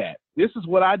got that. This is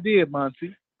what I did,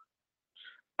 Monty.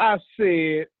 I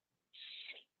said,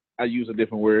 I use a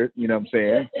different word, you know what I'm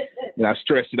saying? And I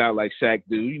stretched it out like Shaq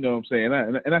do, you know what I'm saying?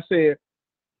 And I said,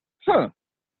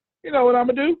 you know what I'm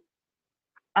going to do?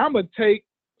 I'm going to take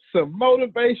some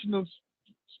motivational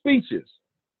speeches.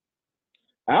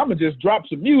 I'm going to just drop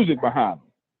some music behind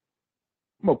them.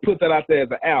 I'm going to put that out there as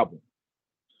an album.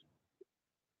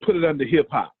 Put it under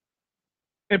hip-hop.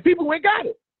 And people went got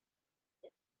it.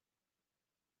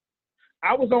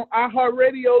 I was on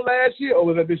iHeartRadio last year, or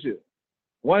was that this year?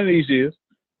 One of these years.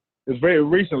 It's very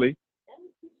recently.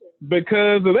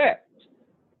 Because of that.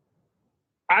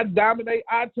 I dominate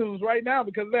iTunes right now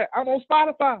because of that. I'm on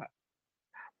Spotify.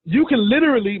 You can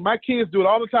literally, my kids do it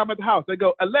all the time at the house. They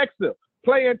go, Alexa,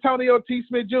 play Antonio T.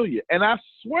 Smith Jr. And I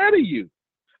swear to you,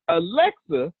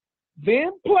 Alexa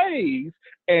then plays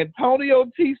Antonio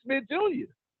T. Smith Jr.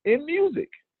 in music.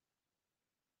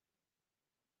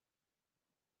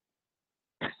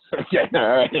 Okay, all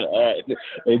right.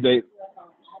 Hey,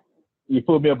 you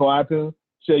put me up on iTunes?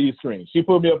 Share your screen. She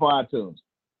put me up on iTunes.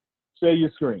 Share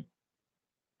your screen.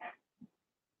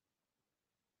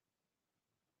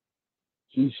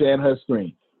 She's sharing her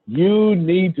screen. You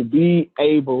need to be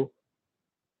able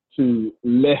to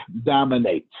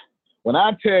dominate. When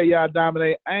I tell y'all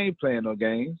dominate, I ain't playing no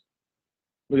games.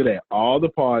 Look at that. All the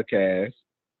podcasts.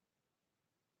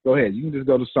 Go ahead. You can just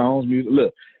go to songs, music.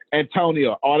 Look,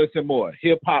 Antonio, artists and more.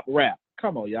 Hip hop, rap.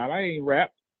 Come on, y'all. I ain't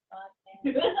rap.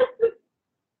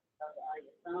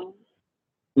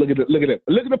 Look at it.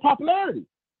 Look at the popularity.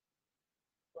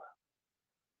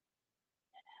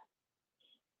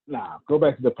 Nah, go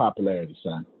back to the popularity,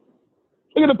 son.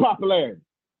 Look at the popularity.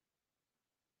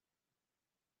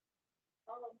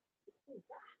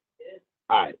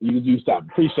 All right, you stop.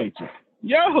 Appreciate you.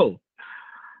 Yo,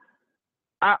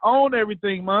 I own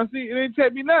everything, Muncie. It ain't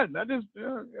take me nothing. I just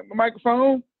got my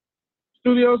microphone,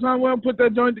 studio somewhere, put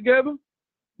that joint together,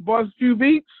 bought a few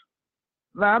beats.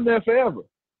 Now I'm there forever.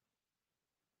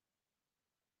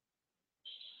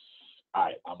 All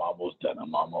right, I'm almost done.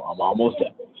 I'm almost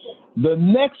done. The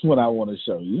next one I want to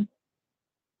show you,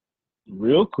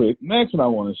 real quick, next one I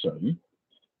want to show you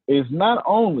is not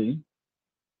only,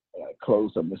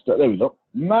 close up this stuff, there we go.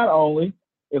 Not only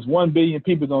is 1 billion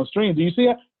people on stream. Do you see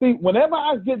that? See, whenever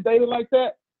I get data like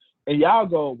that, and y'all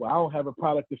go, well, I don't have a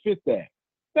product to fit that.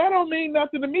 That don't mean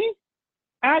nothing to me.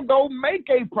 I go make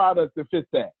a product to fit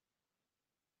that.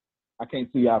 I can't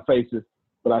see y'all faces,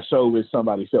 but I sure wish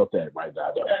somebody felt that right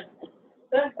now.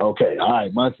 Okay, all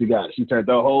right, Muncie got it. She turned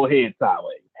her whole head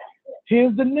sideways.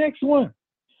 Here's the next one.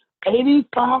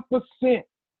 85%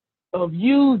 of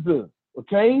users,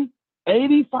 okay?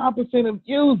 85% of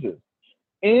users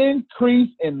increase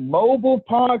in mobile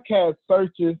podcast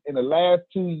searches in the last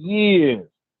 2 years.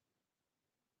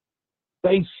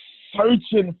 They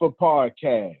searching for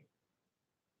podcasts.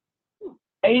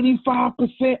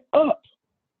 85% up.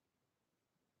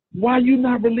 Why you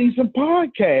not releasing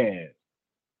podcasts?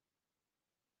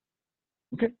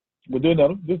 Okay, we'll do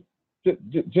another.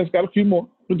 Just got a few more.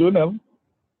 We'll do another.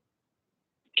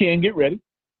 Ken, get ready.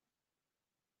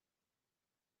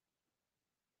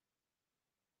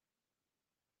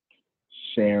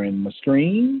 Sharing my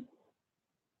screen.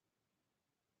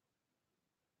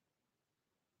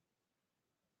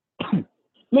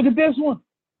 Look at this one.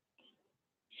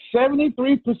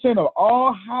 73% of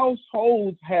all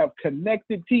households have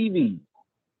connected TVs.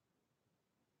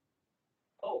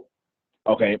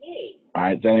 Okay. All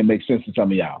right, that ain't make sense to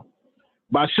some of y'all.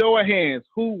 By show of hands,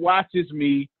 who watches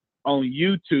me on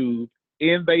YouTube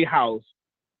in their house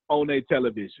on their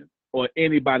television, or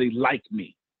anybody like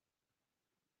me?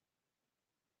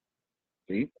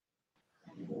 See?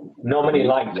 Nobody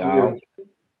likes you.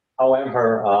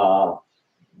 However,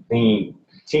 the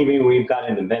TV we've got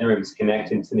in the bedroom is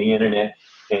connected to the internet,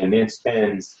 and it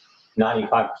spends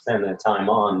 95% of the time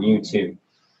on YouTube.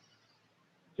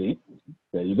 See?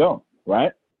 There you go,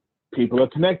 right? People are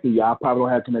connected. Y'all probably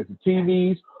don't have connected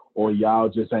TVs, or y'all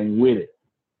just ain't with it.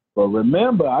 But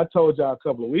remember, I told y'all a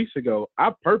couple of weeks ago,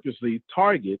 I purposely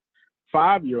target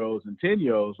 5-year-olds and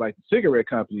 10-year-olds like the cigarette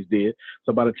companies did.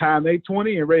 So by the time they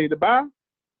 20 and ready to buy,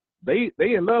 they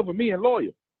in love with me and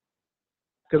loyal,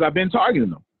 because I've been targeting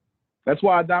them. That's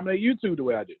why I dominate YouTube the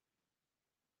way I do.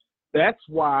 That's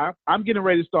why I'm getting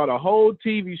ready to start a whole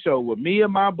TV show with me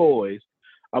and my boys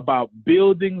about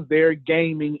building their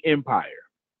gaming empire.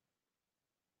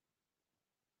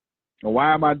 And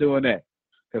why am I doing that?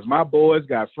 Because my boys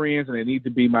got friends and they need to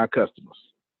be my customers.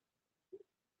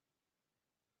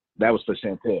 That was for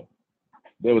Chantel.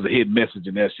 There was a hidden message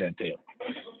in there, Chantel.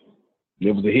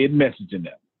 There was a hidden message in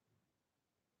there.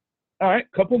 All right,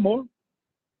 couple more,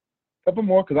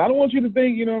 because I don't want you to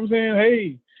think, you know what I'm saying,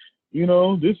 hey, you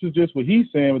know, this is just what he's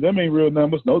saying, but them ain't real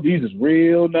numbers. No, these is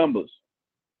real numbers,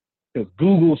 because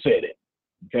Google said it,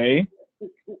 okay?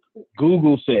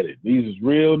 Google said it. These is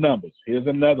real numbers. Here's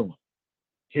another one.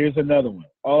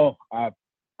 Oh, I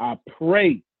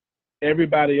pray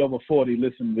everybody over 40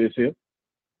 listen to this here.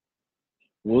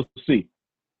 We'll see.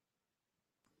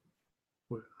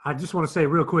 I just want to say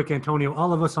real quick, Antonio,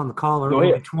 all of us on the call are Go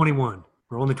only ahead. 21.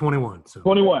 We're only 21. So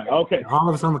 21. Okay. all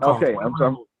of us on the call. Okay.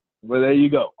 Well, there you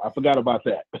go. I forgot about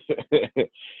that.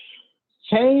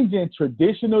 Change in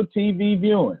traditional TV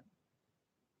viewing.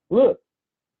 Look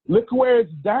where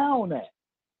it's down at.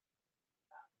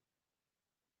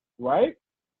 Right?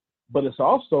 But it's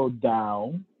also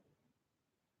down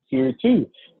here too.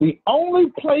 The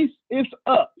only place it's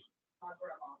up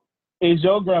is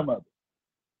your grandmother.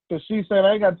 So she said,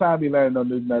 I ain't got time to be learning no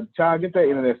new nothing. Child, get that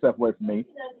internet stuff away from me.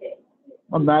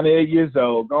 I'm 98 years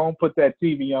old. Go on, put that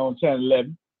TV on channel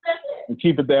 11 and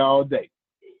keep it there all day.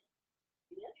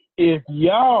 If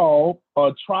y'all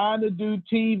are trying to do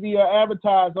TV or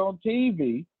advertise on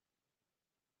TV,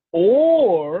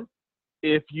 or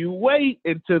if you wait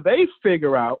until they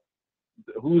figure out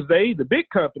the big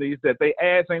companies, that they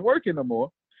ads ain't working no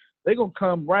more, they're going to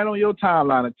come right on your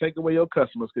timeline and take away your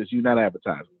customers because you're not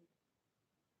advertising.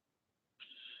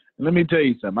 And let me tell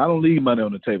you something. I don't leave money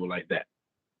on the table like that.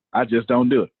 I just don't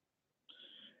do it.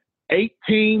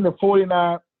 18 to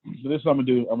 49. So this is what I'm going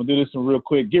to do. I'm going to do this one real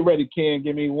quick. Get ready, Ken.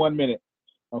 Give me 1 minute.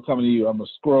 I'm coming to you. I'm going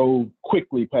to scroll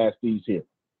quickly past these here.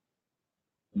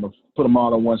 I'm going to put them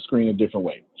all on one screen a different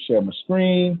way. Share my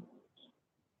screen.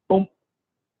 Boom.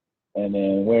 And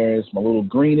then where's my little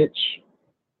greenage?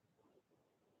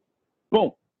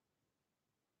 Boom.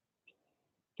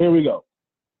 Here we go.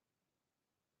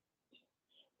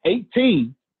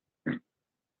 18,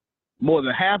 more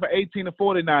than half of 18 to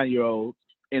 49-year-olds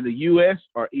in the U.S.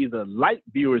 are either light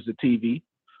viewers of TV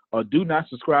or do not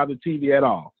subscribe to TV at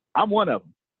all. I'm one of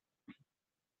them.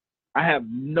 I have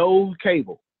no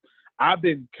cable. I've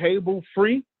been cable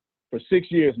free for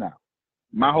 6 years now.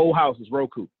 My whole house is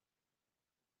Roku.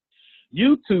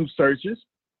 YouTube searches,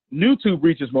 YouTube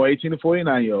reaches more 18 to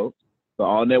 49-year-olds, so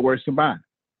all networks combined.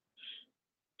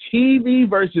 TV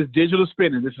versus digital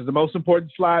spending. This is the most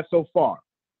important slide so far.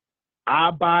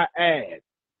 I buy ads.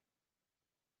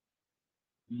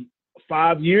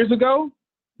 5 years ago,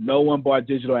 no one bought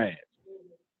digital ads.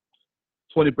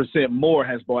 20% more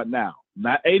has bought now.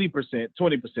 Not 80%,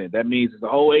 20%. That means it's a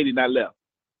whole 80 not left.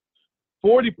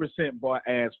 40% bought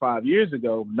ads 5 years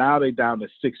ago. Now they're down to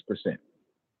 6%.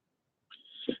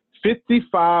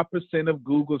 55% of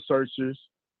Google searchers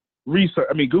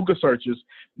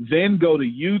then go to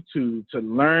YouTube to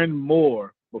learn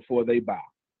more before they buy.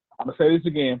 I'm gonna say this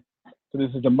again. So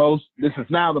this is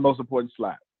now the most important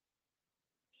slide.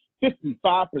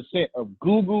 55% of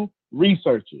Google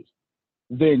researchers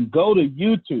then go to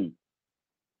YouTube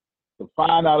to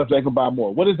find out if they can buy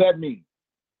more. What does that mean?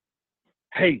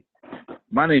 Hey,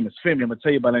 my name is Femi. I'm gonna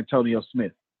tell you about Antonio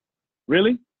Smith.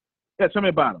 Really? Yeah, tell me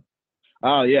about him.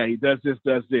 Oh yeah, he does this.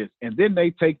 And then they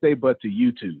take their butt to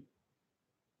YouTube.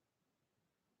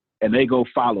 And they go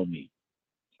follow me.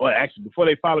 Or actually, before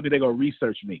they follow me, they go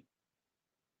research me.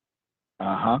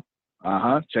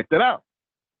 Check that out.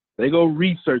 They go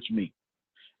research me.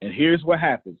 And here's what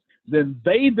happens. Then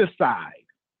they decide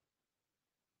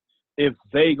if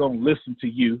they gonna listen to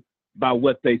you by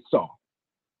what they saw,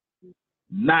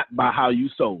 not by how you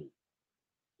sold.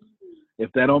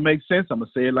 If that don't make sense, I'm gonna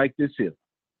say it like this here.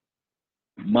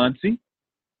 Muncie,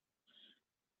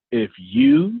 if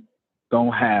you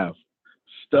don't have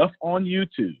stuff on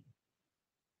YouTube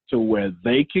to where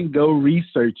they can go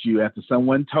research you after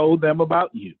someone told them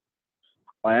about you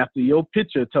or after your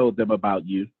picture told them about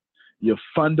you, you're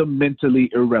fundamentally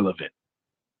irrelevant.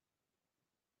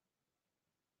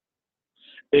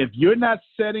 If you're not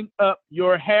setting up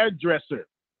your hairdresser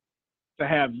to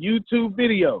have YouTube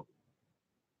videos,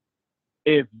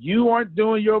 if you aren't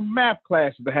doing your math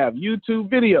classes to have YouTube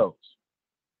videos,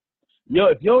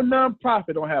 if your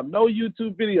nonprofit don't have no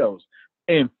YouTube videos,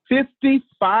 and 55%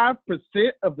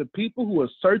 of the people who are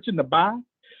searching to buy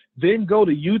then go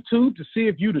to YouTube to see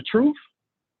if you're the truth,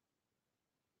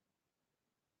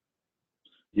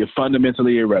 you're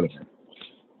fundamentally irrelevant.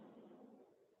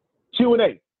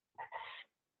 Q&A.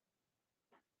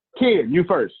 Ken, you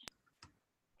first.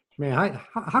 Man,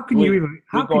 how can you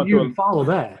even follow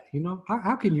that? You know,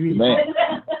 how can you even? Man,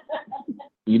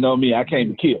 you know me, I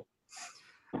came to kill.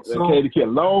 So, I came to kill.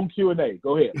 Long Q&A.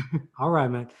 Go ahead. All right,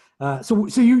 man. So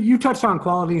you touched on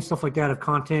quality and stuff like that of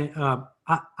content.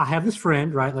 I have this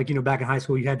friend, right? Like, back in high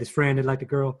school, you had this friend that liked a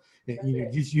girl.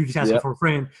 You just asking for a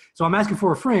friend. So I'm asking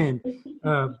for a friend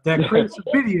that creates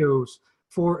videos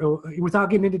for, without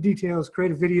getting into details,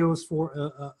 creative videos for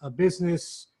a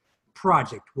business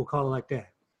project. We'll call it like that.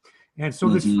 And so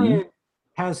this friend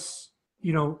has,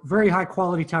 very high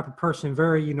quality type of person,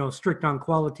 very, strict on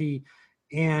quality,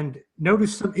 and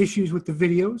noticed some issues with the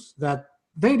videos that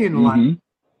they didn't like.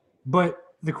 But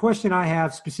the question I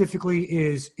have specifically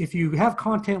is, if you have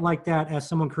content like that, as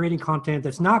someone creating content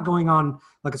that's not going on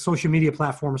like a social media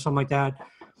platform or something like that,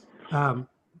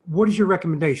 what is your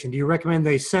recommendation? Do you recommend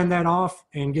they send that off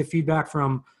and get feedback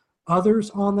from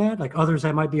others on that, like others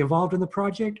that might be involved in the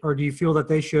project? Or do you feel that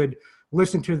they should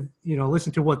listen to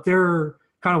what their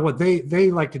kind of what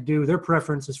they like to do, their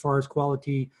preference as far as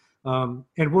quality? And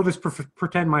we'll just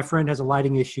pretend my friend has a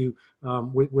lighting issue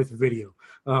with video.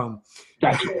 Gotcha.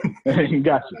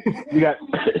 Gotcha.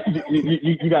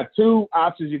 You got two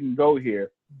options you can go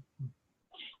here.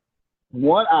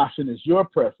 One option is your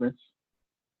preference.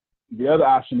 The other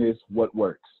option is what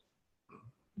works.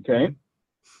 Okay.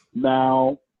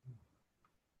 Now,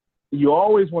 you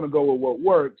always want to go with what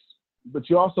works, but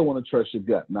you also want to trust your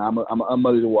gut. Now, I'm gonna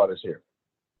muddy the waters here.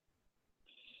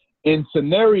 In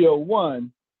scenario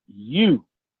one, you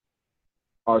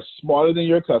are smarter than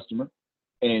your customer,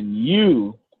 and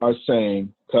you are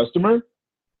saying, customer,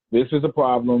 this is a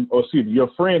problem. Or excuse me, your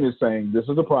friend is saying, this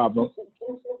is a problem.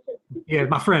 Yeah,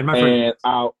 my friend. And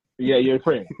your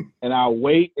friend. And I'll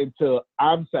wait until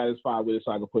I'm satisfied with it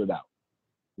so I can put it out.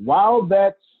 While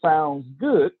that sounds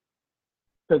good,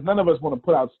 because none of us want to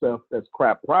put out stuff that's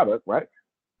crap product, right?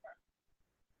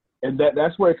 And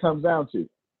that's where it comes down to,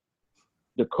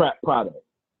 the crap product.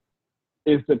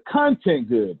 Is the content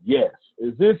good? Yes.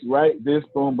 Is this right? This,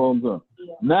 boom, boom, boom.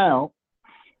 Yeah. Now,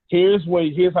 here's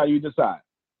how you decide.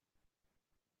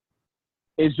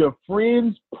 Is your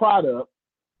friend's product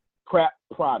crap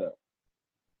product?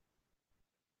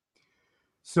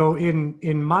 So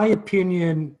in my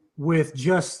opinion, with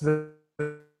just some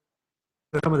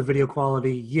of the video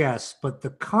quality, yes, but the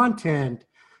content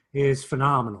is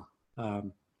phenomenal. That's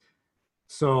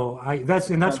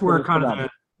where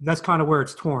that's kind of where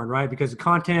it's torn, right? Because the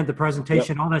content, the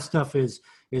presentation, all that stuff is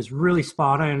really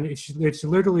spot on. It's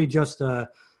literally just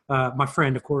my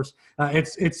friend, of course.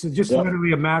 It's just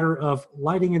literally a matter of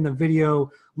lighting in the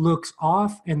video looks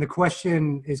off, and the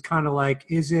question is kind of like,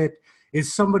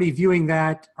 is somebody viewing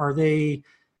that? Are they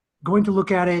going to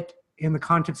look at it in the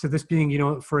context of this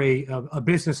being, for a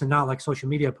business and not like social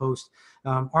media post?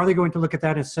 Are they going to look at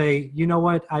that and say, you know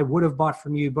what, I would have bought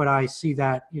from you, but I see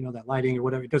that, that lighting or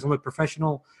whatever, it doesn't look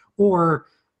professional, or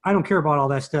I don't care about all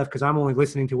that stuff because I'm only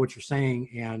listening to what you're saying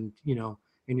and,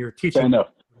 and you're teaching. Fair enough.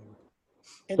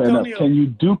 Antonio, can you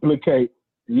duplicate?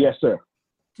 Yes, sir.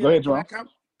 Go ahead, Jerome.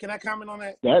 Can I comment on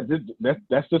that?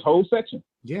 That's this whole section.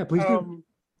 Yeah, please do.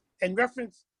 In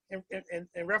reference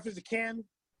to Ken,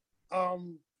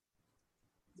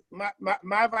 my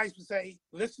advice would say,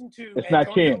 listen to. It's Antonio.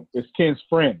 not Ken. It's Ken's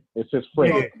friend. It's his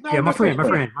friend. My friend.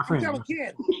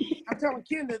 I'm telling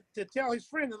Ken to tell his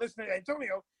friend to listen to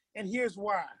Antonio, and here's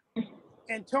why.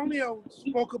 Antonio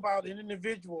spoke about an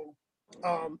individual,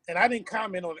 and I didn't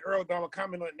comment on it earlier, but I'm gonna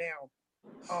comment on it now.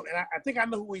 And I think I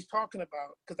know who he's talking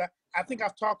about, because I think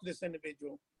I've talked to this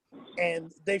individual,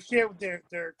 and they've shared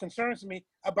their concerns to me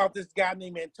about this guy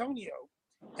named Antonio.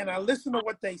 And I listen to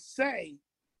what they say,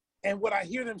 and what I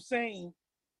hear them saying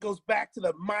goes back to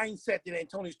the mindset that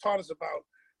Antonio's taught us about,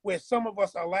 where some of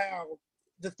us allow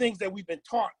the things that we've been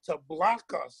taught to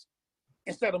block us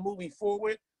instead of moving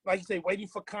forward. Like you say, waiting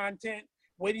for content,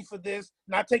 waiting for this,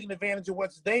 not taking advantage of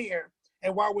what's there.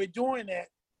 And while we're doing that,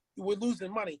 we're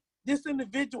losing money. This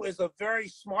individual is a very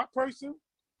smart person,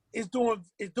 is doing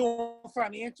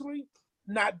financially,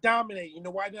 not dominating. You know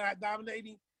why they're not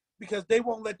dominating? Because they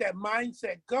won't let that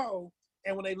mindset go.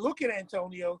 And when they look at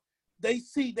Antonio, they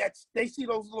see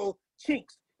those little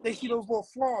chinks, they see those little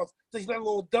flaws, they see that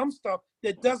little dumb stuff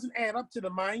that doesn't add up to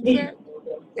the mindset,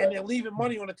 and they're leaving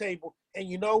money on the table. And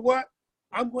you know what?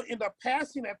 I'm going to end up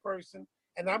passing that person,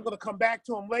 and I'm going to come back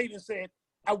to him later and say,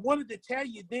 I wanted to tell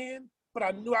you then, but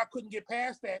I knew I couldn't get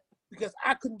past that because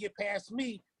I couldn't get past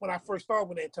me when I first started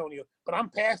with Antonio. But I'm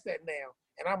past that now,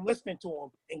 and I'm listening to him.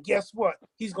 And guess what?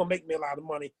 He's going to make me a lot of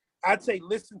money. I'd say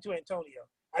listen to Antonio.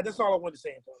 That's all I wanted to say,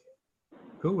 Antonio.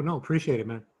 Cool. No, appreciate it,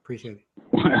 man. Appreciate it.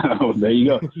 Oh, there you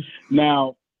go.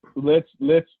 Now, let's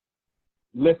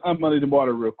unmuddy the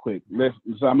water real quick.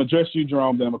 So I'm going to address you,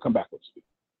 Jerome, then I'm going to come back with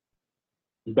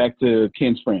you. Back to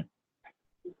Ken's friend.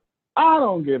 I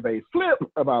don't give a flip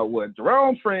about what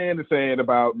Jerome's friend is saying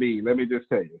about me. Let me just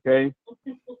tell you, okay?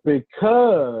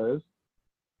 Because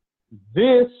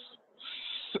this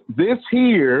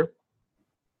here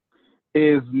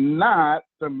is not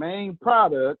the main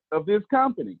product of this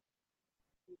company.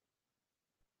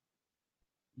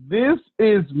 This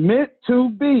is meant to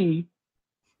be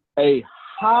a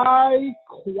high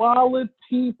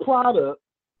quality product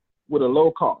with a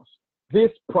low cost.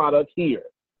 This product here.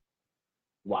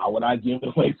 Why would I give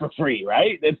it away for free,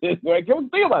 right? Think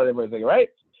about it for a second, right?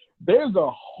 there's a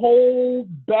whole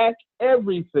back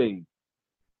everything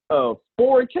of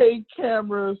 4K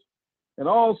cameras and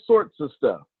all sorts of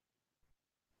stuff.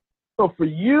 So for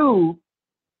you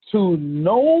to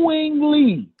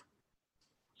knowingly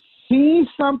see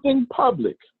something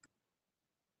public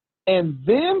and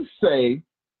then say,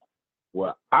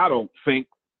 well, I don't think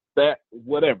that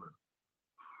whatever,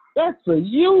 that's a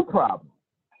you problem.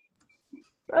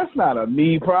 That's not a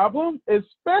me problem,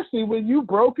 especially when you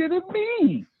broke it in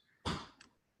me.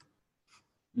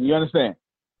 You understand?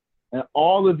 And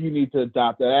all of you need to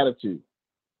adopt that attitude.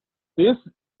 This,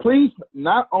 please,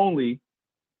 not only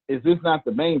is this not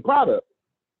the main product,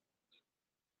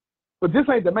 but this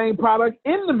ain't the main product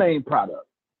in the main product.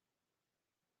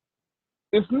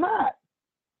 It's not.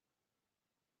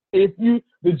 If you,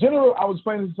 the general, I was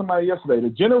explaining to somebody yesterday, the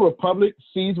general public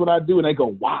sees what I do and they go,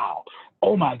 wow,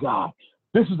 oh my God,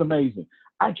 this is amazing.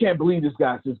 I can't believe this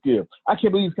guy's this good. I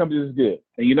can't believe this company is good.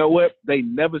 And you know what? They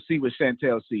never see what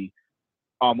Chantel see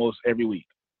almost every week.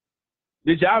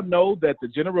 Did y'all know that the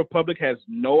general public has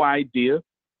no idea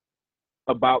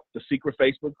about the secret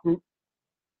Facebook group?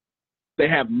 They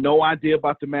have no idea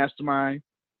about the mastermind.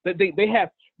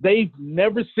 They've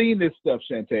never seen this stuff,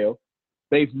 Chantel.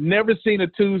 They've never seen a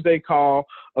Tuesday call,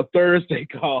 a Thursday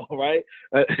call, right?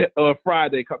 Or a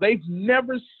Friday call. They've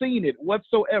never seen it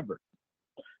whatsoever.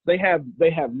 They have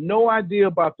no idea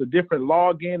about the different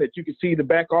login that you can see in the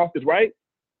back office, right?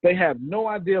 They have no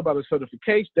idea about the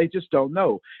certification. They just don't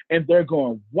know. And they're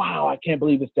going, wow, I can't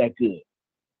believe it's that good.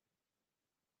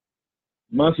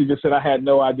 Muncie just said I had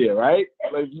no idea, right?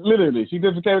 Like literally, she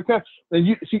just came to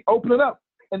and she opened it up.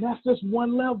 And that's just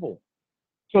one level.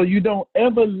 So you don't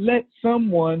ever let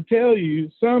someone tell you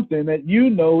something that you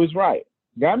know is right.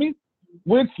 Got me?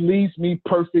 Which leads me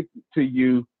perfect to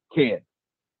you, Ken.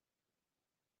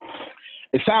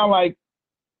 It sounds like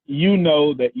you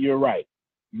know that you're right.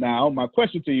 Now, my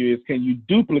question to you is, can you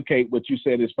duplicate what you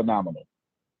said is phenomenal?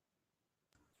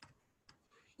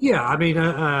 Yeah, I mean,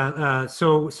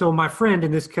 so my friend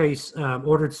in this case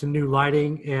ordered some new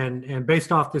lighting, and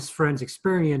based off this friend's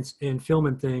experience in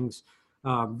filming things,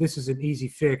 this is an easy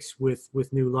fix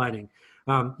with new lighting.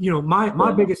 You know,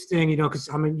 my biggest thing, you know, because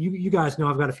I mean, you guys know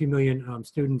I've got a few million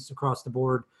students across the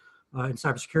board in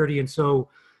cybersecurity, and so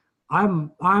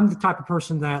I'm the type of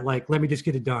person that like, let me just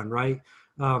get it done, right?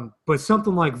 But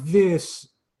something like this,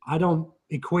 I don't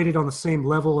equate it on the same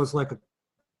level as like a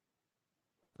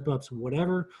ups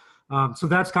whatever. So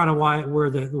that's kind of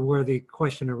where the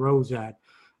question arose at.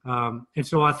 And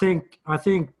so I think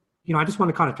you know, I just want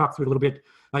to kind of talk through it a little bit.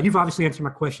 You've obviously answered my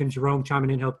question. Jerome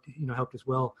chiming in helped as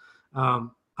well.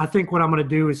 I think what I'm going to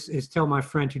do is tell my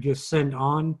friend to just send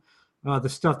on the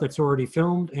stuff that's already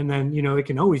filmed, and then, you know, it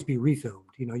can always be refilmed.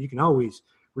 You know, you can always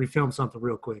refilm something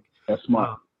real quick. That's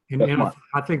smart. And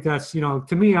I think that's, you know,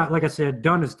 to me, like I said,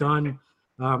 done is done.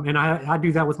 And I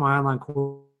do that with my online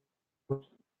course.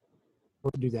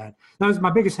 To do that. That was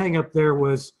my biggest hang up there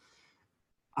was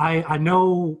I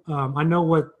know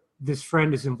what this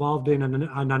friend is involved in, and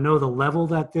I know the level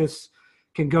that this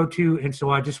can go to. And so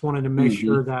I just wanted to make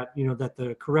sure that, you know, that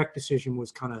the correct decision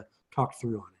was kind of talked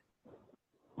through on it.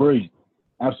 Brilliant.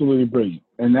 Absolutely brilliant.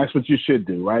 And that's what you should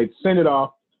do, right? Send it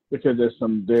off, because there's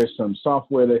some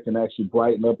software that can actually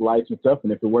brighten up lights and stuff.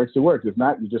 And if it works, it works. If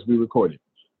not, you just re-record it,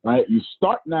 right? You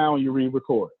start now and you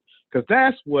re-record, because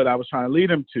that's what I was trying to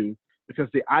lead them to, because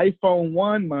the iPhone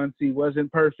 1, Muncie,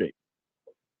 wasn't perfect.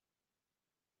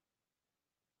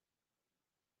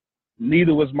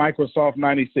 Neither was Microsoft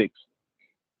 96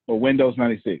 or Windows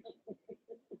 96.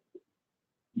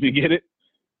 You get it?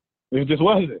 It just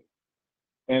wasn't.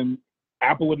 And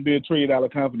Apple wouldn't be a $1 trillion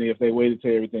company if they waited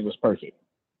till everything was perfect.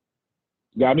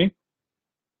 Got me?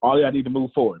 All y'all need to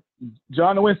move forward.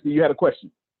 John Nowinski, you had a question.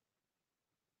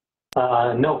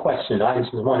 No question. I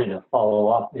just wanted to follow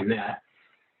up in that.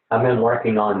 I've been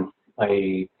working on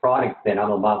a product that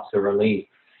I'm about to release.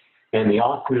 And the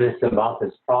awesomeness about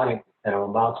this product that I'm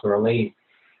about to release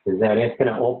is that it's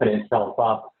going to open itself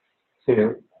up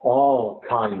to all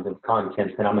kinds of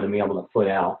content that I'm going to be able to put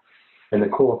out. And the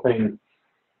cool thing,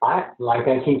 like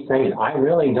I keep saying, I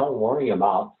really don't worry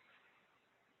about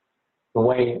the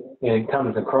way it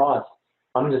comes across.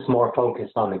 I'm just more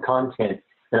focused on the content.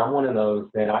 And I'm one of those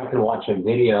that I can watch a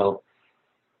video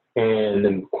and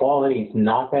the quality's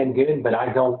not that good, but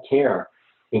I don't care,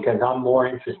 because I'm more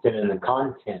interested in the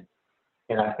content.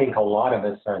 And I think a lot of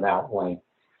us are that way.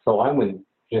 So I would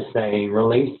just say,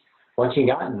 release what you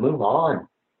got and move on.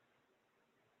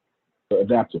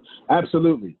 Adaptive.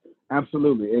 Absolutely.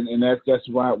 Absolutely. And that's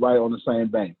right on the same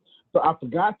vein. So I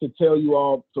forgot to tell you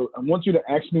all, so I want you to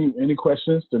ask me any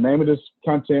questions. The name of this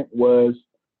content was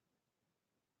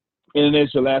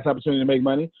Internet's your last opportunity to make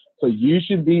money. So you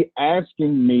should be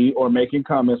asking me or making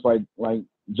comments like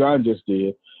John just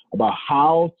did about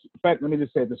how, in fact, let me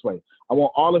just say it this way. I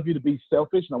want all of you to be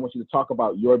selfish, and I want you to talk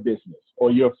about your business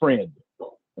or your friend.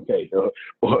 Okay,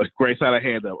 or Grace had a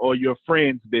hand up, or your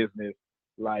friend's business,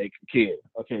 like Kid.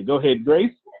 Okay, go ahead,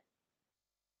 Grace.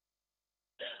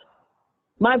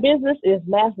 My business is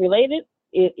math related.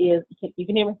 It is, you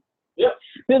can hear me? Yep.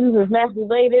 Business is math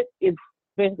related. It's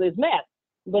math,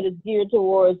 but it's geared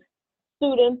towards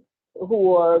students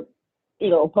who are,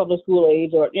 public school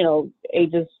age or,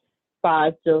 ages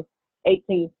 5 to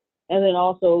 18, and then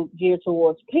also geared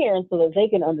towards parents so that they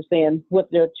can understand what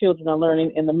their children are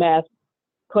learning in the math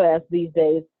class these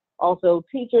days. Also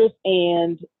teachers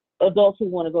and adults who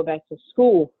want to go back to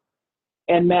school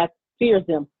and math fears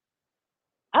them.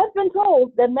 I've been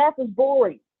told that math is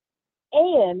boring.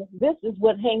 And this is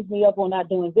what hangs me up on not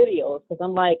doing videos, because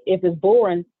I'm like, if it's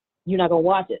boring, you're not going to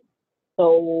watch it.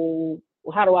 So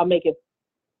how do I make it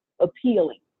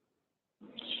appealing?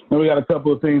 Now we got a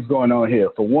couple of things going on here.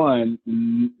 For one,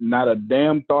 not a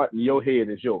damn thought in your head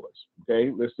is yours.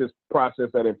 Okay, let's just process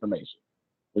that information.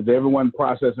 Is everyone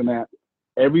processing that?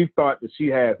 Every thought that she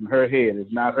has in her head is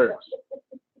not hers.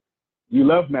 You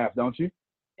love math, don't you?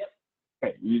 Yep.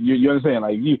 Okay, you understand?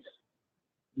 Like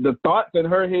the thoughts in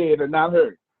her head are not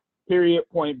hers. Period.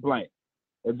 Point blank.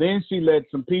 And then she let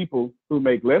some people who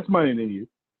make less money than you,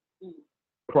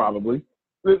 probably.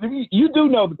 You do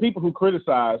know the people who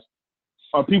criticize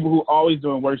are people who are always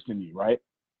doing worse than you, right?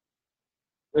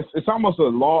 It's almost a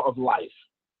law of life.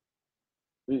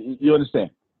 You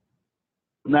understand?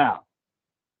 Now,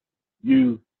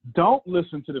 you don't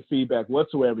listen to the feedback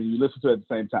whatsoever. You listen to it at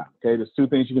the same time, okay? There's two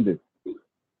things you can do.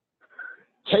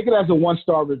 Take it as a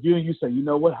 1-star review, and you say, you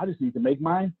know what? I just need to make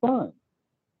mine fun.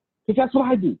 Because that's what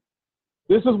I do.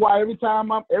 This is why every time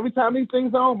these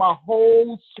things are on, my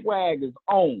whole swag is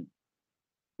on.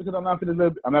 Because I'm not going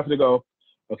to go,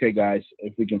 okay, guys,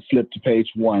 if we can flip to page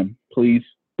 1, please,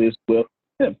 this will,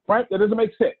 right? That doesn't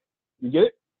make sense. You get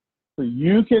it? So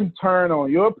you can turn on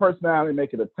your personality and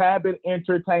make it a tad bit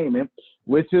entertainment,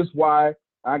 which is why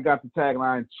I got the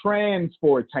tagline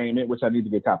transportainment, which I need to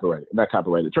get copyrighted. Not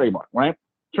copyrighted, trademark, right?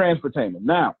 Transportainment.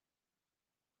 Now,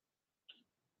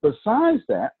 besides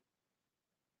that,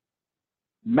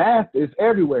 math is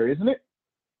everywhere, isn't it?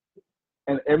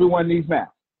 And everyone needs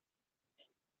math.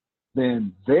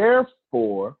 Then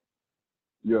therefore,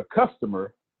 your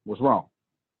customer was wrong.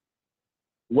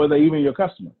 Were they even your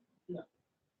customer? No.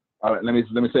 All right, let me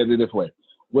say it this way.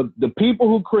 Would the people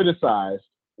who criticized,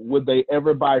 would they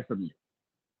ever buy from you?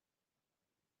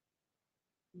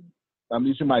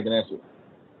 Mute your mic and answer.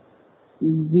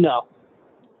 No. All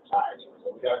right,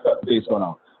 so we got a couple things going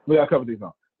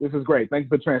on. This is great. Thank you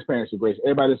for transparency, Grace.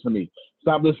 Everybody listen to me.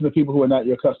 Stop listening to people who are not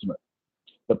your customer.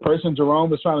 The person Jerome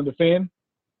was trying to defend,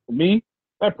 me,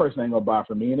 that person ain't gonna buy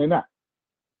from me, and they're not.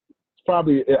 It's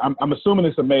probably, I'm assuming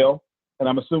it's a male, and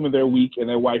I'm assuming they're weak and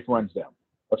their wife runs them,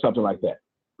 or something like that.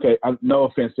 Okay, no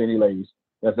offense to any ladies.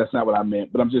 That's not what I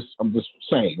meant, but I'm just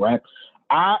saying, right?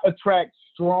 I attract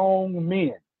strong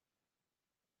men.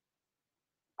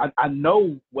 I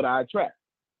know what I attract.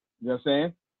 You know what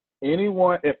I'm saying?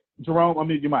 Anyone, if Jerome, I'll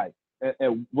mute your mic.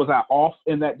 Was I off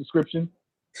in that description?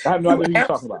 I have no idea who you're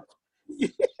talking about.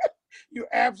 You're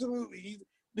absolutely.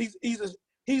 He's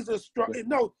a strong.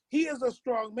 No, he is a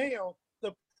strong male.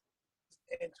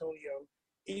 Antonio,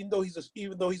 even though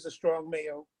he's a strong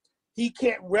male, he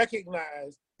can't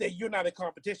recognize that you're not in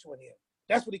competition with him.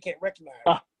 That's what he can't recognize.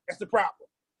 That's the problem.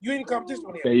 You ain't in competition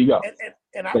with him. There you go.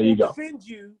 And I will defend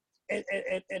you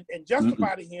and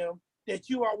justify to him that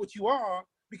you are what you are,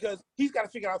 because he's got to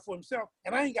figure out for himself.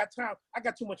 And I ain't got time. I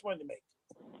got too much money to make.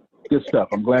 Good stuff.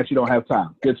 I'm glad you don't have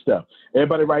time. Good stuff.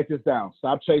 Everybody write this down.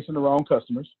 Stop chasing the wrong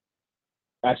customers.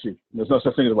 Actually, there's no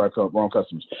such thing as wrong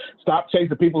customers. Stop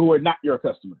chasing people who are not your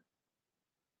customer.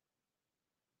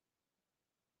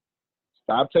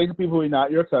 Stop chasing people who are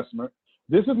not your customer.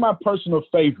 This is my personal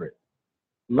favorite.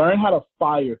 Learn how to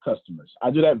fire customers.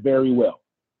 I do that very well.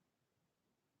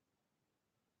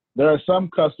 There are some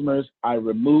customers I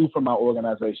remove from my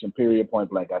organization, period, point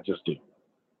blank. I just do.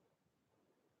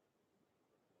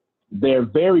 Their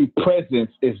very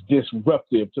presence is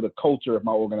disruptive to the culture of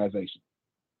my organization.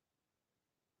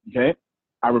 Okay?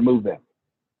 I remove them.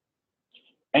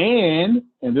 And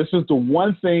this is the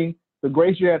one thing, the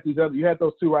Grace, you had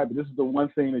those two right, but this is the one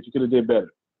thing that you could have did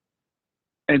better.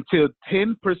 Until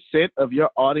 10% of your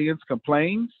audience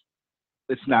complains,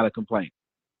 it's not a complaint.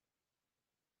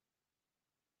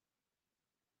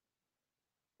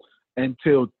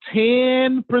 Until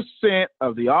 10%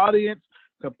 of the audience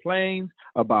complains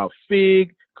about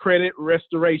FIG credit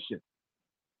restoration,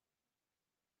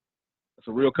 It's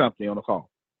a real company on the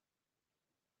call.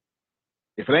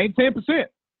 If it ain't 10%,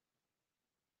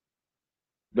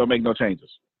 don't make no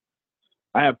changes.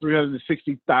 I have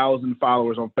 360,000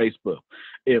 followers on Facebook.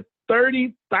 If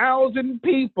 30,000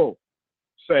 people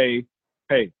say,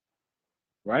 hey,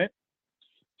 right?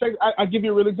 I give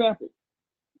you a real example.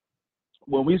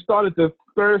 When we started the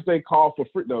Wednesday call for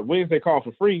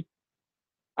free,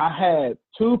 I had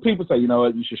 2 people say, you know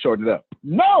what, you should shorten it up.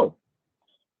 No,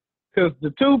 because the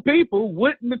 2 people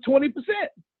wouldn't the 20%.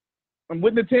 I'm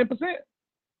wouldn't the 10%.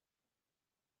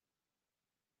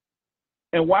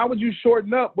 And why would you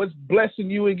shorten up what's blessing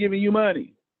you and giving you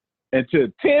money? Until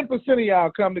 10% of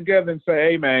y'all come together and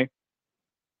say, hey, man,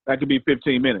 that could be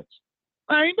 15 minutes.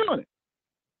 I ain't doing it.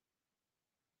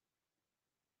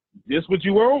 This what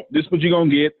you want, this what you're going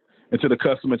to get until the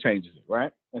customer changes it,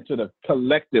 right? Until the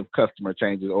collective customer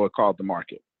changes, or called the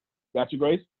market. Got you,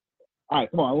 Grace? All right,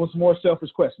 come on. I want some more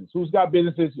selfish questions. Who's got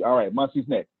businesses? All right, Muncie's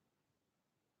next.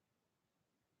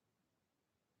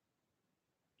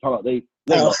 Hold on. There you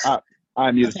go.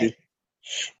 I muted you.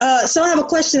 So I have a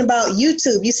question about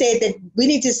YouTube. You said that we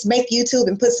need to make YouTube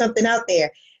and put something out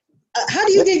there. How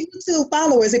do you get YouTube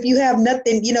followers if you have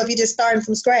nothing, if you're just starting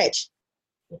from scratch?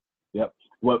 Yep.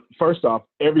 Well, first off,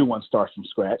 everyone starts from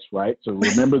scratch, right? So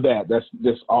remember that. That's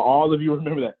just all of you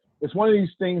remember that. It's one of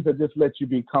these things that just lets you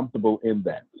be comfortable in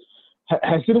that.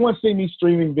 Has anyone seen me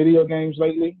streaming video games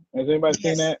lately? Has anybody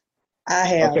seen that? I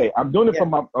have. Okay, I'm doing it for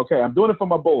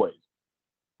my boys.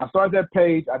 I started that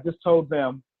page. I just told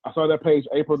them I started that page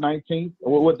April 19th.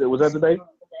 What was that the date?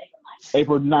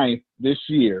 April 9th this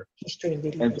year.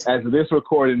 And as of this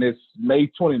recording, it's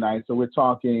May 29th. So we're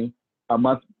talking a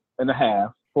month and a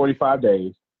half, 45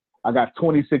 days. I got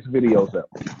 26 videos up.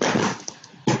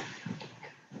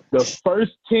 The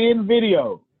first 10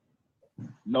 videos,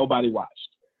 nobody watched.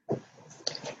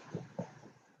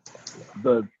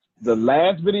 The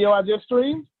last video I just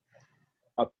streamed,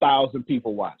 1,000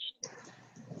 people watched.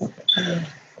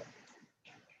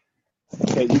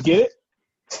 Okay, you get it?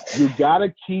 You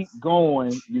gotta keep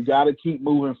going. You gotta keep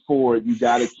moving forward. You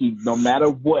gotta keep, no matter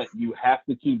what, you have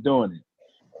to keep doing it,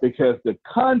 because the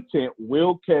content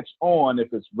will catch on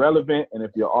if it's relevant and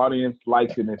if your audience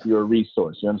likes it and if you're a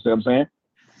resource. You understand what I'm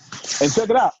saying? And check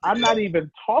it out. I'm not even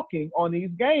talking on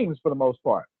these games for the most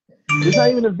part. It's not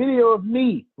even a video of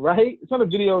me, right? It's not a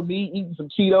video of me eating some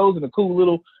Cheetos in a cool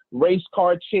little race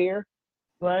car chair,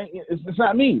 right? It's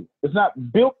not me. It's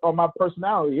not built on my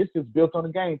personality. It's just built on the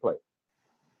gameplay.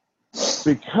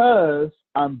 Because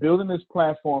I'm building this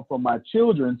platform for my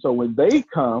children, so when they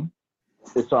come,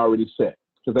 it's already set,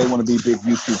 because they want to be big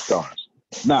YouTube stars.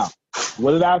 Now,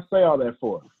 what did I say all that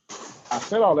for? I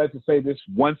said all that to say this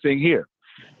one thing here.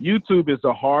 YouTube is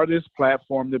the hardest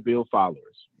platform to build followers.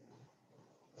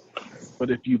 But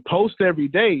if you post every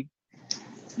day,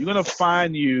 you're going to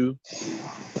find we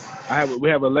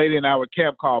have a lady in our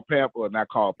camp called Pam, or not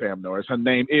called Pam Norris. Her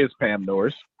name is Pam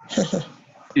Norris.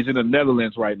 She's in the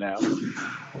Netherlands right now.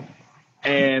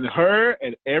 And her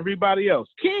and everybody else,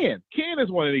 Ken is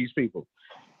one of these people.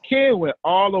 Ken went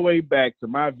all the way back to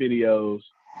my videos.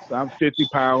 So I'm 50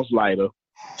 pounds lighter,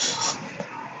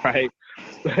 right?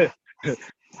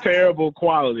 Terrible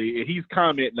quality, and he's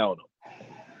commenting on them.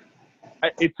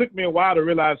 It took me a while to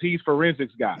realize he's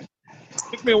forensics guy. It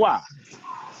took me a while.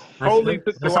 Totally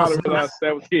took me a while to realize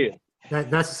that was Ken.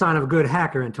 That's a sign of a good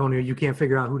hacker, Antonio. You can't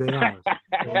figure out who they are.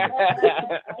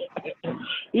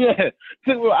 Yeah,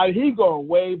 he's going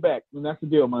way back, and that's the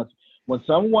deal, man. When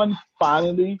someone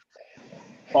finally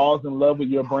falls in love with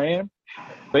your brand,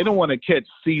 they don't want to catch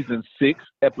season 6,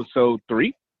 episode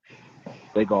 3.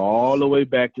 They go all the way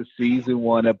back to season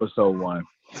 1, episode 1,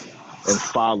 and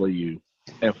follow you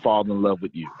and fall in love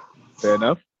with you. Fair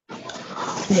enough?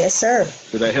 Yes, sir.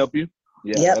 Did that help you?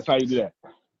 Yeah, yep. That's how you do that.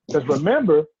 Because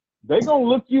remember, they're going to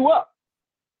look you up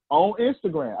on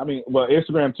Instagram.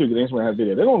 Instagram too, because Instagram has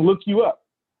video. They're going to look you up.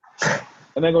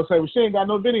 And they're going to say, well, she ain't got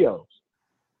no videos.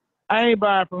 I ain't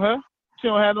buying from her. She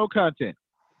don't have no content.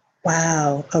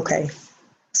 Wow. Okay.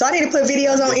 So I need to put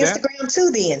videos on Instagram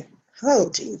too then. Oh,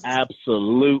 geez.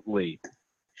 Absolutely.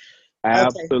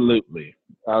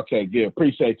 Okay, good.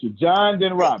 Appreciate you. John,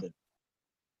 then Robin.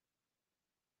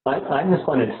 I just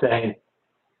wanted to say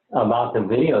about the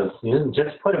videos,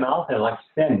 just put them out there. Like I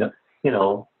said,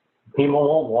 people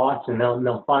won't watch and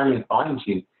they'll finally find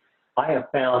you. I have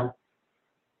found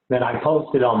that I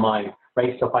posted on my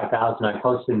Race to 5000, I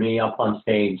posted me up on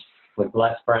stage with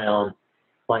Les Brown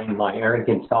playing my air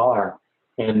guitar,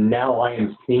 and now I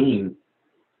am seeing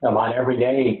about every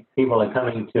day people are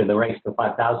coming to the Race to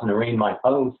 5000 to read my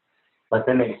post, but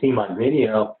then they see my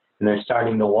video and they're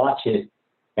starting to watch it,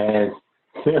 as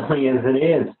silly as it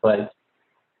is, but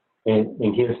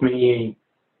it gives me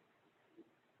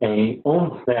a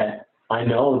oomph that I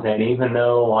know that even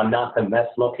though I'm not the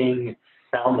best looking,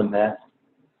 sound the best,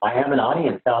 I have an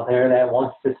audience out there that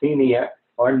wants to see the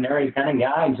ordinary kind of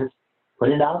guy just put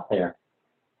it out there.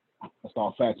 That's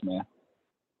all facts, man.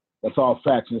 That's all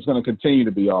facts, and it's going to continue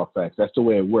to be all facts. That's the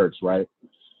way it works, right?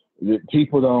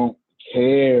 People don't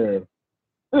care.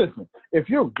 Listen, if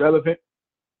you're relevant,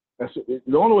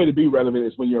 the only way to be relevant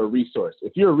is when you're a resource.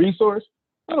 If you're a resource,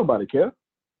 nobody cares.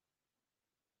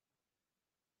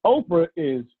 Oprah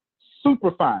is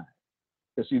super fine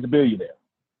because she's a billionaire,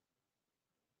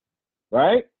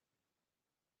 right?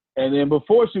 And then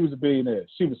before she was a billionaire,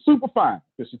 she was super fine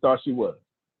because she thought she was.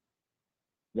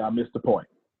 Y'all missed the point.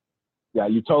 Yeah,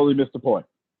 you totally missed the point.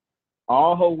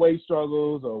 All her weight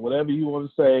struggles or whatever you want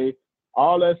to say,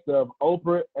 all that stuff,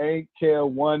 Oprah ain't care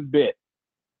one bit.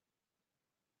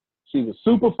 She was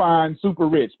super fine, super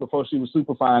rich before she was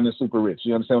super fine and super rich.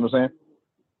 You understand what I'm saying?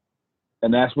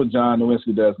 And that's what John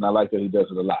Nowinski does, and I like that he does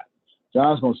it a lot.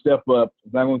 John's going to step up.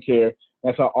 He's not going to care.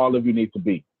 That's how all of you need to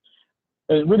be.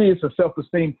 And really, it's a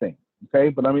self-esteem thing, okay?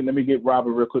 But let me get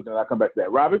Robert real quick, and I'll come back to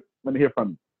that. Robert, let me hear from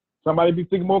you. Somebody be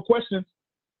thinking more questions.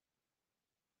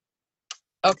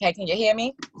 Okay, can you hear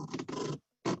me?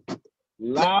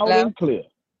 Loud Hello? and clear.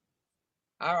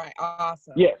 All right,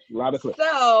 awesome. Yes, loud and clear.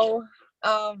 So,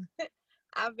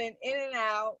 I've been in and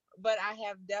out, but I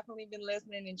have definitely been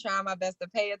listening and trying my best to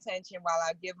pay attention while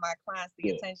I give my clients the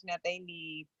attention that they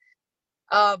need.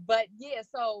 But yeah,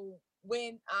 so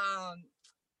when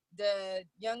the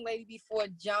young lady before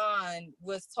John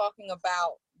was talking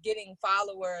about getting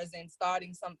followers and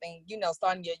starting something,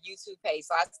 starting your YouTube page.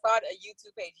 So I started a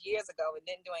YouTube page years ago and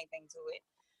didn't do anything to it.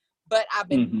 But I've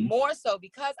been more so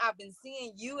because I've been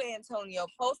seeing you, Antonio,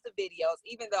 post the videos,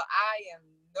 even though I am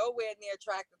nowhere near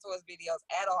attracted towards videos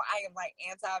at all. I am like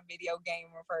anti-video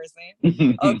gamer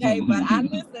person. Okay, but I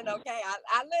listen, okay?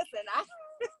 I listen.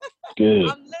 Good.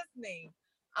 I'm listening.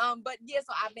 But yeah,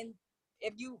 so I've been,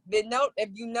 if you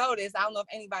notice, I don't know if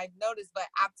anybody noticed, but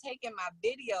I've taken my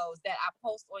videos that I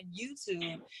post on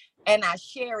YouTube and I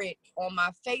share it on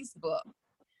my Facebook.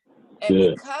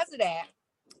 And because of that,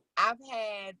 I've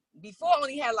had, before I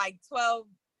only had like 12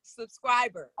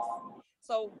 subscribers.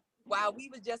 So while we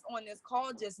were just on this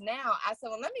call just now, I said,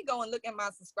 well, let me go and look at my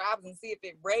subscribers and see if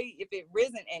it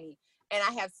risen any. And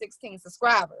I have 16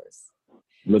 subscribers.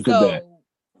 Look at that.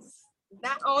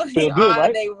 Not only Feel good, are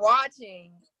right? they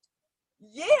watching,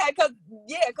 because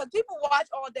people watch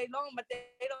all day long, but they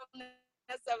don't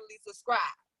necessarily subscribe.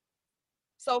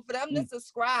 So for them to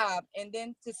subscribe and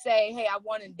then to say, hey,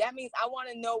 that means I want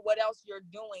to know what else you're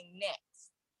doing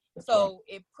next. That's so right.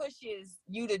 It pushes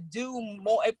you to do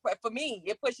more. For me,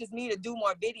 it pushes me to do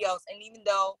more videos. And even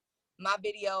though my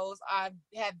videos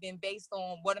have been based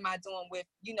on what am I doing with,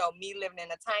 me living in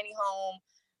a tiny home,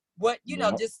 what,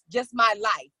 just my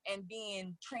life and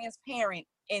being transparent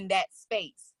in that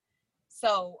space.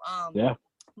 So,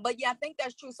 but yeah, I think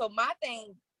that's true. So my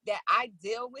thing that I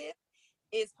deal with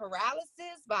is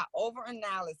paralysis by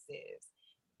overanalysis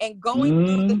and going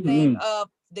through the thing of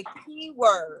the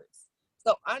keywords.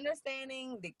 So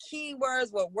understanding the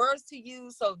keywords, what words to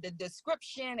use, so the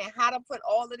description and how to put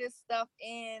all of this stuff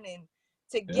in and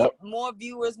to get more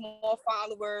viewers, more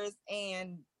followers,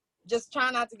 and just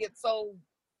try not to get so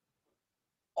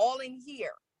all in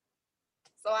here.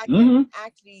 So I can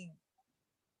actually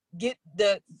get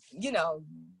the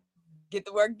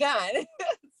work done.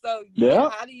 So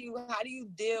how do you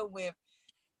deal with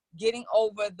getting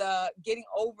over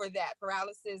that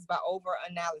paralysis by over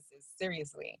analysis?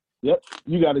 Seriously. Yep,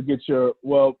 you got to get so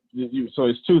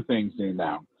it's two things in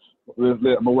now. I'm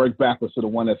gonna work backwards to the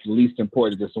one that's least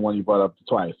important, just the one you brought up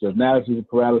twice. So analysis and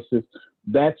paralysis,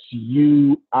 that's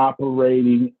you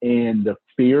operating in the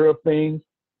fear of things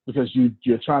because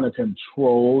you're trying to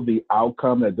control the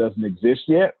outcome that doesn't exist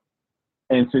yet.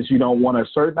 And since you don't want a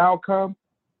certain outcome,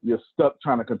 you're stuck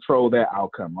trying to control that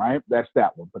outcome, right? That's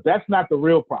that one. But that's not the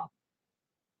real problem.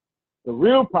 The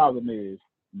real problem is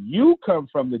you come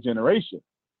from the generation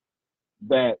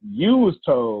that you was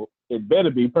told it better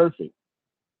be perfect.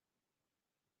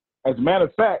 As a matter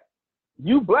of fact,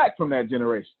 you black from that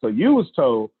generation. So you was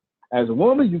told as a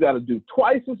woman, you got to do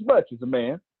twice as much as a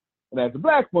man. And as a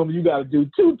black woman, you got to do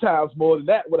 2 times more than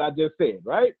that, what I just said,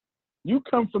 right? You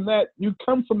come from that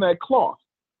cloth.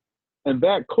 And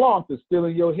that cloth is still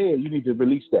in your head. You need to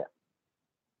release that.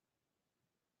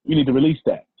 You need to release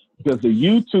that. Because the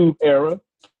YouTube era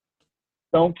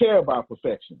don't care about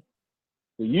perfection.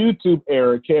 The YouTube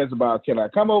era cares about, can I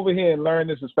come over here and learn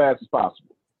this as fast as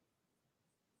possible?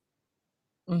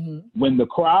 When the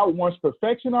crowd wants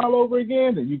perfection all over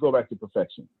again, then you go back to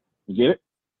perfection. You get it?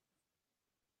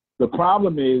 The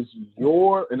problem is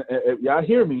y'all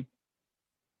hear me.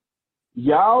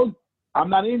 I'm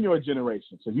not in your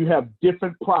generation, so you have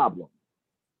different problems.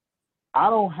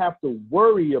 I don't have to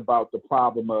worry about the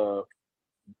problem of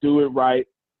do it right,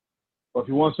 or if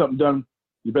you want something done,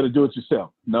 you better do it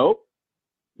yourself. Nope.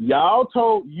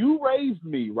 You raised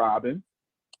me, Robin,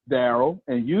 Daryl,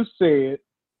 and you said,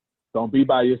 don't be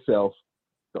by yourself.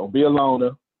 Don't be a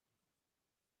loner.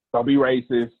 Don't be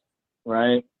racist,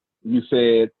 right? You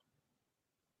said,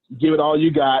 give it all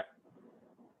you got.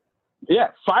 Yeah,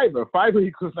 fiber. Fiber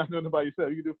equals not doing it by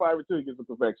yourself. You can do fiber too, it gets to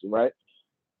perfection, right?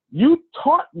 You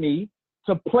taught me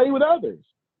to play with others.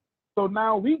 So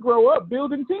now we grow up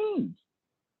building teams.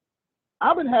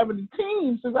 I've been having a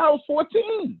team since I was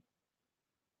 14.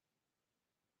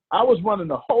 I was running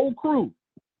the whole crew.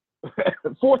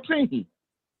 14. We've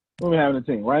been having a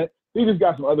team, right? You just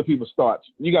got some other people's thoughts.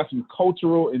 You got some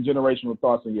cultural and generational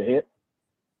thoughts in your head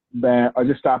that are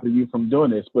just stopping you from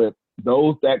doing this. But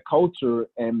that culture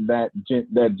and that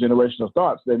generational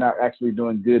thoughts, they're not actually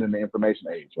doing good in the information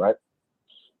age, right?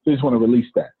 So you just want to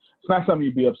release that. It's not something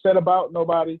you'd be upset about,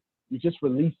 nobody. You just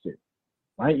release it,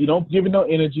 right? You don't give it no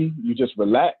energy. You just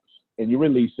relax and you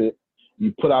release it.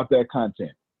 You put out that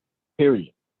content,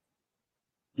 period.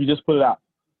 You just put it out.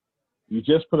 You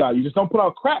just don't put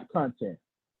out crap content.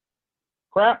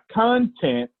 Crap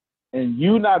content and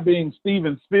you not being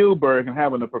Steven Spielberg and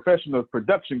having a professional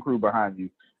production crew behind you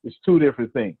is two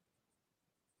different things.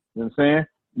 You know what I'm saying?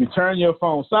 You turn your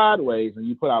phone sideways and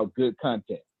you put out good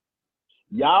content.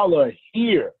 Y'all are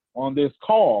here on this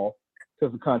call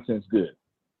because the content's good,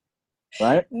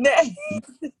 right?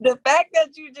 The fact that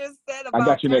you just said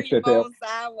about turn your phone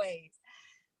sideways,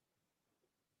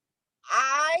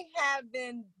 I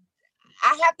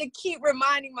have to keep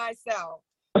reminding myself,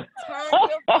 turn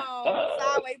your phone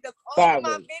sideways, because all of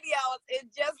my videos is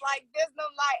just like this, and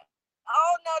I'm like,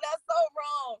 oh no, that's so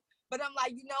wrong. But I'm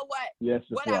like, you know what? Yes,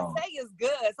 what wrong. I say is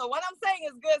good. So what I'm saying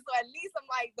is good. So at least I'm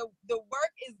like, the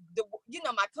work is,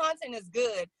 my content is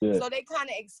good. So they kind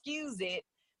of excuse it.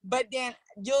 But then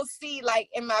you'll see, like,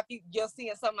 you'll see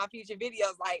in some of my future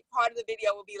videos, like, part of the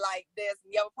video will be like this,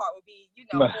 and the other part will be,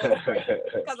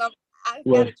 because I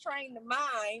gotta train the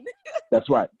mind. That's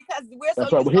right. Because we're so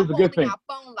right. used to holding our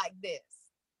phone like this.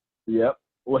 Yep.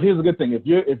 Well, here's a good thing. If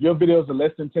your videos are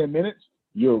less than 10 minutes,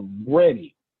 you're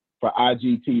ready for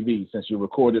IGTV. Since you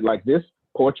recorded like this,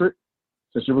 portrait.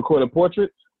 Since you recorded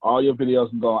portrait, all your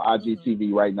videos can go on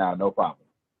IGTV right now, no problem.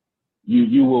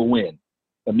 You will win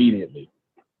immediately.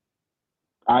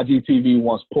 IGTV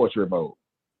wants portrait mode,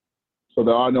 so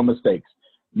there are no mistakes.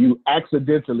 You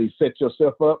accidentally set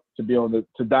yourself up to be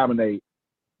to dominate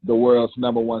the world's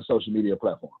 #1 social media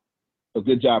platform. So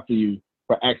good job for you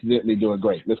for accidentally doing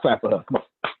great. Let's clap for her. Come on.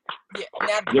 Yeah,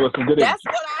 now, give us some good that's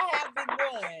energy. what I have been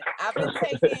doing. I've been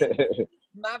taking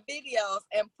my videos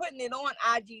and putting it on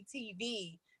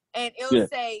IGTV, and it'll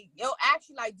say, it'll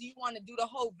actually like, do you want to do the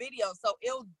whole video? So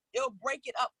it'll break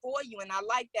it up for you, and I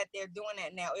like that they're doing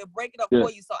that now. It'll break it up for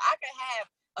you, so I can have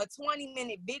a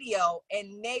 20-minute video,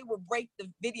 and they will break the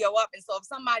video up. And so if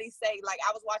somebody say, like,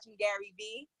 I was watching Gary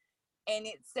Vee, and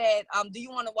it said, do you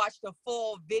want to watch the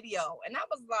full video? And I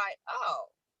was like, oh.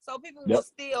 So people will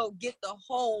still get the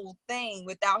whole thing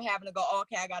without having to go,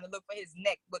 okay, I got to look for his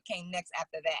next, what came next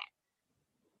after that.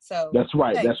 So that's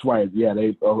right. Thanks. That's right. Yeah,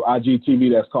 they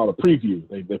IGTV. That's called a preview.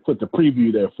 They put the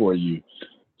preview there for you,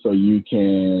 so you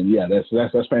can. Yeah,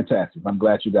 that's fantastic. I'm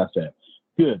glad you got that.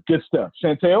 Good stuff.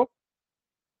 Chantel.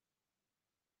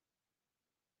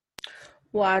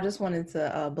 Well, I just wanted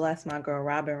to bless my girl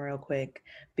Robin real quick,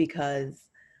 because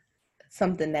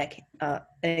something that an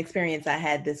experience I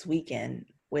had this weekend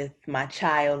with my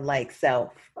childlike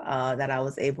self that I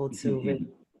was able to really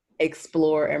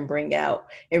explore and bring out.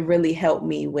 It really helped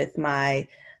me with my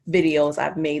videos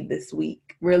I've made this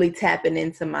week, really tapping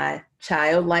into my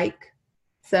childlike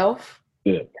self.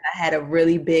 I had a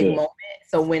really big moment.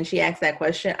 So when she asked that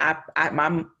question,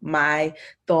 my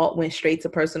thought went straight to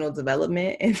personal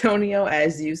development, Antonio,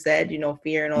 as you said,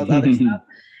 fear and all the other stuff.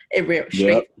 It went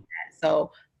straight to that.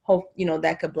 So hope,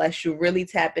 that could bless you, really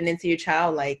tapping into your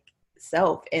childlike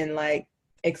self and like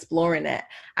exploring that.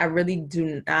 I really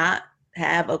do not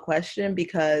have a question,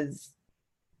 because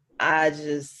I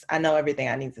know everything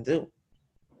I need to do.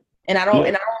 And I don't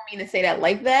mean to say that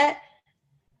like that.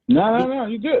 No,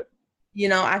 you're good.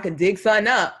 I could dig something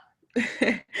up.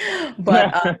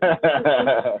 but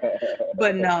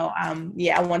no,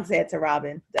 I want to say it to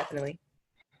Robin, definitely.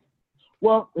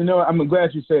 Well, I'm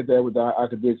glad you said that. With I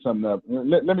could dig something up.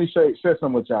 Let me share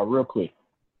something with y'all real quick.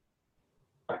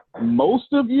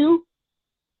 Most of you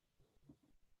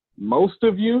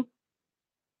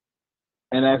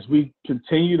And as we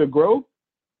continue to grow,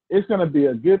 it's going to be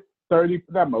a good 30,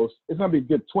 not most, it's going to be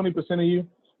a good 20% of you.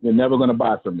 You're never going to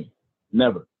buy from me.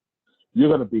 Never. You're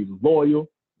going to be loyal.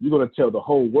 You're going to tell the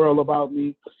whole world about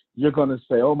me. You're going to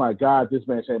say, oh my God, this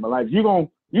man changed my life. You're going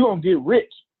to get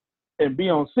rich and be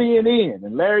on CNN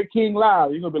and Larry King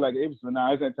Live. You're going to be like,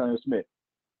 nah, it's Antonio Smith.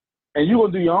 And you're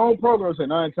going to do your own program and say,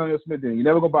 no, Antonio Smith, then you're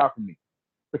never going to buy from me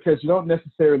because you don't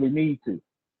necessarily need to.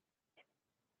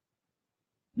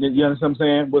 You understand what I'm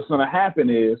saying? What's going to happen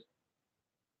is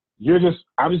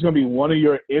I'm just going to be one of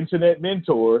your internet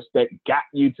mentors that got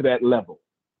you to that level.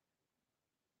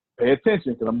 Pay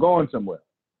attention because I'm going somewhere.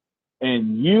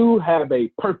 And you have a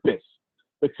purpose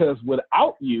because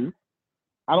without you,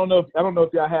 I don't know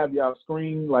if y'all have y'all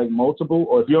screen like multiple,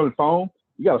 or if you're on the phone,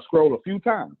 you got to scroll a few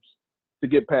times to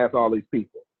get past all these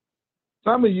people.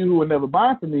 Some of you who will never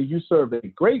buy from me, you serve a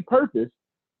great purpose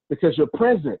because you're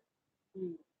present.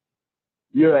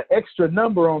 You're an extra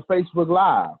number on Facebook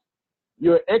Live.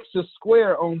 You're an extra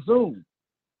square on Zoom.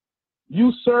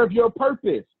 You serve your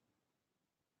purpose.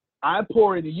 I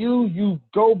pour into you,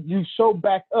 you show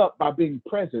back up by being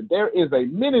present. There is a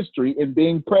ministry in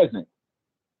being present.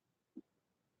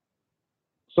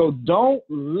 So don't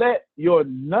let your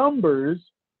numbers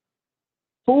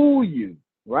fool you,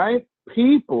 right?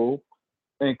 People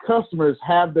and customers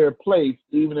have their place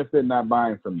even if they're not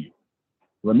buying from you.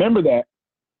 Remember that.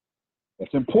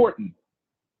 It's important.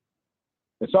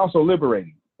 It's also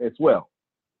liberating as well.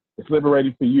 It's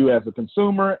liberating for you as a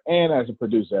consumer and as a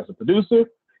producer. As a producer,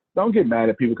 don't get mad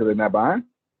at people because they're not buying.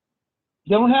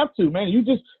 You don't have to, man.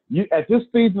 You at this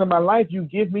season of my life, you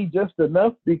give me just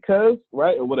enough because,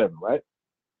 right, or whatever, right?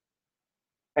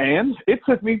 And it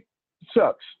took me,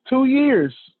 2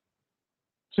 years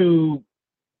to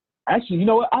actually, you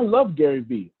know what? I love Gary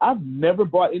Vee. I've never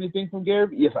bought anything from Gary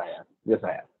Vee. Yes, I have. Yes,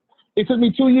 I have. It took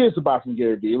me 2 years to buy from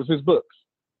Gary Vee. It was his books.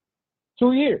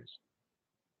 2 years.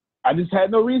 I just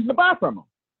had no reason to buy from him.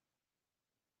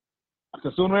 I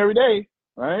consume them every day,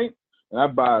 right? And I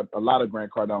buy a lot of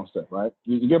Grant Cardone stuff, right?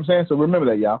 You get what I'm saying? So remember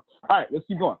that, y'all. All right, let's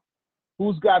keep going.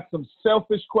 Who's got some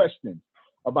selfish questions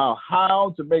about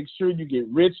how to make sure you get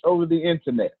rich over the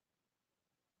internet?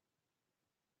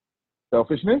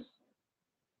 Selfishness?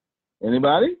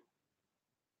 Anybody?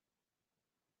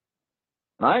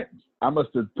 All right. I must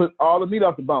have put all the meat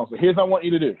off the bone. So here's what I want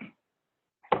you to do.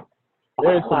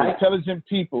 There's some intelligent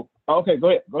people. Okay, go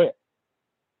ahead.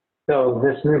 So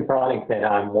this new product that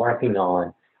I'm working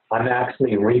on, I'm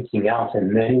actually reaching out to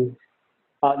many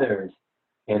others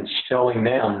and showing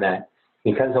them that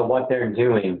because of what they're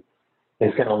doing,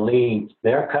 it's going to lead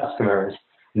their customers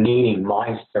needing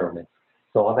my service.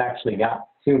 So I've actually got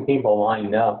 2 people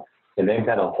lined up, and they've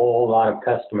got a whole lot of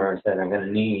customers that are going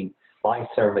to need my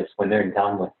service when they're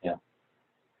done with them.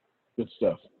 Good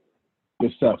stuff.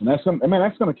 And that's going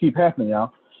to keep happening,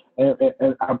 y'all. And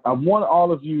I want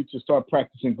all of you to start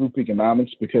practicing group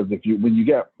economics because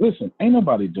listen, ain't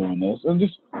nobody doing this. And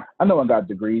I know I got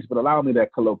degrees, but allow me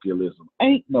that colloquialism.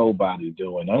 Ain't nobody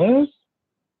doing this.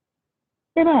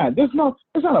 There's not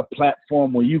a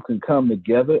platform where you can come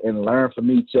together and learn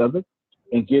from each other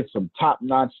and get some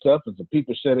top-notch stuff and some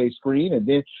people share their screen and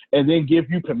then give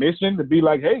you permission to be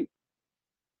like, hey,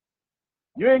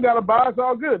 you ain't got to buy, it's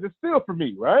all good. It's still for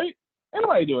me, right? Ain't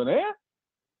nobody doing that.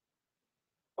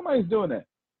 Nobody's doing that.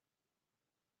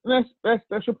 And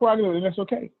that's your prerogative, and that's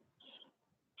okay.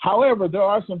 However, there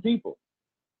are some people.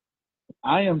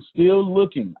 I am still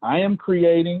looking. I am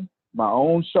creating my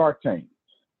own Shark Tank.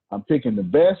 I'm picking the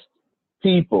best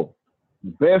people,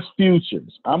 the best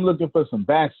futures. I'm looking for some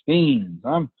vaccines.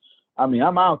 I'm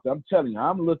out there. I'm telling you,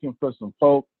 I'm looking for some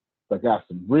folks that got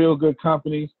some real good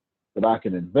companies that I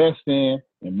can invest in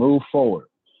and move forward.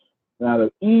 Now,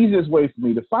 the easiest way for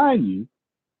me to find you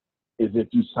is if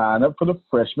you sign up for the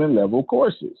freshman level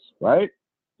courses, right?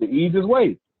 The easiest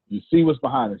way. You see what's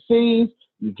behind the scenes,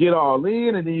 you get all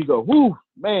in, and then you go, whoo,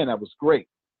 man, that was great.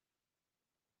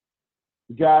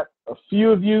 We got a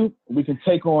few of you. We can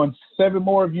take on 7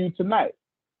 more of you tonight.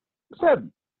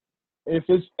 7. If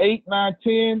it's 8, 9,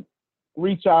 10,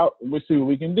 reach out and we'll see what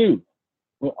we can do.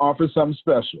 We'll offer something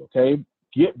special, okay?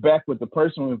 Get back with the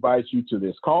person who invites you to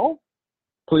this call,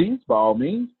 please, by all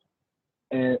means.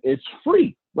 And it's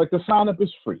free. Like the sign up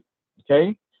is free,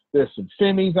 okay? There's some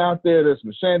Femis out there. There's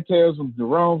some Chantels and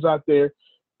Jeromes out there.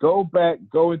 Go back,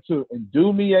 go into, and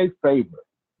do me a favor.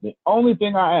 The only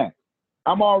thing I ask,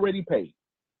 I'm already paid.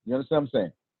 You understand what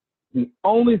I'm saying? The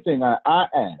only thing I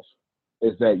ask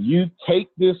is that you take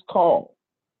this call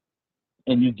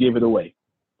and you give it away.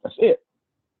 That's it.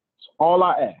 That's all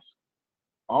I ask.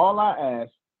 All I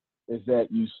ask is that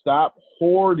you stop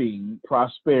hoarding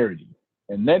prosperity.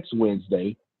 And next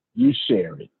Wednesday, you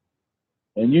share it,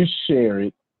 and you share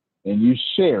it, and you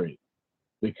share it,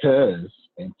 because,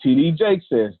 and TD Jake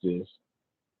says this.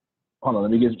 Hold on,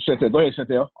 let me get Chantel. Go ahead,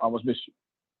 Chantel. I almost missed you.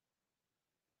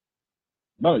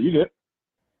 No, you good.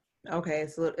 Okay,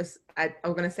 so I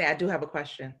was gonna say I do have a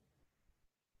question.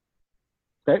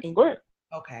 Okay, go ahead.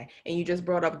 Okay, and you just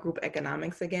brought up group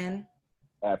economics again.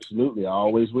 Absolutely, I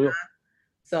always will.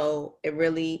 So it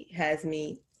really has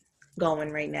me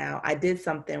going right now. I did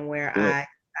something where Good. I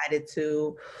decided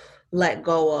to let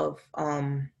go of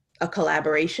a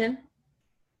collaboration.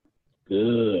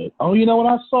 Good. Oh, you know what?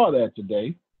 I saw that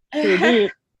today. Sure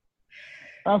did.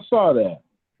 I saw that.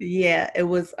 Yeah, it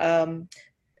was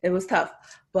tough,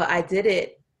 but I did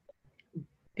it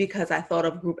because I thought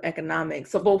of group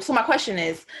economics. So my question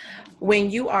is, when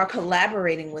you are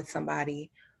collaborating with somebody,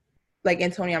 like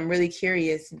Antonio, I'm really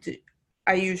curious.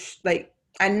 Are you like?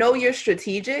 I know you're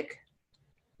strategic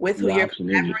with who you're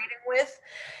collaborating with,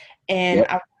 and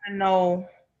I want to know: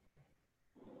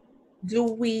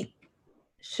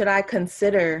 should I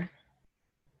consider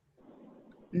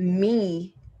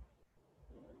me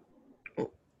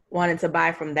wanting to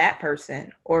buy from that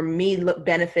person, or me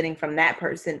benefiting from that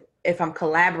person if I'm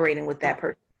collaborating with that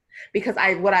person? Because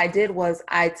what I did was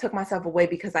I took myself away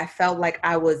because I felt like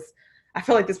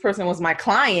this person was my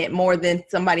client more than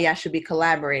somebody I should be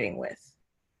collaborating with.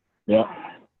 Yeah,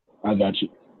 I got you.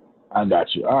 All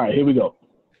right, here we go.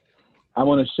 I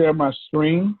want to share my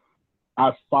screen.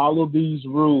 I follow these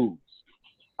rules.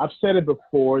 I've said it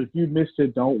before. If you missed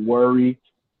it, don't worry.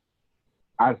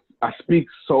 I speak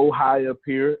so high up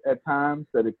here at times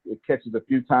that it catches a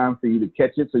few times for you to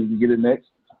catch it so you can get it next.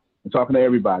 I'm talking to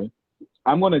everybody.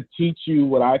 I'm going to teach you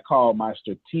what I call my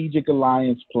strategic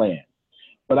alliance plan.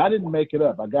 But I didn't make it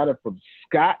up. I got it from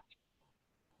Scott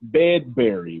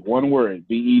Bedbury, one word,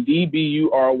 Bedbury.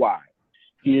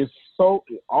 He is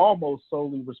almost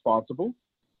solely responsible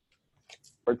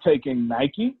for taking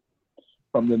Nike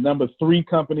from the number 3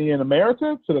 company in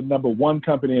America to the number 1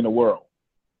 company in the world.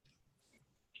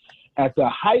 At the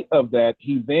height of that,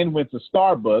 he then went to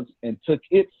Starbucks and took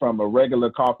it from a regular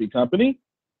coffee company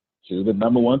to the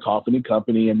number 1 coffee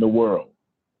company in the world.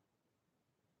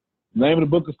 The name of the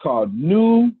book is called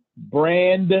New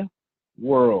Brand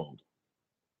World.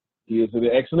 He is an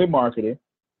excellent marketer,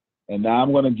 and now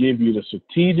I'm going to give you the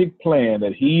strategic plan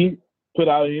that he put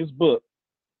out in his book,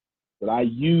 that I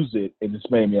use it, and it's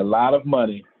made me a lot of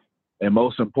money. And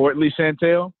most importantly,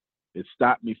 Chantel, it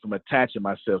stopped me from attaching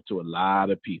myself to a lot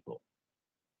of people.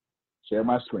 Share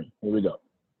my screen. Here we go.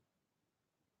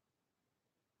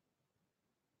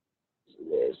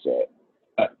 There's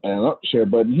that. And share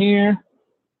button here.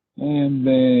 And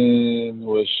then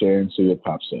we'll share and see what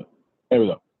pops up. There we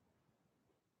go.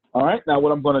 All right. Now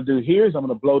what I'm going to do here is I'm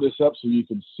going to blow this up so you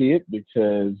can see it,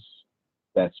 because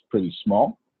that's pretty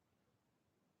small.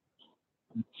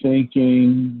 I'm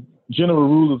thinking general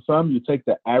rule of thumb, you take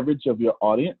the average of your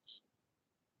audience.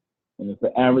 And if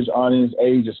the average audience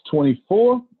age is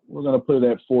 24, we're going to put it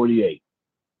at 48.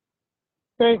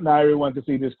 Okay, now everyone can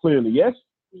see this clearly, yes?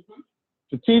 Mm-hmm.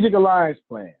 Strategic alliance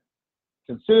plan.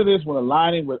 Consider this when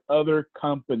aligning with other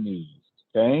companies,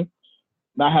 okay?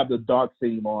 Now I have the dark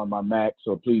theme on my Mac,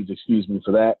 so please excuse me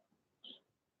for that.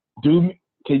 Can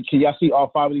y'all see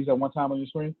all 5 of these at one time on your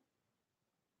screen?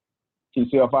 Can you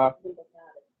see all 5?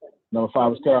 Number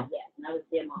 5 is Carol?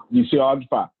 You see all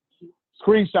 5.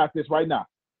 Screenshot this right now.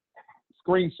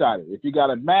 Screenshot it. If you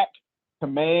got a Mac,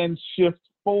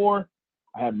 Command-Shift-4.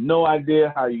 I have no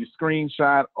idea how you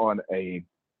screenshot on a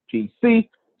PC.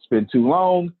 It's been too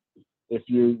long. If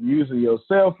you're using your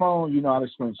cell phone, you know how to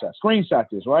screenshot. Screenshot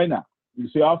this right now. You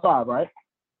see all 5, right?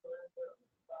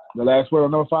 The last word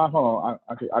on number 5? Hold on.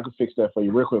 I can fix that for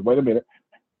you real quick. Wait a minute.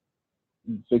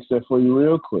 Fix that for you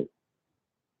real quick.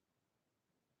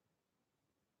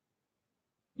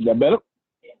 You got better?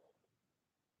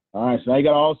 All right, so now you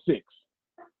got all 6.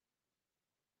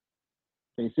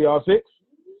 Can you see all 6?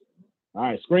 All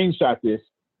right, screenshot this.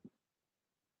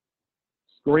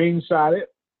 Screenshot it.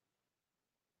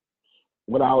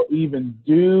 What I'll even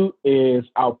do is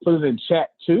I'll put it in chat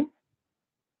too.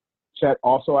 Chat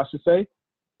also, I should say.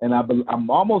 And I'm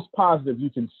almost positive you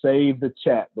can save the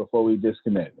chat before we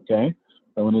disconnect, okay?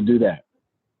 I'm going to do that.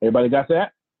 Everybody got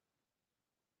that?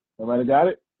 Everybody got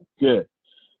it? Good.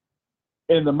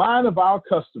 In the mind of our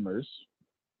customers,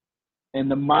 in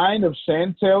the mind of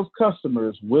Chantel's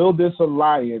customers, will this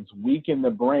alliance weaken the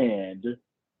brand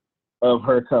of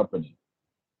her company?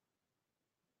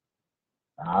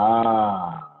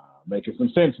 Making some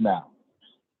sense now.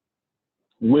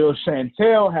 Will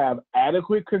Chantel have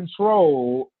adequate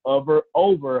control over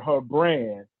her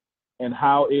brand and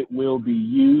how it will be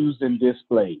used and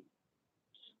displayed?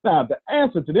 Now, the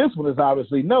answer to this one is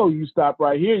obviously no. You stop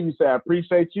right here and you say, I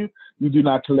appreciate you. You do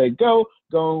not to let go.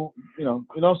 Go, you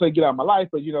don't say get out of my life,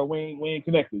 but, we ain't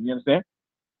connected. You understand?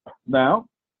 Now,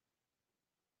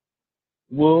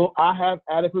 will I have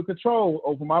adequate control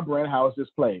over my brand, how it's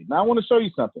displayed? Now, I want to show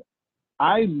you something.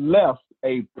 I left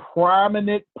a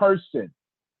prominent person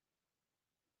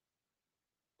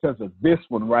because of this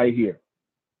one right here.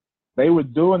 They were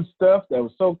doing stuff that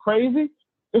was so crazy,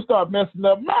 it started messing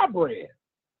up my brand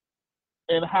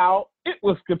and how it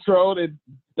was controlled, and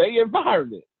they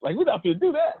environed it. Like, we're not going to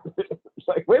do that. It's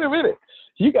like, wait a minute.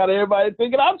 You got everybody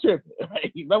thinking I'm tripping,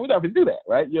 right? No, we're not going to do that,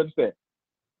 right? You understand?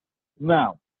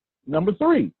 Now, number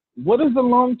 3, what is the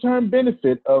long-term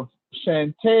benefit of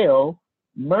Chantel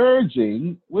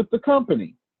merging with the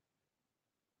company?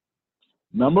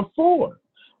 Number 4,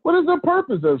 what is the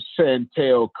purpose of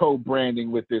Chantel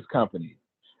co-branding with this company?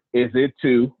 Is it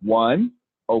to, 1,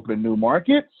 open new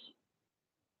markets,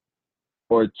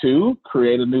 or 2,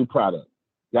 create a new product?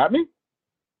 Got me?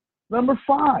 Number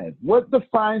 5, what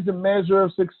defines the measure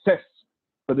of success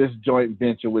for this joint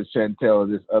venture with Chantel or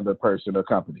this other person or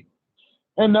company?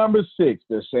 And number 6,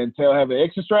 does Chantel have an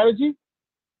exit strategy?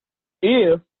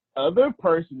 If other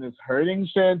person is hurting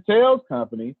Chantel's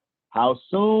company, how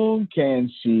soon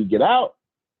can she get out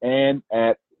and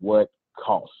at what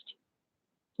cost?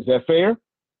 Is that fair?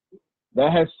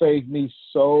 That has saved me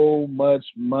so much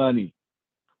money.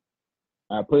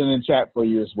 I put it in chat for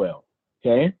you as well.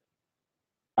 Okay?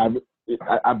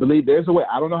 I believe there's a way.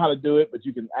 I don't know how to do it, but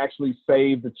you can actually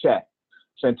save the chat.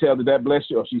 Chantel, did that bless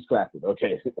you? Oh, she's clapping.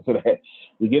 Okay. For that.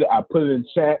 You get it? I put it in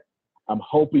chat. I'm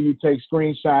hoping you take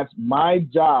screenshots. My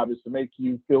job is to make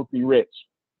you filthy rich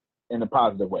in a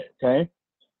positive way. Okay?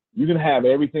 You can have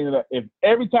everything that if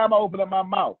every time I open up my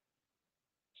mouth,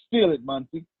 steal it,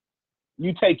 Muncie.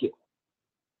 You take it.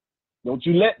 Don't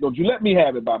you let me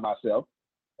have it by myself.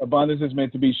 Abundance is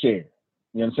meant to be shared.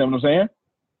 You understand what I'm saying?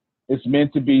 It's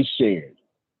meant to be shared.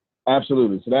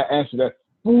 Absolutely. So that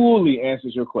fully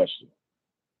answers your question.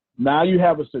 Now you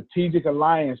have a strategic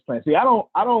alliance plan. See, I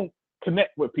don't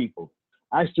connect with people.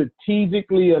 I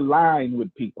strategically align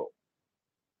with people.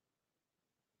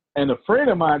 And a friend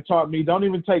of mine taught me don't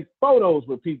even take photos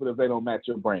with people if they don't match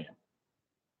your brand.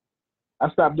 I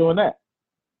stopped doing that.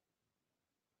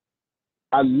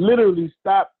 I literally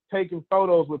stopped taking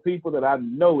photos with people that I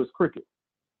know is crooked,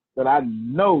 that I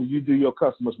know you do your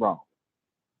customers wrong.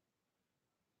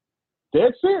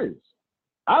 Dead serious.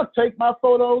 I'll take my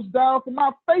photos down from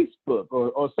my Facebook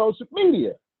or social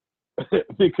media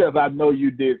because I know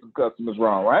you did some customers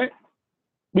wrong, right?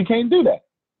 We can't do that.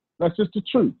 That's just the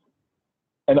truth.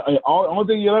 And the only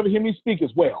thing you'll ever hear me speak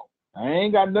is, well, I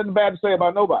ain't got nothing bad to say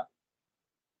about nobody.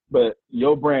 But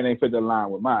your brand ain't fit the line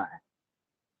with mine.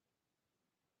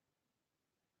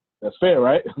 That's fair,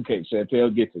 right? Okay,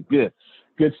 Chantel gets it.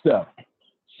 Good stuff.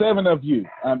 7 of you.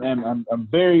 I'm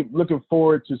very looking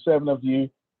forward to 7 of you.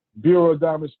 Bureau of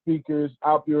Diamond speakers,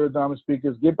 out Bureau of Diamond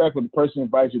speakers. Get back with the person who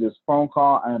invites you to this phone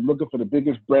call. I am looking for the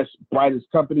biggest, best, brightest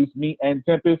companies, me and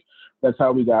Tempest. That's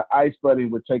how we got Ice Buddy.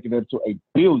 We're taking them to $1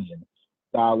 billion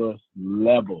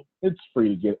level. It's free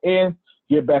to get in.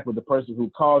 Get back with the person who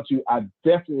called you. I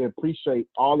definitely appreciate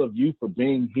all of you for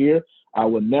being here. I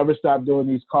will never stop doing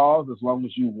these calls as long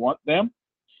as you want them.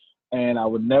 And I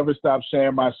would never stop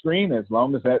sharing my screen as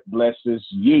long as that blesses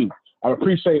you. I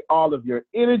appreciate all of your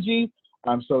energy.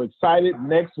 I'm so excited.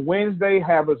 Next Wednesday,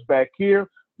 have us back here.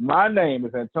 My name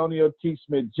is Antonio T.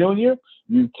 Smith Jr.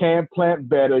 You can plant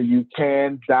better. You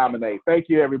can dominate. Thank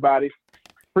you, everybody.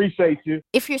 Appreciate you.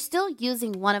 If you're still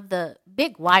using one of the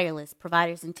big wireless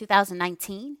providers in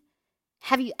 2019,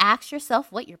 have you asked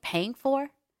yourself what you're paying for?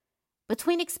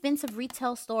 Between expensive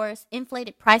retail stores,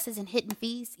 inflated prices, and hidden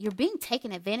fees, you're being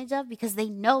taken advantage of because they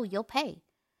know you'll pay.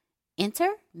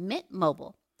 Enter Mint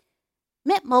Mobile.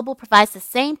 Mint Mobile provides the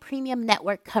same premium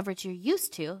network coverage you're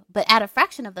used to, but at a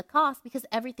fraction of the cost because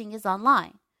everything is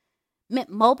online. Mint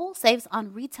Mobile saves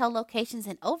on retail locations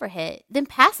and overhead, then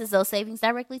passes those savings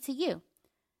directly to you.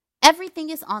 Everything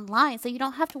is online, so you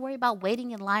don't have to worry about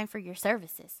waiting in line for your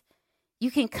services. You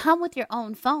can come with your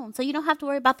own phone, so you don't have to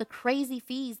worry about the crazy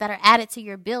fees that are added to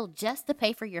your bill just to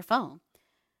pay for your phone.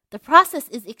 The process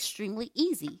is extremely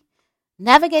easy.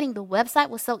 Navigating the website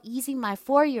was so easy, my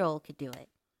 4-year-old could do it.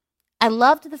 I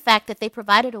loved the fact that they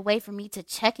provided a way for me to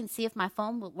check and see if my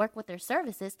phone would work with their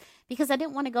services because I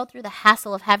didn't want to go through the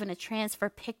hassle of having to transfer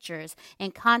pictures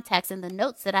and contacts and the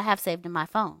notes that I have saved in my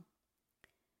phone.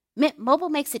 Mint Mobile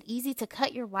makes it easy to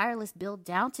cut your wireless bill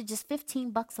down to just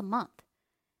 $15 a month.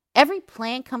 Every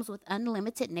plan comes with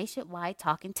unlimited nationwide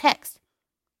talk and text.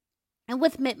 And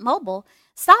with Mint Mobile,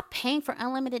 stop paying for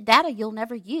unlimited data you'll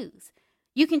never use.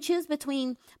 You can choose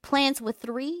between plans with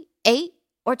 3, 8,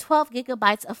 or 12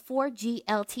 gigabytes of 4G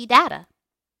LTE data.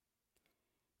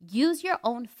 Use your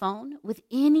own phone with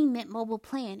any Mint Mobile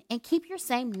plan and keep your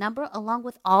same number along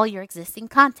with all your existing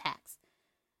contacts.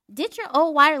 Ditch your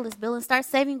old wireless bill and start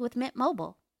saving with Mint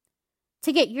Mobile.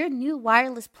 To get your new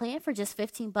wireless plan for just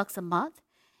 $15 a month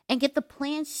and get the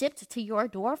plan shipped to your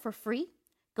door for free,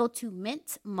 go to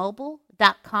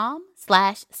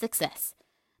mintmobile.com/success.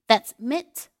 That's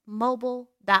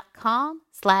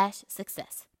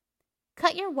mintmobile.com/success.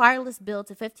 Cut your wireless bill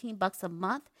to $15 a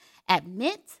month at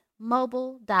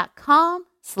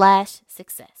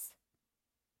mintmobile.com/success.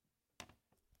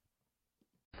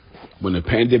 When the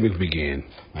pandemic began,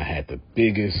 I had the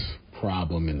biggest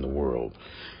problem in the world.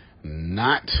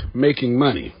 Not making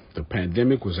money. The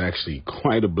pandemic was actually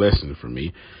quite a blessing for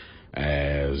me,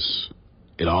 as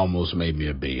it almost made me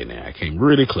a billionaire. I came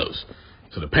really close.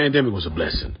 So the pandemic was a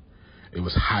blessing. It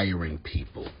was hiring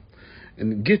people.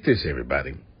 And get this,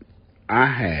 everybody. I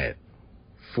had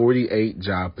 48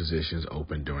 job positions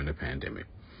open during the pandemic.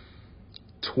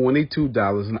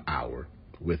 $22 an hour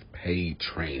with paid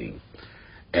training.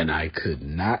 And I could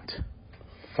not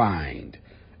find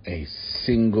a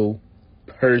single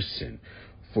person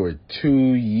for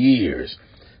 2 years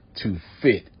to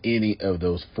fit any of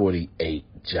those 48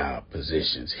 job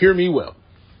positions. Hear me well.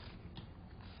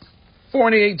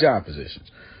 48 job positions,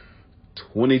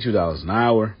 $22 an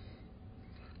hour,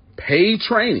 paid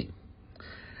training,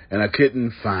 and I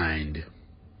couldn't find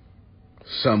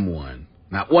someone,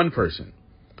 not one person,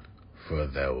 for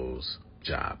those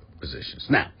job positions.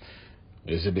 Now,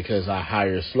 is it because I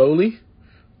hire slowly?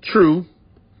 True.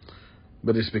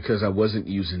 But it's because I wasn't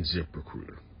using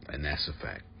ZipRecruiter, and that's a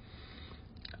fact.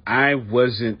 I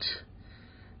wasn't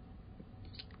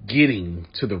getting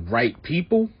to the right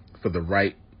people for the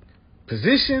right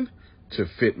position to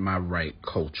fit my right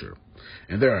culture.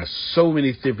 And there are so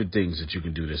many different things that you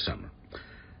can do this summer.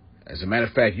 As a matter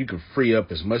of fact, you can free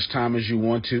up as much time as you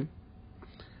want to.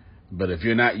 But if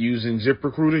you're not using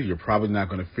ZipRecruiter, you're probably not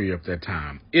going to free up that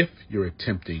time if you're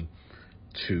attempting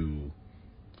to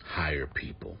hire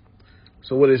people.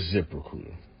 So what is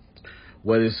ZipRecruiter?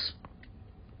 What is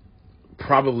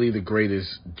probably the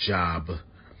greatest job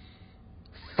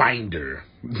finder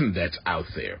that's out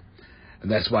there.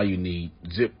 And that's why you need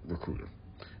ZipRecruiter.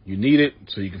 You need it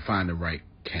so you can find the right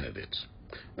candidates.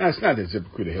 Now, it's not that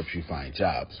ZipRecruiter helps you find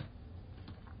jobs.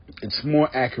 It's more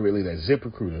accurately that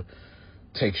ZipRecruiter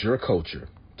takes your culture,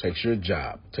 takes your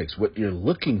job, takes what you're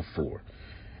looking for,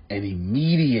 and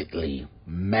immediately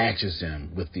matches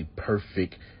them with the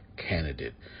perfect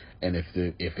candidate. And if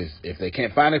they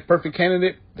can't find a perfect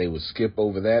candidate, they will skip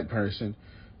over that person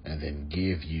and then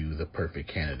give you the perfect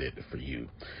candidate for you.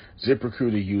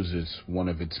 ZipRecruiter uses one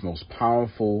of its most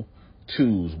powerful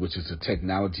tools, which is the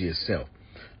technology itself,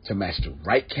 to match the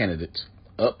right candidates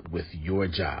up with your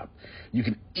job. You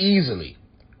can easily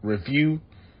review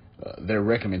their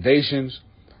recommendations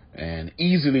and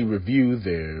easily review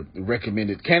their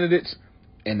recommended candidates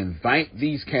and invite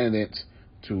these candidates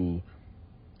to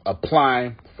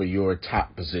apply for your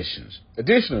top positions.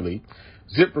 Additionally,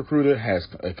 ZipRecruiter has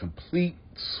a complete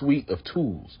suite of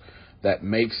tools that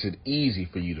makes it easy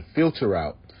for you to filter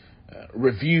out,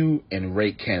 review, and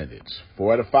rate candidates.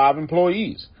 4 out of 5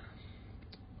 employees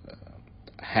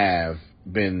have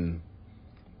been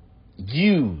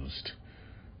used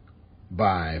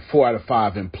by 4 out of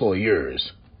 5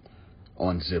 employers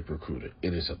on ZipRecruiter.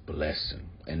 It is a blessing.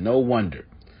 And no wonder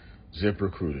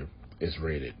ZipRecruiter is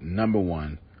rated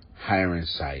 #1 hiring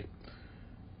site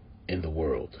in the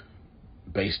world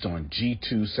based on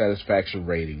G2 satisfaction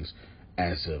ratings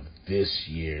as of this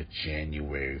year,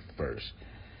 January 1st.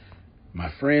 My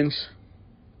friends,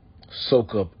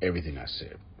 soak up everything I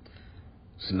said.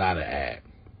 It's not an ad.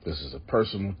 This is a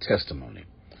personal testimony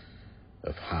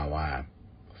of how I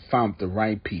found the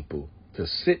right people to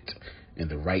sit in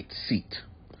the right seat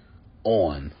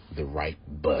on the right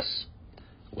bus.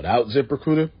 Without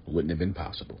ZipRecruiter, it wouldn't have been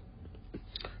possible.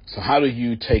 So how do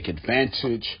you take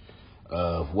advantage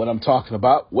of what I'm talking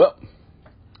about? Well,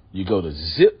 you go to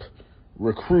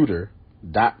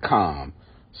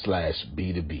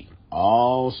ZipRecruiter.com/B2B.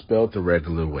 All spelled the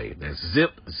regular way. That's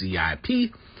Zip,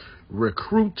 Z-I-P,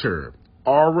 Recruiter,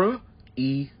 Aura,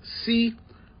 E-C,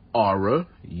 Aura,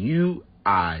 U-I-T-E-R.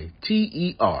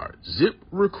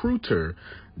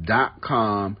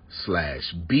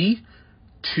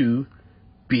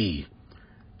 ZipRecruiter.com/B2B.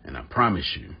 And I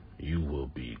promise you, you will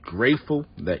be grateful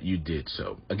that you did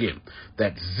so. Again,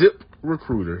 that's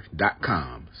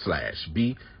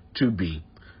ZipRecruiter.com/B2B.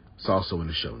 It's also in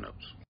the show notes.